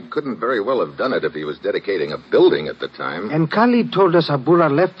 Khalid couldn't very well have done it if he was dedicating a building at the time. And Khalid told us Abura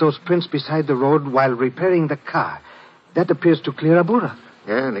left those prints beside the road while repairing the car. That appears to clear Abura.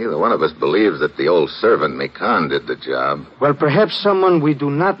 Yeah, neither one of us believes that the old servant, Mikan, did the job. Well, perhaps someone we do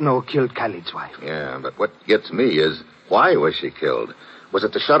not know killed Khalid's wife. Yeah, but what gets me is, why was she killed? Was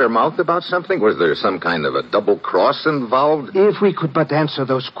it to shut her mouth about something? Was there some kind of a double cross involved? If we could but answer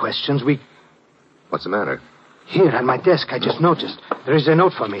those questions, we... What's the matter? Here, on my desk, I just noticed. There is a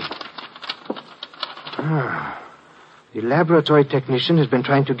note for me. The laboratory technician has been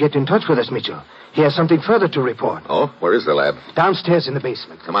trying to get in touch with us, Mitchell. He has something further to report. Oh, where is the lab? Downstairs in the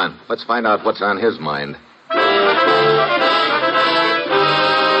basement. Come on, let's find out what's on his mind.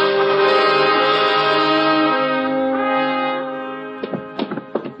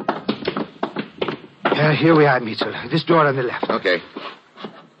 Here we are, Mitchell. This door on the left. Okay.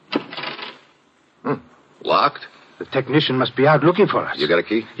 Locked? The technician must be out looking for us. You got a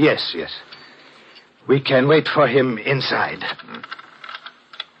key? Yes. We can wait for him inside.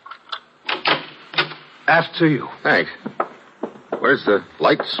 After you. Thanks. Where's the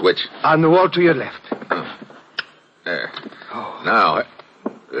light switch? On the wall to your left. There. Oh. Now,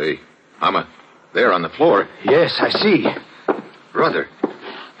 hey, Mama, there on the floor. Yes, I see. Brother,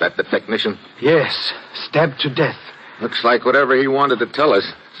 that the technician? Yes, stabbed to death. Looks like whatever he wanted to tell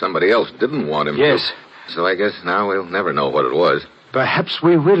us, somebody else didn't want him to. Yes. So I guess now we'll never know what it was. Perhaps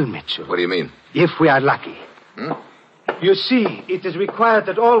we will, Mitchell. What do you mean? If we are lucky. You see, it is required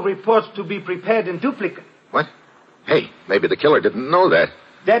that all reports to be prepared in duplicate. What? Hey, maybe the killer didn't know that.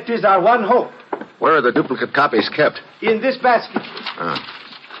 That is our one hope. Where are the duplicate copies kept? In this basket.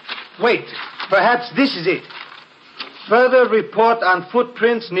 Wait, perhaps this is it. Further report on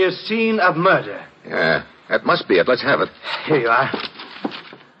footprints near scene of murder. Yeah, that must be it. Let's have it. Here you are.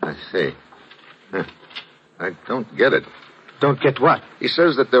 I see. I don't get it. Don't get what? He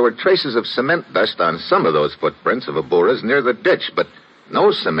says that there were traces of cement dust on some of those footprints of Abura's near the ditch, but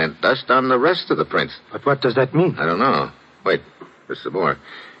no cement dust on the rest of the prints. But what does that mean? I don't know. Wait, there's some more.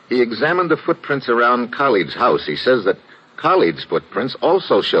 He examined the footprints around Khalid's house. He says that Khalid's footprints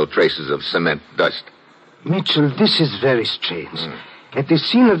also show traces of cement dust. Mitchell, this is very strange. At the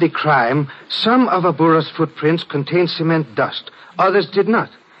scene of the crime, some of Abura's footprints contained cement dust. Others did not.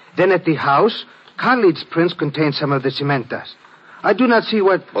 Then at the house, Khalid's prints contained some of the cement dust. I do not see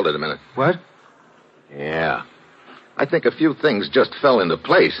what... Hold it a minute. What? Yeah. I think a few things just fell into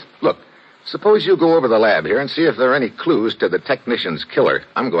place. Look, suppose you go over the lab here and see if there are any clues to the technician's killer.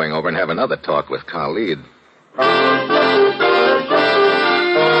 I'm going over and have another talk with Khalid.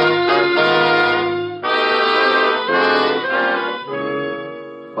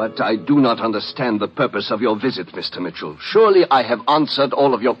 But I do not understand the purpose of your visit, Mr. Mitchell. Surely I have answered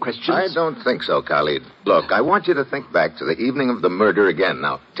all of your questions? I don't think so, Khalid. Look, I want you to think back to the evening of the murder again.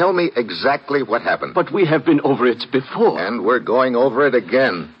 Now, tell me exactly what happened. But we have been over it before. And we're going over it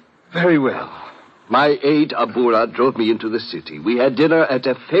again. Very well. My aide, Abura, drove me into the city. We had dinner at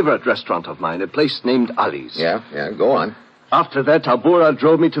a favorite restaurant of mine, a place named Ali's. Yeah, go on. After that, Abura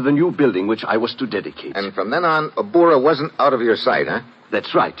drove me to the new building which I was to dedicate. And from then on, Abura wasn't out of your sight, huh?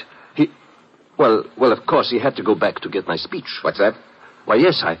 That's right. Well, of course, he had to go back to get my speech. What's that? Why,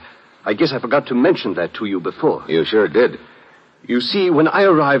 yes, I guess I forgot to mention that to you before. You sure did. You see, when I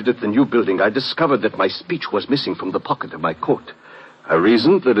arrived at the new building, I discovered that my speech was missing from the pocket of my coat. I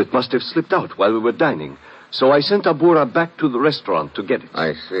reasoned that it must have slipped out while we were dining. So I sent Abura back to the restaurant to get it.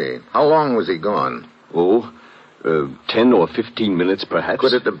 I see. How long was he gone? 10 or 15 minutes, perhaps.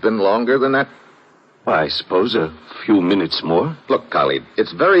 Could it have been longer than that? I suppose a few minutes more. Look, Khalid,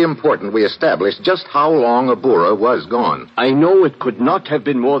 it's very important we establish just how long Abura was gone. I know it could not have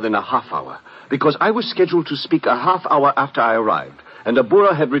been more than a half hour, because I was scheduled to speak a half hour after I arrived, and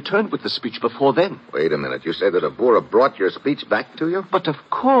Abura had returned with the speech before then. Wait a minute. You say that Abura brought your speech back to you? But of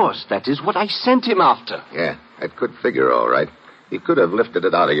course, that is what I sent him after. Yeah, that could figure all right. He could have lifted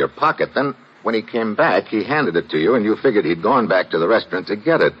it out of your pocket, then... When he came back, he handed it to you, and you figured he'd gone back to the restaurant to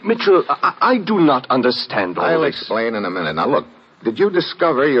get it. Mitchell, I do not understand all I'll this. explain in a minute. Now, look, did you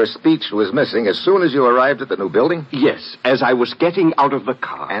discover your speech was missing as soon as you arrived at the new building? Yes, as I was getting out of the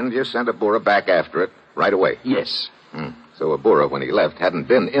car. And you sent Abura back after it right away? Yes. So Abura, when he left, hadn't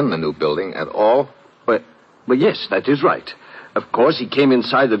been in the new building at all? Well, yes, that is right. Of course, he came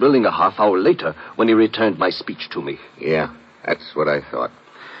inside the building a half hour later when he returned my speech to me. Yeah, that's what I thought.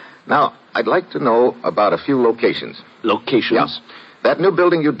 Now, I'd like to know about a few locations. Locations? Yeah. That new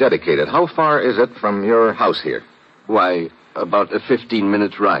building you dedicated, how far is it from your house here? Why, about a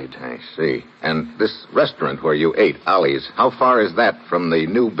 15-minute ride. I see. And this restaurant where you ate, Ali's, how far is that from the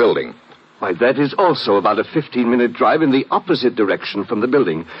new building? Why, that is also about a 15-minute drive in the opposite direction from the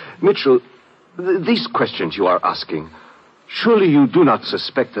building. Mitchell, these questions you are asking... Surely you do not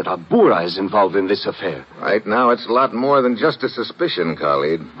suspect that Abura is involved in this affair. Right now, it's a lot more than just a suspicion,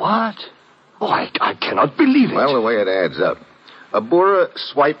 Khalid. What? Oh, I cannot believe it. Well, the way it adds up. Abura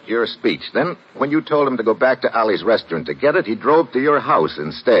swiped your speech. Then, when you told him to go back to Ali's restaurant to get it, he drove to your house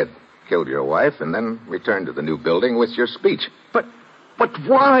instead. Killed your wife, and then returned to the new building with your speech. But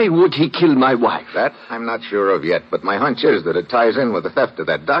why would he kill my wife? That I'm not sure of yet, but my hunch is that it ties in with the theft of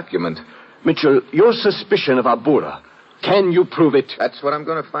that document. Mitchell, your suspicion of Abura... Can you prove it? That's what I'm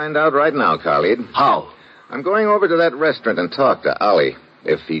going to find out right now, Khalid. How? I'm going over to that restaurant and talk to Ali.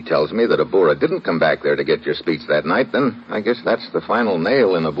 If he tells me that Abura didn't come back there to get your speech that night, then I guess that's the final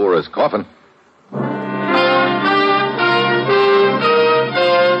nail in Abura's coffin.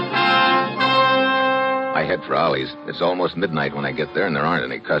 I head for Ali's. It's almost midnight when I get there, and there aren't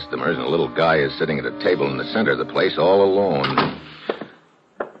any customers, and a little guy is sitting at a table in the center of the place all alone.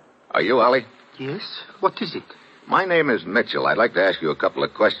 Are you Ali? Yes? What is it? My name is Mitchell. I'd like to ask you a couple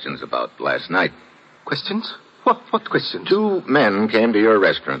of questions about last night. Questions? What questions? 2 men came to your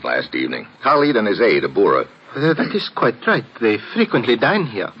restaurant last evening. Khalid and his aide, Abura. That is quite right. They frequently dine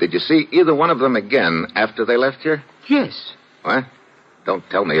here. Did you see either one of them again after they left here? Yes. What? Don't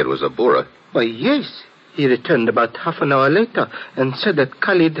tell me it was Abura. Why, yes. He returned about half an hour later and said that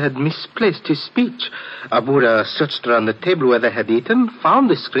Khalid had misplaced his speech. Abura searched around the table where they had eaten, found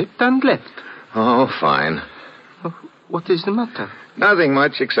the script, and left. Oh, fine. What is the matter? Nothing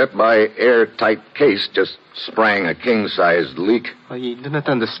much, except my airtight case just sprang a king-sized leak. I do not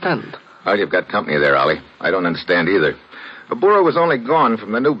understand. Well, you've got company there, Ollie. I don't understand either. Abura was only gone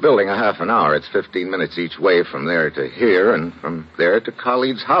from the new building a half an hour. It's 15 minutes each way from there to here and from there to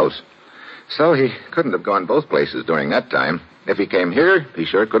Khalid's house. So he couldn't have gone both places during that time. If he came here, he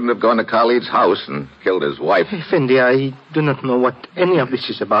sure couldn't have gone to Khalid's house and killed his wife. Effendi, I do not know what any of this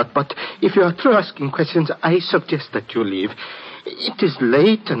is about, but if you are through asking questions, I suggest that you leave. It is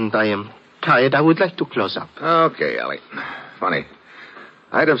late and I am tired. I would like to close up. Okay, Ellie. Funny.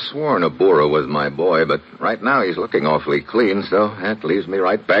 I'd have sworn Abura was my boy, but right now he's looking awfully clean, so that leaves me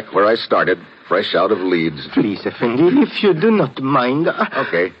right back where I started, fresh out of Leeds. Please, Effendi, if you do not mind...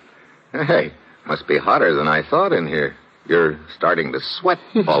 Okay. Hey, must be hotter than I thought in here. You're starting to sweat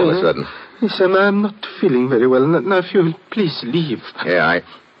all of a sudden. Yes, I'm not feeling very well. Now, if you will please leave. Yeah,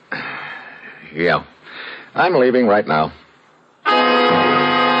 I'm leaving right now.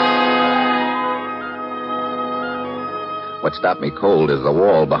 What stopped me cold is the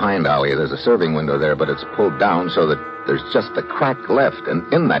wall behind Ali. There's a serving window there, but it's pulled down so that there's just a crack left.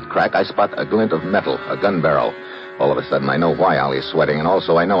 And in that crack, I spot a glint of metal, a gun barrel. All of a sudden, I know why Ali's sweating, and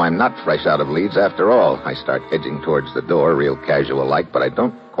also I know I'm not fresh out of Leeds after all. I start edging towards the door, real casual-like, but I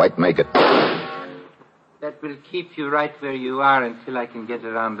don't quite make it. That will keep you right where you are until I can get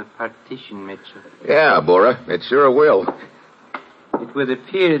around the partition, Mitchell. Yeah, Bora, it sure will. It would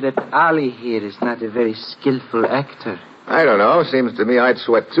appear that Ali here is not a very skillful actor. I don't know. Seems to me I'd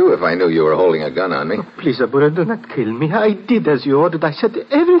sweat, too, if I knew you were holding a gun on me. Oh, please, Abura, do not kill me. I did as you ordered. I said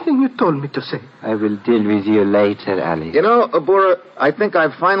everything you told me to say. I will deal with you later, Ali. You know, Abura, I think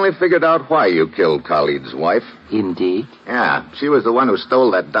I've finally figured out why you killed Khalid's wife. Indeed? Yeah, she was the one who stole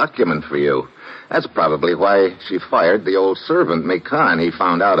that document for you. That's probably why she fired the old servant, MACAU. He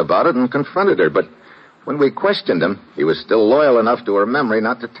found out about it and confronted her, but when we questioned him, he was still loyal enough to her memory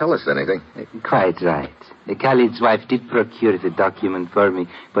not to tell us anything. Quite right. Khalid's wife did procure the document for me,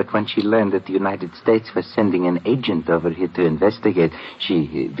 but when she learned that the United States was sending an agent over here to investigate,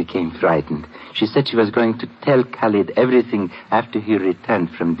 she became frightened. She said she was going to tell Khalid everything after he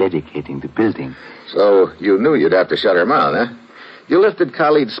returned from dedicating the building. So you knew you'd have to shut her mouth, huh? You lifted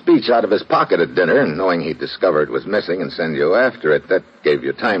Khalid's speech out of his pocket at dinner, and knowing he'd discover it was missing and send you after it, that gave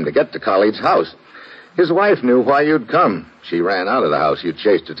you time to get to Khalid's house. His wife knew why you'd come. She ran out of the house. You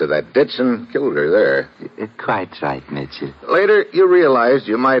chased her to that ditch and killed her there. Quite right, Mitchell. Later, you realized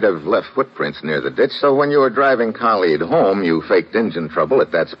you might have left footprints near the ditch, so when you were driving Khalid home, you faked engine trouble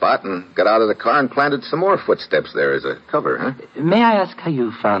at that spot and got out of the car and planted some more footsteps there as a cover, huh? May I ask how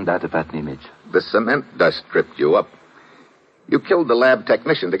you found out about me, Mitchell? The cement dust tripped you up. You killed the lab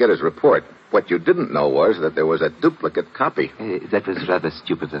technician to get his report. What you didn't know was that there was a duplicate copy. That was rather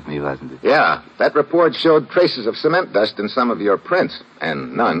stupid of me, wasn't it? Yeah. That report showed traces of cement dust in some of your prints,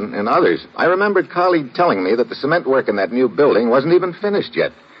 and none in others. I remembered Khalid telling me that the cement work in that new building wasn't even finished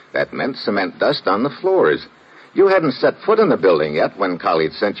yet. That meant cement dust on the floors. You hadn't set foot in the building yet when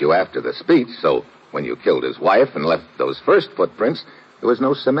Khalid sent you after the speech, so when you killed his wife and left those first footprints, there was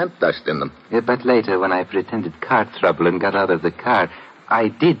no cement dust in them. But later, when I pretended car trouble and got out of the car, I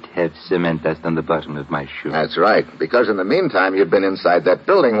did have cement dust on the bottom of my shoe. That's right, because in the meantime, you'd been inside that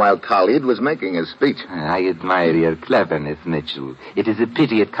building while Khalid was making his speech. I admire your cleverness, Mitchell. It is a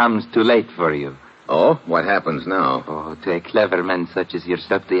pity it comes too late for you. Oh? What happens now? Oh, to a clever man such as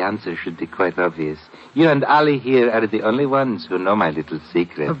yourself, the answer should be quite obvious. You and Ali here are the only ones who know my little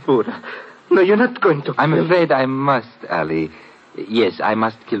secret. Abura, no, you're not going to... I'm afraid I must, Ali. Yes, I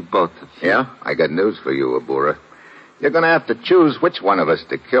must kill both of you. Yeah? I got news for you, Abura. You're going to have to choose which one of us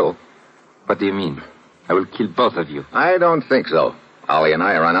to kill. What do you mean? I will kill both of you. I don't think so. Ollie and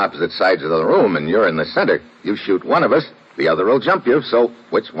I are on opposite sides of the room, and you're in the center. You shoot one of us, the other will jump you. So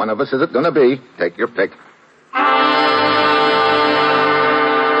which one of us is it going to be? Take your pick.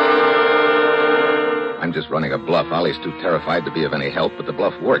 I'm just running a bluff. Ollie's too terrified to be of any help, but the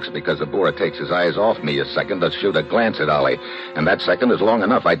bluff works because Abura takes his eyes off me a second to shoot a glance at Ollie. And that second is long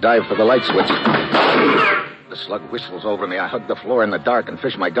enough. I dive for the light switch. The slug whistles over me. I hug the floor in the dark and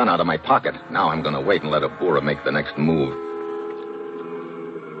fish my gun out of my pocket. Now I'm going to wait and let Abura make the next move.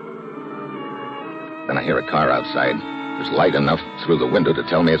 Then I hear a car outside. There's light enough through the window to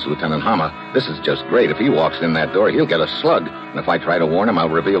tell me it's Lieutenant Hama. This is just great. If he walks in that door, he'll get a slug. And if I try to warn him, I'll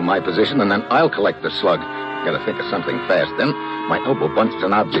reveal my position, and then I'll collect the slug. Gotta think of something fast. Then my elbow bunches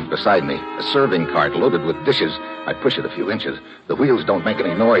an object beside me. A serving cart loaded with dishes. I push it a few inches. The wheels don't make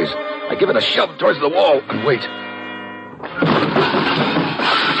any noise. I give it a shove towards the wall and wait.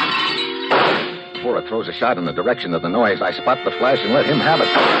 Bora throws a shot in the direction of the noise. I spot the flash and let him have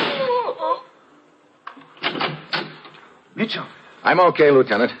it. Mitchell. I'm okay,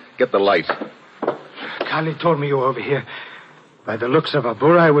 Lieutenant. Get the lights. Kali told me you were over here. By the looks of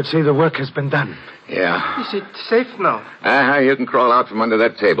Abura, I would say the work has been done. Yeah. Is it safe now? You can crawl out from under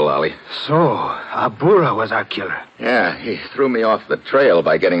that table, Ollie. So, Abura was our killer. Yeah, he threw me off the trail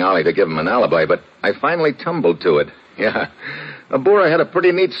by getting Ollie to give him an alibi, but I finally tumbled to it. Yeah. Abura had a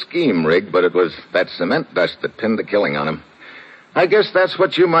pretty neat scheme rigged, but it was that cement dust that pinned the killing on him. I guess that's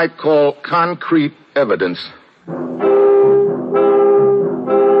what you might call concrete evidence.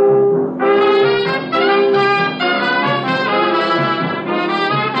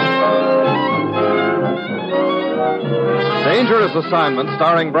 Dangerous Assignment,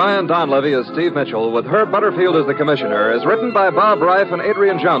 starring Brian Donlevy as Steve Mitchell, with Herb Butterfield as the commissioner, is written by Bob Reif and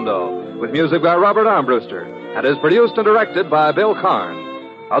Adrian Jondo, with music by Robert Armbruster, and is produced and directed by Bill Karn.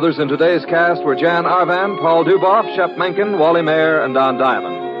 Others in today's cast were Jan Arvan, Paul Duboff, Shep Menken, Wally Mayer, and Don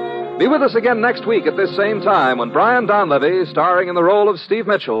Diamond. Be with us again next week at this same time when Brian Donlevy, starring in the role of Steve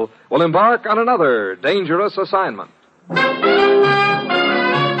Mitchell, will embark on another dangerous assignment.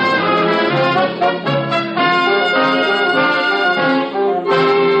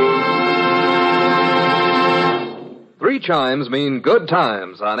 Three chimes mean good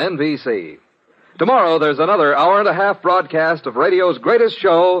times on NBC. Tomorrow, there's another hour-and-a-half broadcast of radio's greatest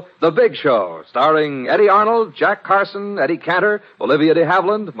show, The Big Show, starring Eddie Arnold, Jack Carson, Eddie Cantor, Olivia de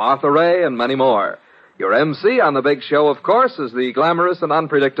Havilland, Martha Ray, and many more. Your MC on The Big Show, of course, is the glamorous and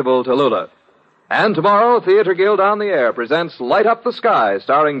unpredictable Tallulah. And tomorrow, Theater Guild on the Air presents Light Up the Sky,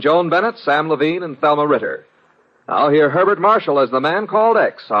 starring Joan Bennett, Sam Levine, and Thelma Ritter. Now hear Herbert Marshall as The Man Called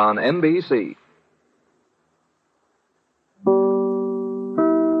X on NBC.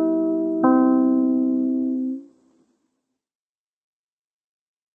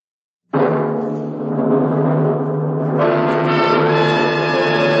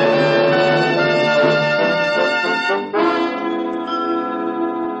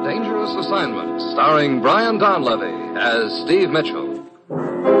 Assignment, starring Brian Donlevy as Steve Mitchell.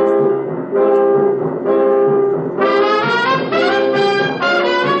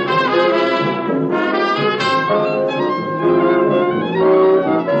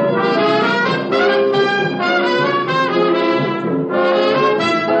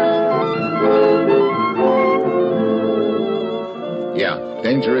 Yeah,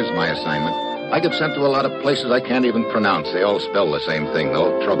 danger is my assignment. I get sent to a lot of places I can't even pronounce. They all spell the same thing,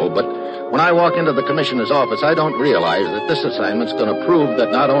 though, trouble. But when I walk into the commissioner's office, I don't realize that this assignment's going to prove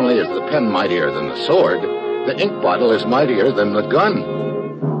that not only is the pen mightier than the sword, the ink bottle is mightier than the gun.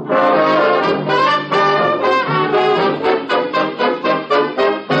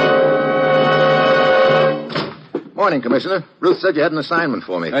 Morning, Commissioner. Ruth said you had an assignment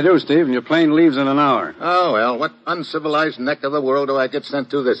for me. I do, Steve, and your plane leaves in an hour. Oh, well, what uncivilized neck of the world do I get sent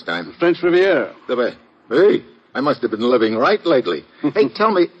to this time? French Riviera. Hey, I must have been living right lately. Hey,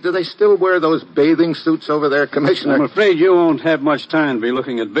 tell me, do they still wear those bathing suits over there, Commissioner? I'm afraid you won't have much time to be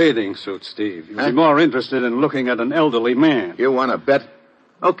looking at bathing suits, Steve. You'll be more interested in looking at an elderly man. You want to bet?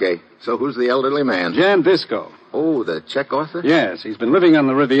 Okay, so who's the elderly man? Jan Bisco. Oh, the Czech author? Yes, he's been living on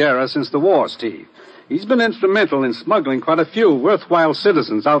the Riviera since the war, Steve. He's been instrumental in smuggling quite a few worthwhile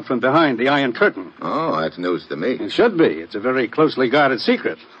citizens out from behind the Iron Curtain. Oh, that's news to me. It should be. It's a very closely guarded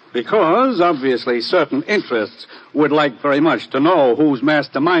secret. Because, obviously, certain interests would like very much to know who's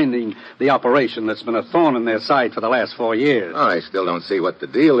masterminding the operation that's been a thorn in their side for the last 4 years. Oh, I still don't see what the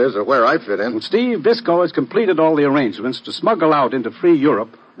deal is or where I fit in. Well, Steve, Bisco has completed all the arrangements to smuggle out into free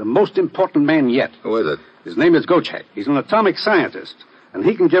Europe the most important man yet. Who is it? His name is Gochek. He's an atomic scientist. And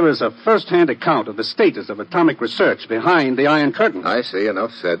he can give us a first-hand account of the status of atomic research behind the Iron Curtain. I see.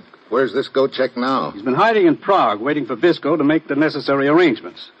 Enough said. Where's this Gochek now? He's been hiding in Prague, waiting for Bisco to make the necessary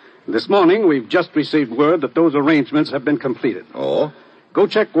arrangements. This morning, we've just received word that those arrangements have been completed. Oh?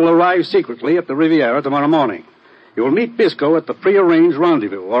 Gochek will arrive secretly at the Riviera tomorrow morning. He will meet Bisco at the prearranged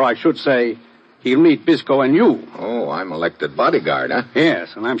rendezvous, or I should say, he'll meet Bisco and you. Oh, I'm elected bodyguard, huh?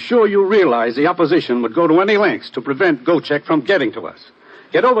 Yes, and I'm sure you realize the opposition would go to any lengths to prevent Gochek from getting to us.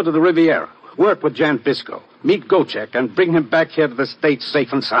 Get over to the Riviera, work with Jan Bisco, meet Gochek, and bring him back here to the States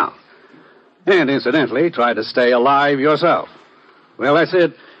safe and sound. And incidentally, try to stay alive yourself. Well, that's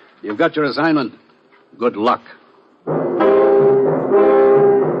it. You've got your assignment. Good luck.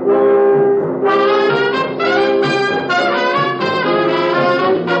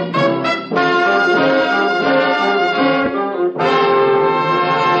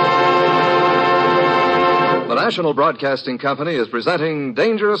 The National Broadcasting Company is presenting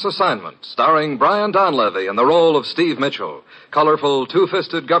Dangerous Assignment, starring Brian Donlevy in the role of Steve Mitchell, colorful,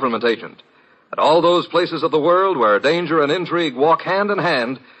 two-fisted government agent. At all those places of the world where danger and intrigue walk hand in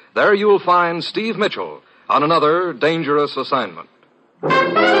hand, there you'll find Steve Mitchell on another dangerous assignment.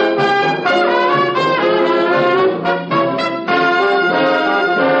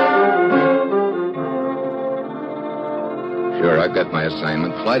 Sure, I've got my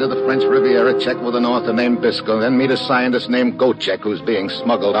assignment. Fly to the French Riviera, check with an author named Bisco, then meet a scientist named Gochek who's being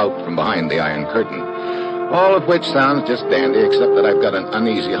smuggled out from behind the Iron Curtain. All of which sounds just dandy, except that I've got an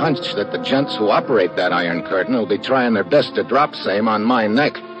uneasy hunch that the gents who operate that Iron Curtain will be trying their best to drop same on my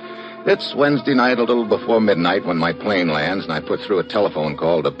neck. It's Wednesday night a little before midnight when my plane lands, and I put through a telephone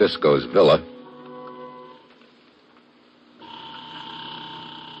call to Bisco's villa.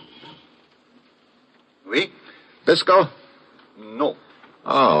 Oui? Bisco? No.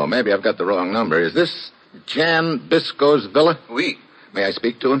 Oh, maybe I've got the wrong number. Is this Jan Bisco's villa? Oui. May I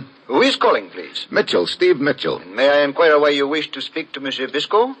speak to him? Who is calling, please? Mitchell, Steve Mitchell. May I inquire why you wish to speak to Monsieur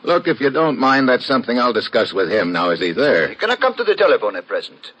Bisco? Look, if you don't mind, that's something I'll discuss with him. Now, is he there? He cannot come to the telephone at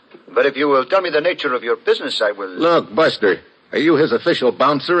present. But if you will tell me the nature of your business, I will... Look, Buster, are you his official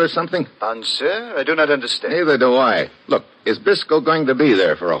bouncer or something? Bouncer? I do not understand. Neither do I. Look, is Bisco going to be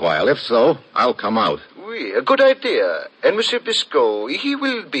there for a while? If so, I'll come out. Oui, a good idea. And Monsieur Bisco, he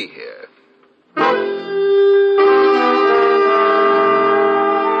will be here.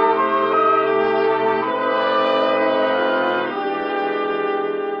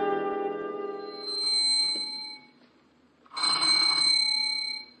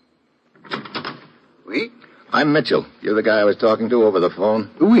 Oui? I'm Mitchell. You're the guy I was talking to over the phone?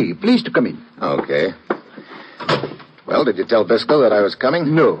 Oui, please to come in. Okay. Well, did you tell Bisco that I was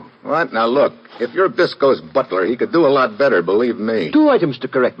coming? No. What? Now, look, if you're Bisco's butler, he could do a lot better, believe me. 2 items to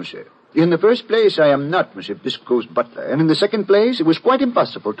correct, monsieur. In the first place, I am not Monsieur Bisco's butler. And in the second place, it was quite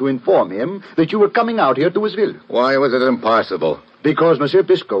impossible to inform him that you were coming out here to his villa. Why was it impossible? Because Monsieur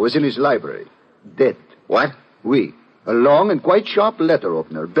Bisco is in his library. Dead. What? Oui. A long and quite sharp letter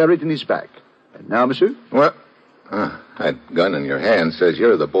opener buried in his back. And now, monsieur? What? That gun in your hand says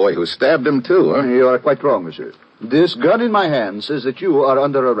you're the boy who stabbed him, too, huh? You are quite wrong, monsieur. This gun in my hand says that you are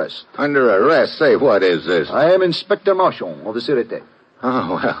under arrest. Under arrest? Say, what is this? I am Inspector Marchand of the Sûreté.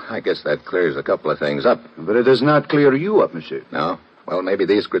 Oh, well, I guess that clears a couple of things up. But it does not clear you up, monsieur. No? Well, maybe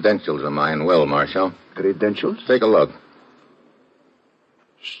these credentials of mine will, Marshal. Credentials? Take a look.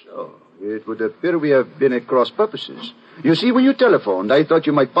 So, it would appear we have been at cross purposes. You see, when you telephoned, I thought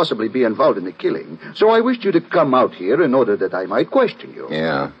you might possibly be involved in the killing. So I wished you to come out here in order that I might question you.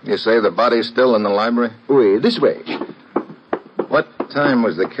 Yeah. You say the body's still in the library? Oui, this way. What time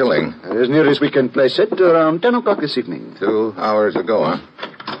was the killing? As near as we can place it, around 10 o'clock this evening. 2 hours ago,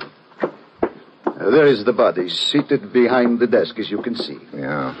 huh? There is the body, seated behind the desk, as you can see.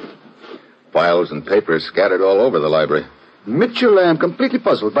 Yeah. Files and papers scattered all over the library. Mitchell, I am completely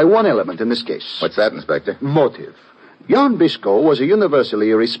puzzled by one element in this case. What's that, Inspector? Motive. Jan Bisco was a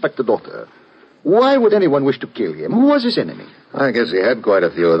universally respected author. Why would anyone wish to kill him? Who was his enemy? I guess he had quite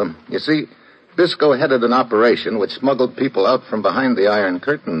a few of them. You see, Bisco headed an operation which smuggled people out from behind the Iron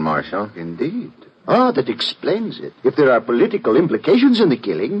Curtain, Marshal. Indeed. Ah, that explains it. If there are political implications in the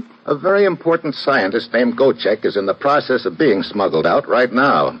killing... A very important scientist named Gochek is in the process of being smuggled out right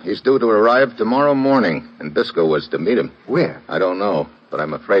now. He's due to arrive tomorrow morning, and Bisco was to meet him. Where? I don't know, but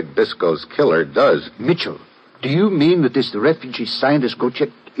I'm afraid Bisco's killer does. Mitchell, do you mean that this refugee scientist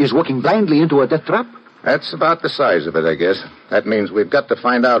Gochek is walking blindly into a death trap? That's about the size of it, I guess. That means we've got to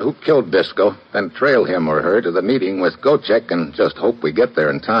find out who killed Bisco, then trail him or her to the meeting with Gochek and just hope we get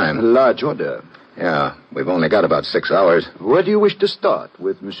there in time. A large order. Yeah, we've only got about 6 hours. Where do you wish to start?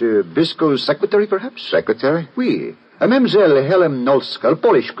 With Monsieur Bisco's secretary, perhaps? Secretary? Oui. Mademoiselle Helen Nolska, a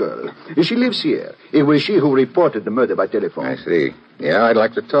Polish girl. She lives here. It was she who reported the murder by telephone. I see. Yeah, I'd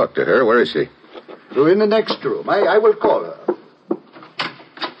like to talk to her. Where is she? In the next room. I will call her.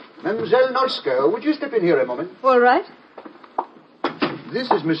 Mademoiselle Nolska, would you step in here a moment? All right. This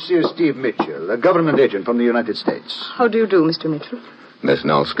is Monsieur Steve Mitchell, a government agent from the United States. How do you do, Mr. Mitchell? Miss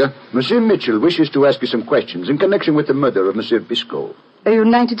Nolska? Monsieur Mitchell wishes to ask you some questions in connection with the murder of Monsieur Biscoe. A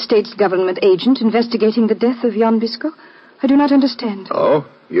United States government agent investigating the death of Jan Biscoe? I do not understand. Oh,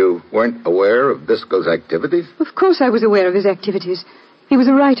 you weren't aware of Biscoe's activities? Of course I was aware of his activities. He was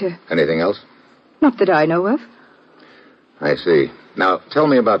a writer. Anything else? Not that I know of. I see. Now, tell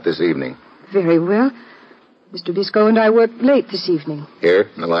me about this evening. Very well. Mr. Biscoe and I worked late this evening. Here,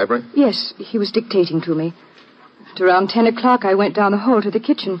 in the library? Yes, he was dictating to me. At around 10 o'clock, I went down the hall to the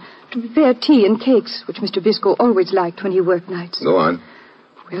kitchen to prepare tea and cakes, which Mr. Biscoe always liked when he worked nights. Go on.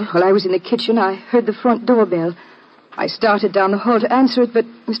 Well, while I was in the kitchen, I heard the front door bell. I started down the hall to answer it, but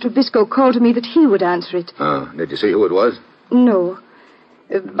Mr. Biscoe called to me that he would answer it. Oh, did you see who it was? No.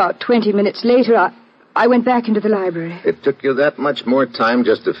 About 20 minutes later, I went back into the library. It took you that much more time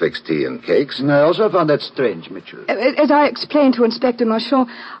just to fix tea and cakes? I also found that strange, Mitchell. As I explained to Inspector Marchand,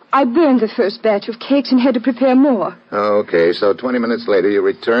 I burned the first batch of cakes and had to prepare more. Okay, so 20 minutes later you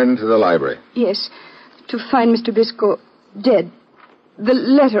returned to the library. Yes, to find Mr. Biscoe dead. The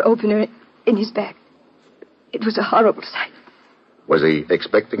letter opener in his back. It was a horrible sight. Was he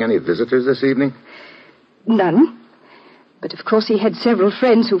expecting any visitors this evening? None. But of course he had several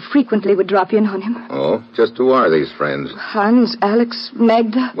friends who frequently would drop in on him. Oh, just who are these friends? Hans, Alex,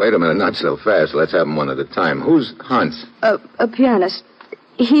 Magda. Wait a minute, not so fast. Let's have them one at a time. Who's Hans? A pianist.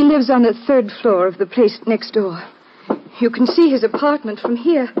 He lives on the 3rd floor of the place next door. You can see his apartment from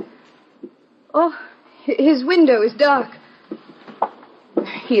here. Oh, his window is dark.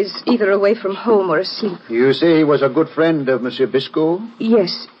 He is either away from home or asleep. You say he was a good friend of Monsieur Biscoe?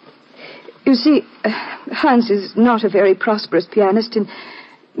 Yes. You see, Hans is not a very prosperous pianist, and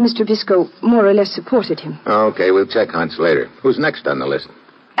Mr. Biscoe more or less supported him. Okay, we'll check Hans later. Who's next on the list?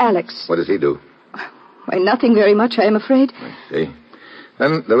 Alex. What does he do? Why, nothing very much, I am afraid. I see.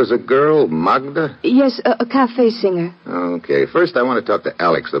 Then there was a girl, Magda? Yes, a cafe singer. Okay, first I want to talk to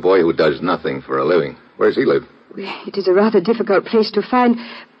Alex, the boy who does nothing for a living. Where does he live? It is a rather difficult place to find.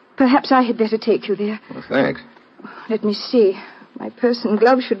 Perhaps I had better take you there. Well, thanks. Let me see. My purse and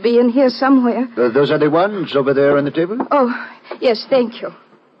gloves should be in here somewhere. Those are the ones over there on the table? Oh, yes, thank you.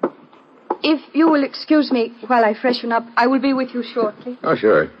 If you will excuse me while I freshen up, I will be with you shortly. Oh,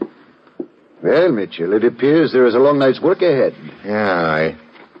 sure. Well, Mitchell, it appears there is a long night's work ahead. Yeah,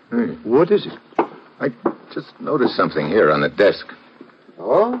 What is it? I just noticed something here on the desk.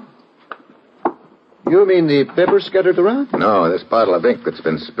 Oh? You mean the pepper scattered around? No, this bottle of ink that's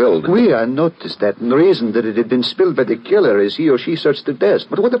been spilled. I noticed that, and the reason that it had been spilled by the killer is he or she searched the desk.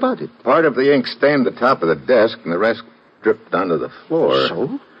 But what about it? Part of the ink stained the top of the desk, and the rest dripped onto the floor.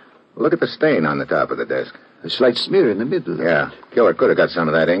 So? Look at the stain on the top of the desk. A slight smear in the middle. Yeah. Killer could have got some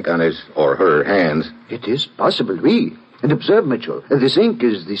of that ink on his or her hands. It is possible, And observe, Mitchell, this ink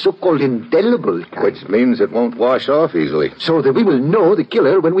is the so-called indelible kind. Which means it won't wash off easily. So that we will know the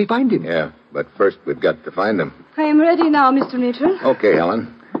killer when we find him. Yeah, but first we've got to find him. I am ready now, Mr. Mitchell. Okay,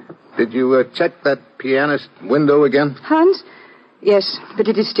 Helen. Did you check that pianist window again? Hans? Yes, but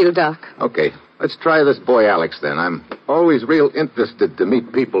it is still dark. Okay, let's try this boy Alex then. I'm always real interested to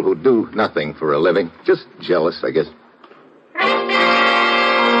meet people who do nothing for a living. Just jealous, I guess.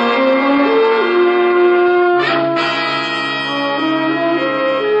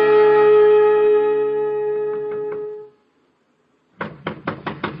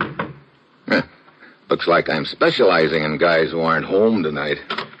 Looks like I'm specializing in guys who aren't home tonight.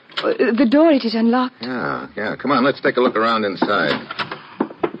 The door, it is unlocked. Yeah. Come on, let's take a look around inside.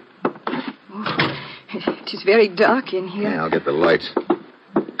 Oh, it is very dark in here. Yeah, I'll get the lights.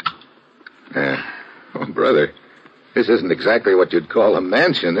 Oh, brother, this isn't exactly what you'd call a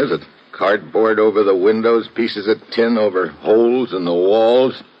mansion, is it? Cardboard over the windows, pieces of tin over holes in the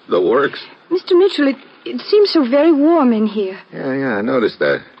walls, the works. Mr. Mitchell, it seems so very warm in here. Yeah, I noticed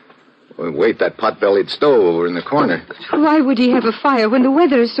that. Wait, that pot-bellied stove over in the corner. Why would he have a fire when the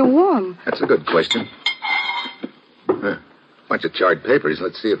weather is so warm? That's a good question. Bunch of charred papers.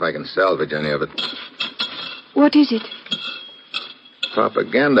 Let's see if I can salvage any of it. What is it?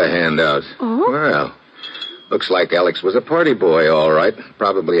 Propaganda handouts. Oh? Well, looks like Alex was a party boy, all right.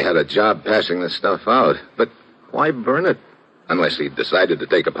 Probably had a job passing the stuff out. But why burn it? Unless he decided to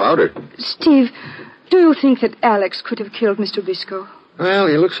take a powder. Steve, do you think that Alex could have killed Mr. Biscoe? Well,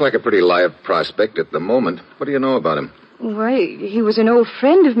 he looks like a pretty live prospect at the moment. What do you know about him? Why, he was an old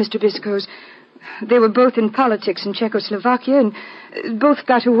friend of Mr. Biscoe's. They were both in politics in Czechoslovakia and both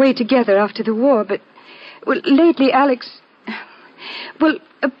got away together after the war. But, well, lately Alex... Well,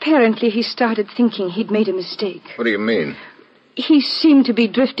 apparently he started thinking he'd made a mistake. What do you mean? He seemed to be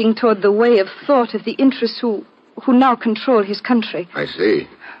drifting toward the way of thought of the interests who now control his country. I see.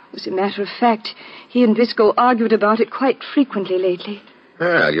 As a matter of fact, he and Visco argued about it quite frequently lately.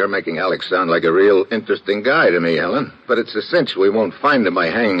 Well, you're making Alex sound like a real interesting guy to me, Helen. But it's a cinch we won't find him by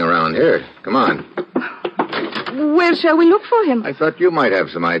hanging around here. Come on. Where shall we look for him? I thought you might have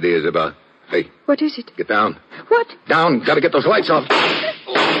some ideas about... Hey. What is it? Get down. What? Down. Got to get those lights off.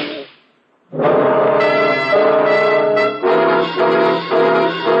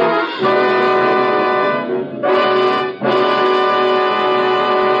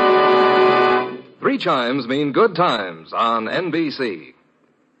 Three chimes mean good times on NBC.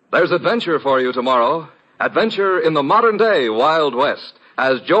 There's adventure for you tomorrow. Adventure in the modern-day Wild West,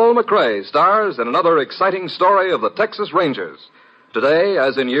 as Joel McCrea stars in another exciting story of the Texas Rangers. Today,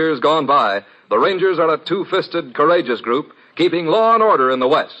 as in years gone by, the Rangers are a two-fisted, courageous group keeping law and order in the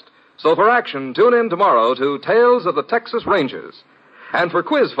West. So for action, tune in tomorrow to Tales of the Texas Rangers. And for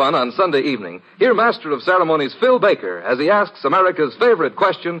quiz fun on Sunday evening, hear Master of Ceremonies Phil Baker as he asks America's favorite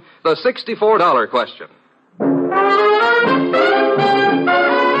question, the $64 question.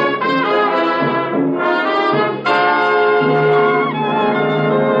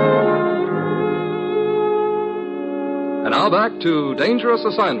 And now back to Dangerous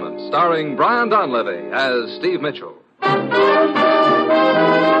Assignment, starring Brian Donlevy as Steve Mitchell.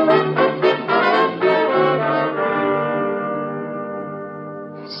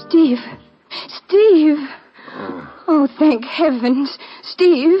 Steve. Oh, thank heavens.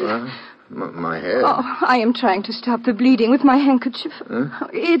 Steve. My head. Oh, I am trying to stop the bleeding with my handkerchief. Huh?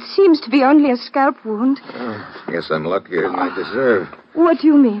 It seems to be only a scalp wound. Guess I'm luckier than I deserve. What do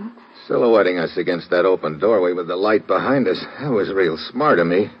you mean? Silhouetting us against that open doorway with the light behind us. That was real smart of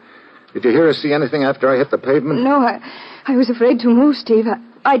me. Did you hear or see anything after I hit the pavement? No, I was afraid to move, Steve.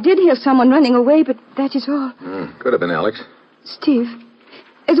 I did hear someone running away, but that is all. Could have been Alex. Steve,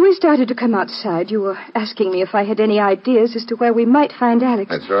 as we started to come outside, you were asking me if I had any ideas as to where we might find Alex.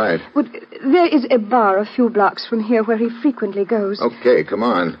 That's right. Well, there is a bar a few blocks from here where he frequently goes. Okay, come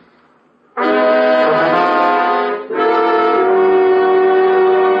on.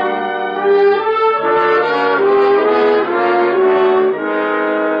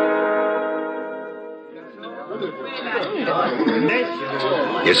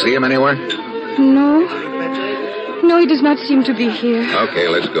 You see him anywhere? No, he does not seem to be here. Okay,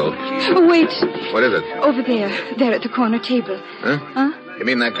 let's go. Oh, wait. What is it? Over there at the corner table. Huh? You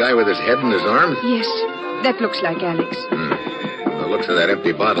mean that guy with his head in his arms? Yes, that looks like Alex. The looks of that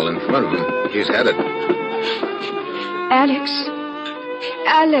empty bottle in front of him. He's had it. Alex.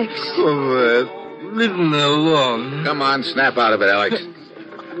 Oh, leave me alone. Come on, snap out of it, Alex.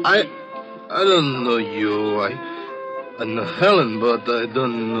 I don't know you. I know Helen, but I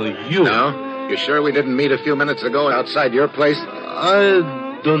don't know you. No? You sure we didn't meet a few minutes ago outside your place?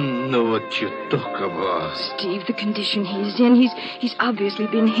 I don't know what you talk about. Steve, the condition he's in, he's obviously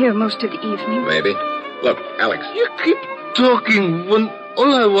been here most of the evening. Maybe. Look, Alex. You keep talking when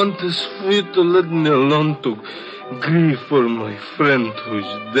all I want is for you to let me alone to grieve for my friend who's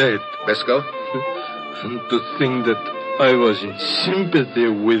dead. Visco? And to think that I was in sympathy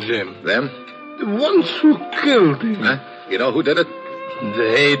with them. Them? The ones who killed him. Huh? You know who did it?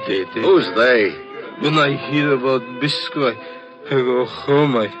 They did it. Who's they? When I hear about Bisco, I go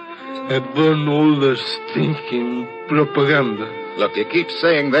home. I burn all their stinking propaganda. Look, you keep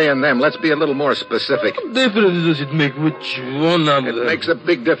saying they and them. Let's be a little more specific. What difference does it make which one of them? It makes a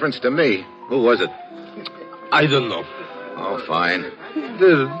big difference to me. Who was it? I don't know. Oh, fine.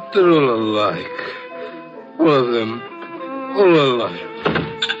 They're all alike. All of them. All alike.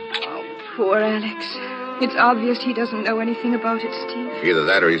 Poor Alex. It's obvious he doesn't know anything about it, Steve. Either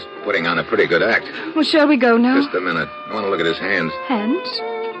that or he's putting on a pretty good act. Well, shall we go now? Just a minute. I want to look at his hands. Hands?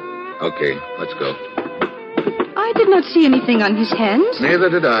 Okay, let's go. I did not see anything on his hands.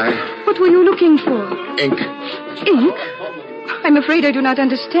 Neither did I. What were you looking for? Ink. Ink? I'm afraid I do not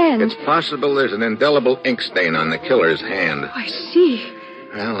understand. It's possible there's an indelible ink stain on the killer's hand. I see.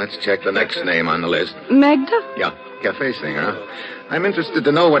 Well, let's check the next name on the list. Magda? Yeah, cafe singer, huh? I'm interested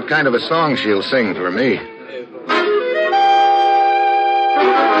to know what kind of a song she'll sing for me.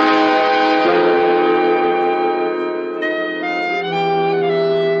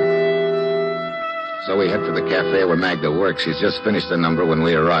 So we head for the cafe where Magda works. She's just finished the number when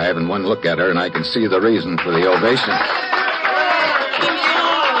we arrive, and one look at her and I can see the reason for the ovation.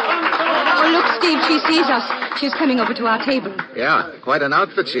 Oh, look, Steve, she sees us. She's coming over to our table. Yeah, quite an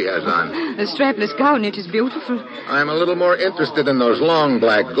outfit she has on. A strapless gown. It is beautiful. I'm a little more interested in those long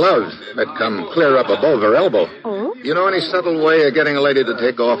black gloves that come clear up above her elbow. Oh? You know any subtle way of getting a lady to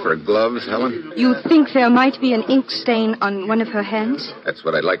take off her gloves, Helen? You think there might be an ink stain on one of her hands? That's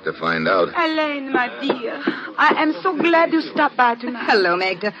what I'd like to find out. Elaine, my dear, I am so glad you stopped by tonight. Hello,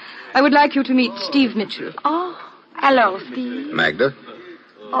 Magda. I would like you to meet Steve Mitchell. Oh, hello, Steve. Magda?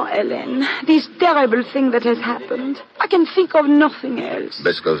 Oh, Ellen, this terrible thing that has happened. I can think of nothing else.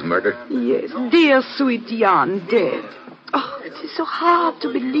 Bisco's murder? Yes, dear sweet Jan, dead. Oh, it is so hard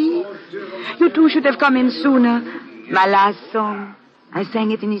to believe. You two should have come in sooner. My last song. I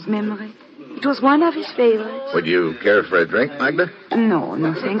sang it in his memory. It was one of his favorites. Would you care for a drink, Magda?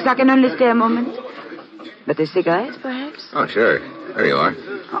 No, thanks. I can only stay a moment. But a cigarette, perhaps? Oh, sure. There you are.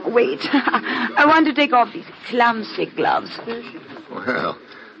 Oh, wait. I want to take off these clumsy gloves first. Well,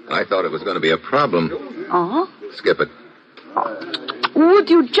 I thought it was going to be a problem. Oh? Skip it. Would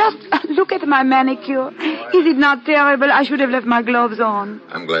you just look at my manicure? Is it not terrible? I should have left my gloves on.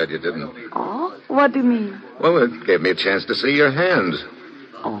 I'm glad you didn't. Oh? What do you mean? Well, it gave me a chance to see your hands.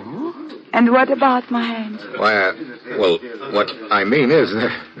 Oh? And what about my hands? Why, well, what I mean is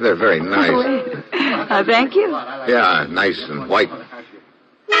they're very nice. Oh, thank you. Yeah, nice and white.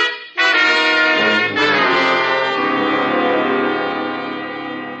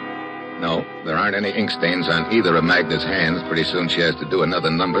 No, there aren't any ink stains on either of Magda's hands. Pretty soon she has to do another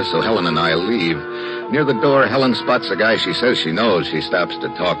number, so Helen and I leave. Near the door, Helen spots a guy she says she knows. She stops to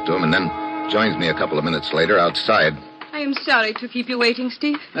talk to him and then joins me a couple of minutes later outside. I am sorry to keep you waiting,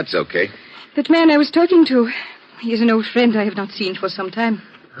 Steve. That's okay. That man I was talking to, he is an old friend I have not seen for some time.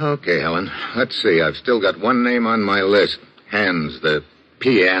 Okay, Helen. Let's see. I've still got one name on my list. Hans, the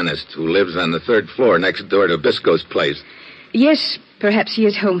pianist who lives on the third floor next door to Bisco's place. Yes, perhaps he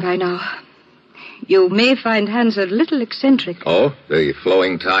is home by now. You may find Hans a little eccentric. Oh, the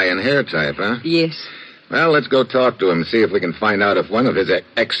flowing tie and hair type, huh? Yes. Well, let's go talk to him, see if we can find out if one of his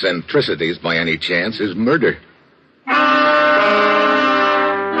eccentricities, by any chance, is murder.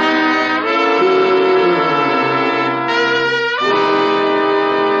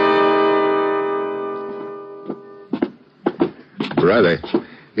 Brother,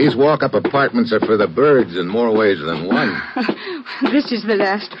 these walk-up apartments are for the birds in more ways than one. This is the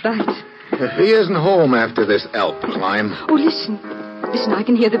last flight. He isn't home after this Alp climb. Oh, listen. Listen, I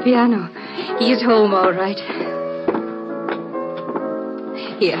can hear the piano. He is home, all right.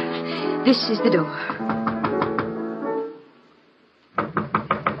 Here, this is the door.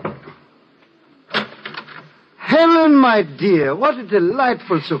 Helen, my dear, what a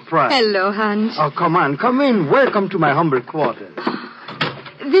delightful surprise. Hello, Hans. Oh, come on, come in. Welcome to my humble quarters.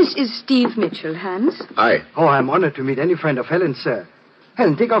 This is Steve Mitchell, Hans. Hi. Oh, I'm honored to meet any friend of Helen's, sir.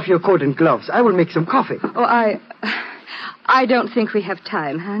 Helen, take off your coat and gloves. I will make some coffee. Oh, I don't think we have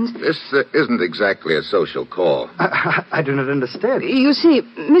time, Hans. This isn't exactly a social call. I do not understand. You see,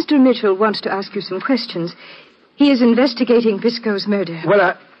 Mr. Mitchell wants to ask you some questions. He is investigating Bisco's murder.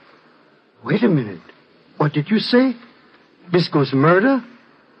 Well, Wait a minute. What did you say? Bisco's murder?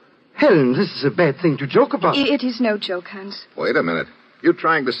 Helen, this is a bad thing to joke about. It is no joke, Hans. Wait a minute. You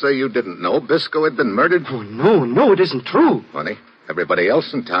trying to say you didn't know Bisco had been murdered? Oh, no, it isn't true. Funny. Everybody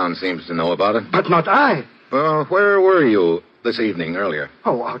else in town seems to know about it. But not I. Well, where were you this evening earlier?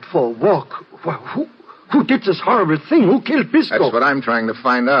 Oh, out for a walk. Well, who did this horrible thing? Who killed Bisco? That's what I'm trying to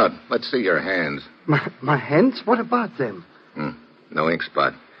find out. Let's see your hands. My hands? What about them? No ink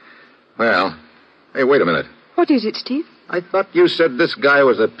spot. Well, hey, wait a minute. What is it, Steve? I thought you said this guy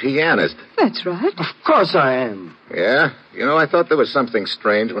was a pianist. That's right. Of course I am. Yeah? You know, I thought there was something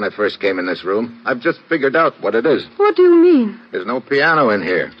strange when I first came in this room. I've just figured out what it is. What do you mean? There's no piano in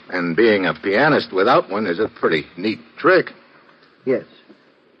here. And being a pianist without one is a pretty neat trick. Yes.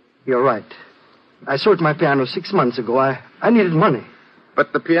 You're right. I sold my piano 6 months ago. I needed money.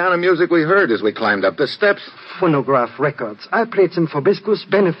 But the piano music we heard as we climbed up the steps. Phonograph records. I played them for Bisco's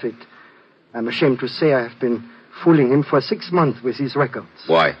benefit. I'm ashamed to say I have been fooling him for 6 months with these records.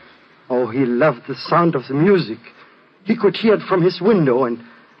 Why? Oh, he loved the sound of the music. He could hear it from his window, and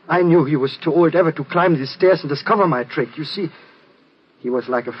I knew he was too old ever to climb the stairs and discover my trick. You see, he was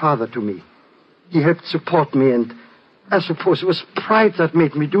like a father to me. He helped support me, and I suppose it was pride that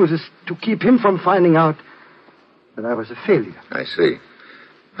made me do this, to keep him from finding out that I was a failure. I see.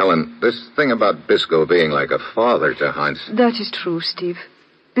 Helen, this thing about Bisco being like a father to Hans... That is true, Steve.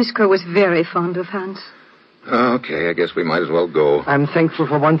 Bisco was very fond of Hans. Okay, I guess we might as well go. I'm thankful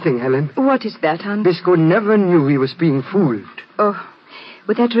for one thing, Helen. What is that, Hans? Bisco never knew he was being fooled. Oh,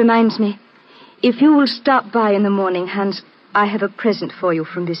 well, that reminds me. If you will stop by in the morning, Hans, I have a present for you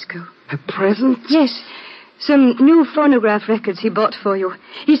from Bisco. A present? Yes. Some new phonograph records he bought for you.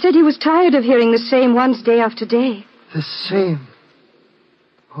 He said he was tired of hearing the same ones day after day. The same.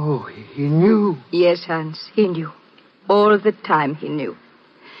 Oh, he knew. Yes, Hans, he knew. All the time he knew.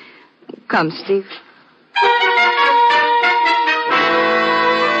 Come, Steve.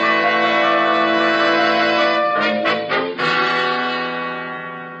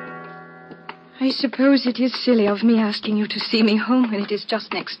 I suppose it is silly of me asking you to see me home when it is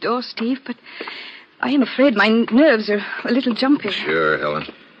just next door, Steve, but I am afraid my nerves are a little jumpy. Sure, Helen.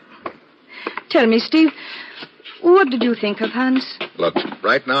 Tell me, Steve, what did you think of Hans? Look,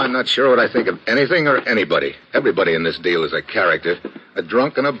 right now I'm not sure what I think of anything or anybody. Everybody in this deal is a character. A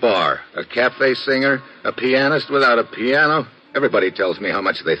drunk in a bar, a cafe singer, a pianist without a piano. Everybody tells me how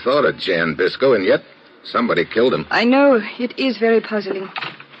much they thought of Jan Biscoe, and yet somebody killed him. I know. It is very puzzling.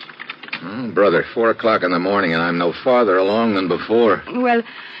 Oh, brother, 4 o'clock in the morning, and I'm no farther along than before. Well,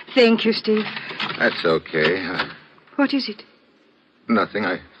 thank you, Steve. That's okay. What is it? Nothing.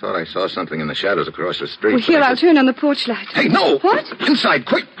 I thought I saw something in the shadows across the street. Well, here, I'll turn on the porch light. Hey, no! What? Inside,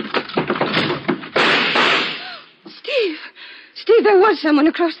 quick! Steve, there was someone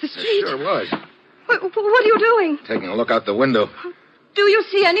across the street. There sure was. What are you doing? Taking a look out the window. Do you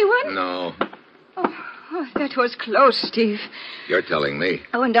see anyone? No. Oh, that was close, Steve. You're telling me.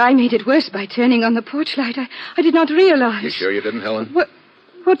 Oh, and I made it worse by turning on the porch light. I did not realize. You sure you didn't, Helen?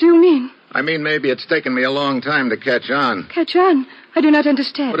 What do you mean? I mean, maybe it's taken me a long time to catch on. Catch on? I do not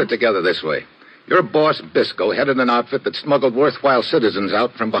understand. Put it together this way. Your boss, Biscoe, headed an outfit that smuggled worthwhile citizens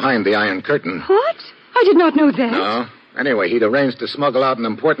out from behind the Iron Curtain. What? I did not know that. No. Anyway, he'd arranged to smuggle out an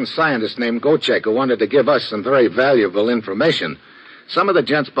important scientist named Gocek who wanted to give us some very valuable information. Some of the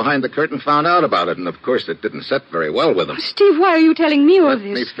gents behind the curtain found out about it, and of course it didn't set very well with them. Steve, why are you telling me all this?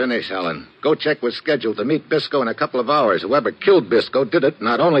 Let me finish, Helen. Gocek was scheduled to meet Biscoe in a couple of hours. Whoever killed Biscoe did it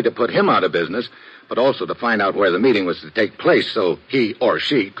not only to put him out of business, but also to find out where the meeting was to take place so he or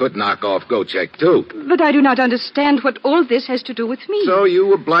she could knock off Gocek, too. But I do not understand what all this has to do with me. So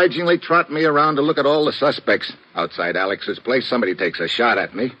you obligingly trot me around to look at all the suspects. Outside Alex's place, somebody takes a shot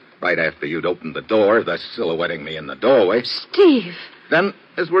at me, right after you'd opened the door, thus silhouetting me in the doorway. Steve. Then,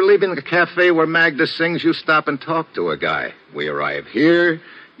 as we're leaving the cafe where Magda sings, you stop and talk to a guy. We arrive here.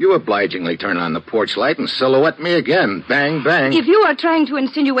 You obligingly turn on the porch light and silhouette me again. Bang, bang. If you are trying to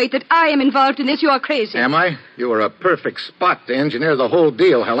insinuate that I am involved in this, you are crazy. Am I? You were a perfect spot to engineer the whole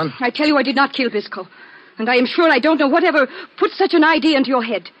deal, Helen. I tell you, I did not kill Biscoe. And I am sure I don't know whatever put such an idea into your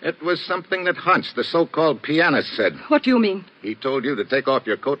head. It was something that Hunts, the so-called pianist, said. What do you mean? He told you to take off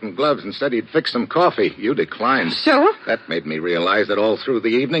your coat and gloves and said he'd fix some coffee. You declined. So? That made me realize that all through the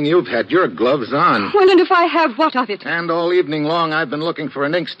evening you've had your gloves on. Well, and if I have, what of it? And all evening long I've been looking for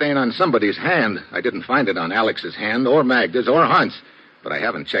an ink stain on somebody's hand. I didn't find it on Alex's hand or Magda's or Hunt's. But I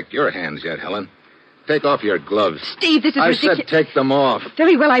haven't checked your hands yet, Helen. Take off your gloves. Steve, this is ridiculous. I said take them off.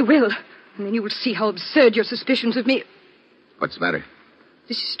 Very well, I will. And then you will see how absurd your suspicions of me... What's the matter?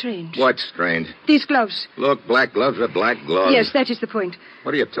 This is strange. What's strange? These gloves. Look, black gloves are black gloves. Yes, that is the point.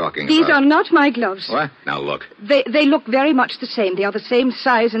 What are you talking These about? are not my gloves. What? Now, look. They look very much the same. They are the same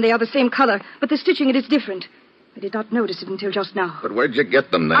size and they are the same color. But the stitching, it is different. I did not notice it until just now. But where'd you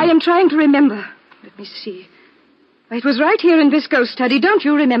get them, then? I am trying to remember. Let me see. It was right here in Biscoe's study. Don't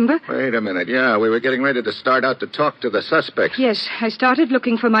you remember? Wait a minute. Yeah, we were getting ready to start out to talk to the suspects. Yes, I started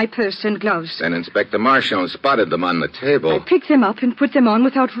looking for my purse and gloves. Then Inspector Marchand spotted them on the table. I picked them up and put them on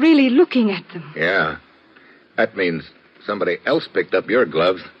without really looking at them. Yeah. That means somebody else picked up your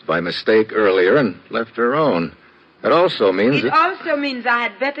gloves by mistake earlier and left her own. It also means... It also means I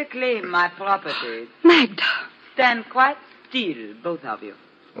had better claim my property. Magda. Stand quite still, both of you.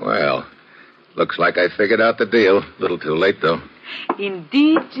 Well... Looks like I figured out the deal. A little too late, though.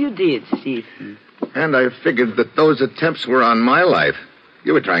 Indeed you did, Stephen. And I figured that those attempts were on my life.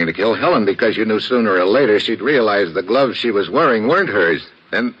 You were trying to kill Helen because you knew sooner or later she'd realize the gloves she was wearing weren't hers.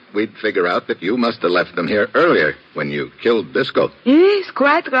 Then we'd figure out that you must have left them here earlier when you killed Biscoe. Yes,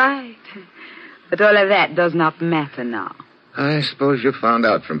 quite right. But all of that does not matter now. I suppose you found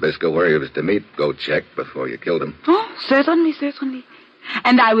out from Biscoe where he was to meet Gocek before you killed him. Oh, certainly, certainly.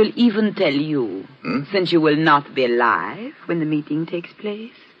 And I will even tell you, since you will not be alive when the meeting takes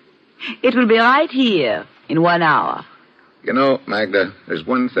place. It will be right here in 1 hour. You know, Magda, there's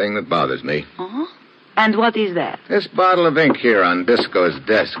one thing that bothers me. Uh-huh. And what is that? This bottle of ink here on Biscoe's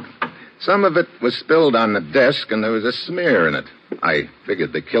desk. Some of it was spilled on the desk, and there was a smear in it. I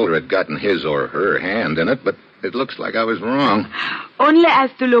figured the killer had gotten his or her hand in it, but it looks like I was wrong. Only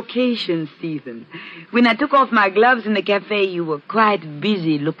as to location, Stephen. When I took off my gloves in the cafe, you were quite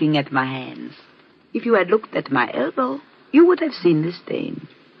busy looking at my hands. If you had looked at my elbow, you would have seen the stain.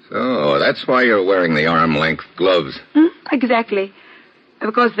 Oh, that's why you're wearing the arm-length gloves. Exactly.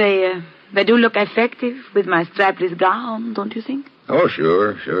 Because they do look effective with my strapless gown, don't you think? Oh,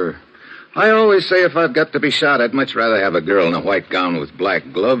 sure. I always say if I've got to be shot, I'd much rather have a girl in a white gown with black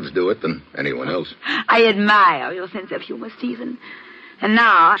gloves do it than anyone else. I admire your sense of humor, Stephen. And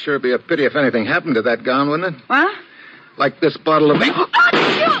now... Sure be a pity if anything happened to that gown, wouldn't it? What? Like this bottle of...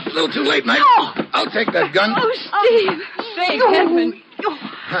 A little too late, Mike. I'll take that gun. Oh, Steve. Thank heaven.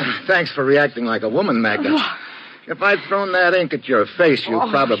 Thanks for reacting like a woman, Magda. If I'd thrown that ink at your face, you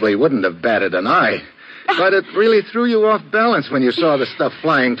probably wouldn't have batted an eye. But it really threw you off balance when you saw the stuff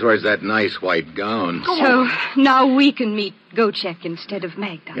flying towards that nice white gown. So now we can meet Gochek instead of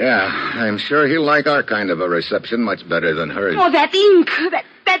Magda. Yeah, I'm sure he'll like our kind of a reception much better than hers. Oh, that ink.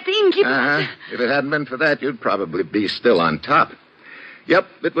 That ink. If it hadn't been for that, you'd probably be still on top. Yep,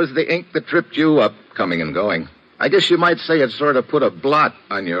 it was the ink that tripped you up, coming and going. I guess you might say it sort of put a blot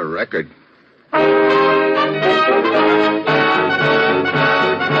on your record.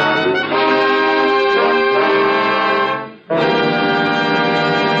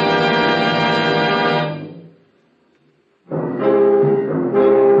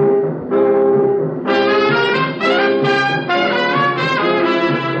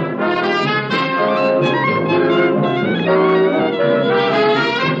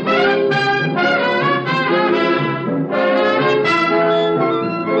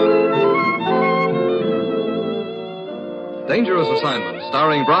 Dangerous Assignment,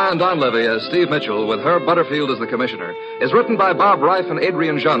 starring Brian Donlevy as Steve Mitchell with Herb Butterfield as the commissioner, is written by Bob Reif and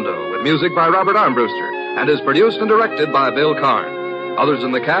Adrian Jondo, with music by Robert Armbruster, and is produced and directed by Bill Karn. Others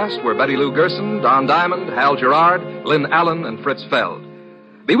in the cast were Betty Lou Gerson, Don Diamond, Hal Gerard, Lynn Allen, and Fritz Feld.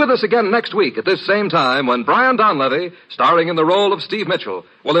 Be with us again next week at this same time when Brian Donlevy, starring in the role of Steve Mitchell,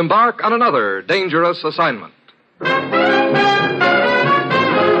 will embark on another dangerous assignment.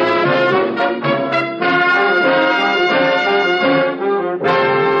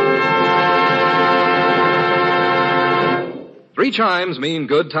 Three chimes mean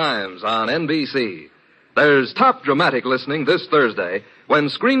good times on NBC. There's top dramatic listening this Thursday when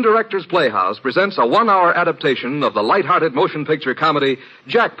Screen Directors Playhouse presents a 1-hour adaptation of the light-hearted motion picture comedy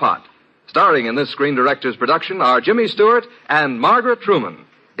Jackpot. Starring in this Screen Directors production are Jimmy Stewart and Margaret Truman.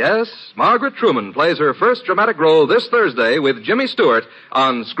 Yes, Margaret Truman plays her first dramatic role this Thursday with Jimmy Stewart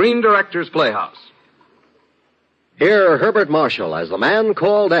on Screen Directors Playhouse. Hear Herbert Marshall as the Man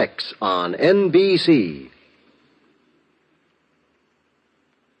Called X on NBC.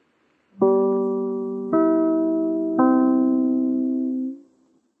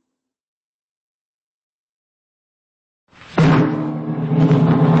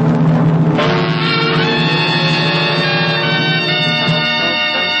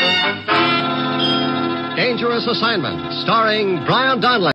 Dangerous Assignment, starring Brian Donlevy.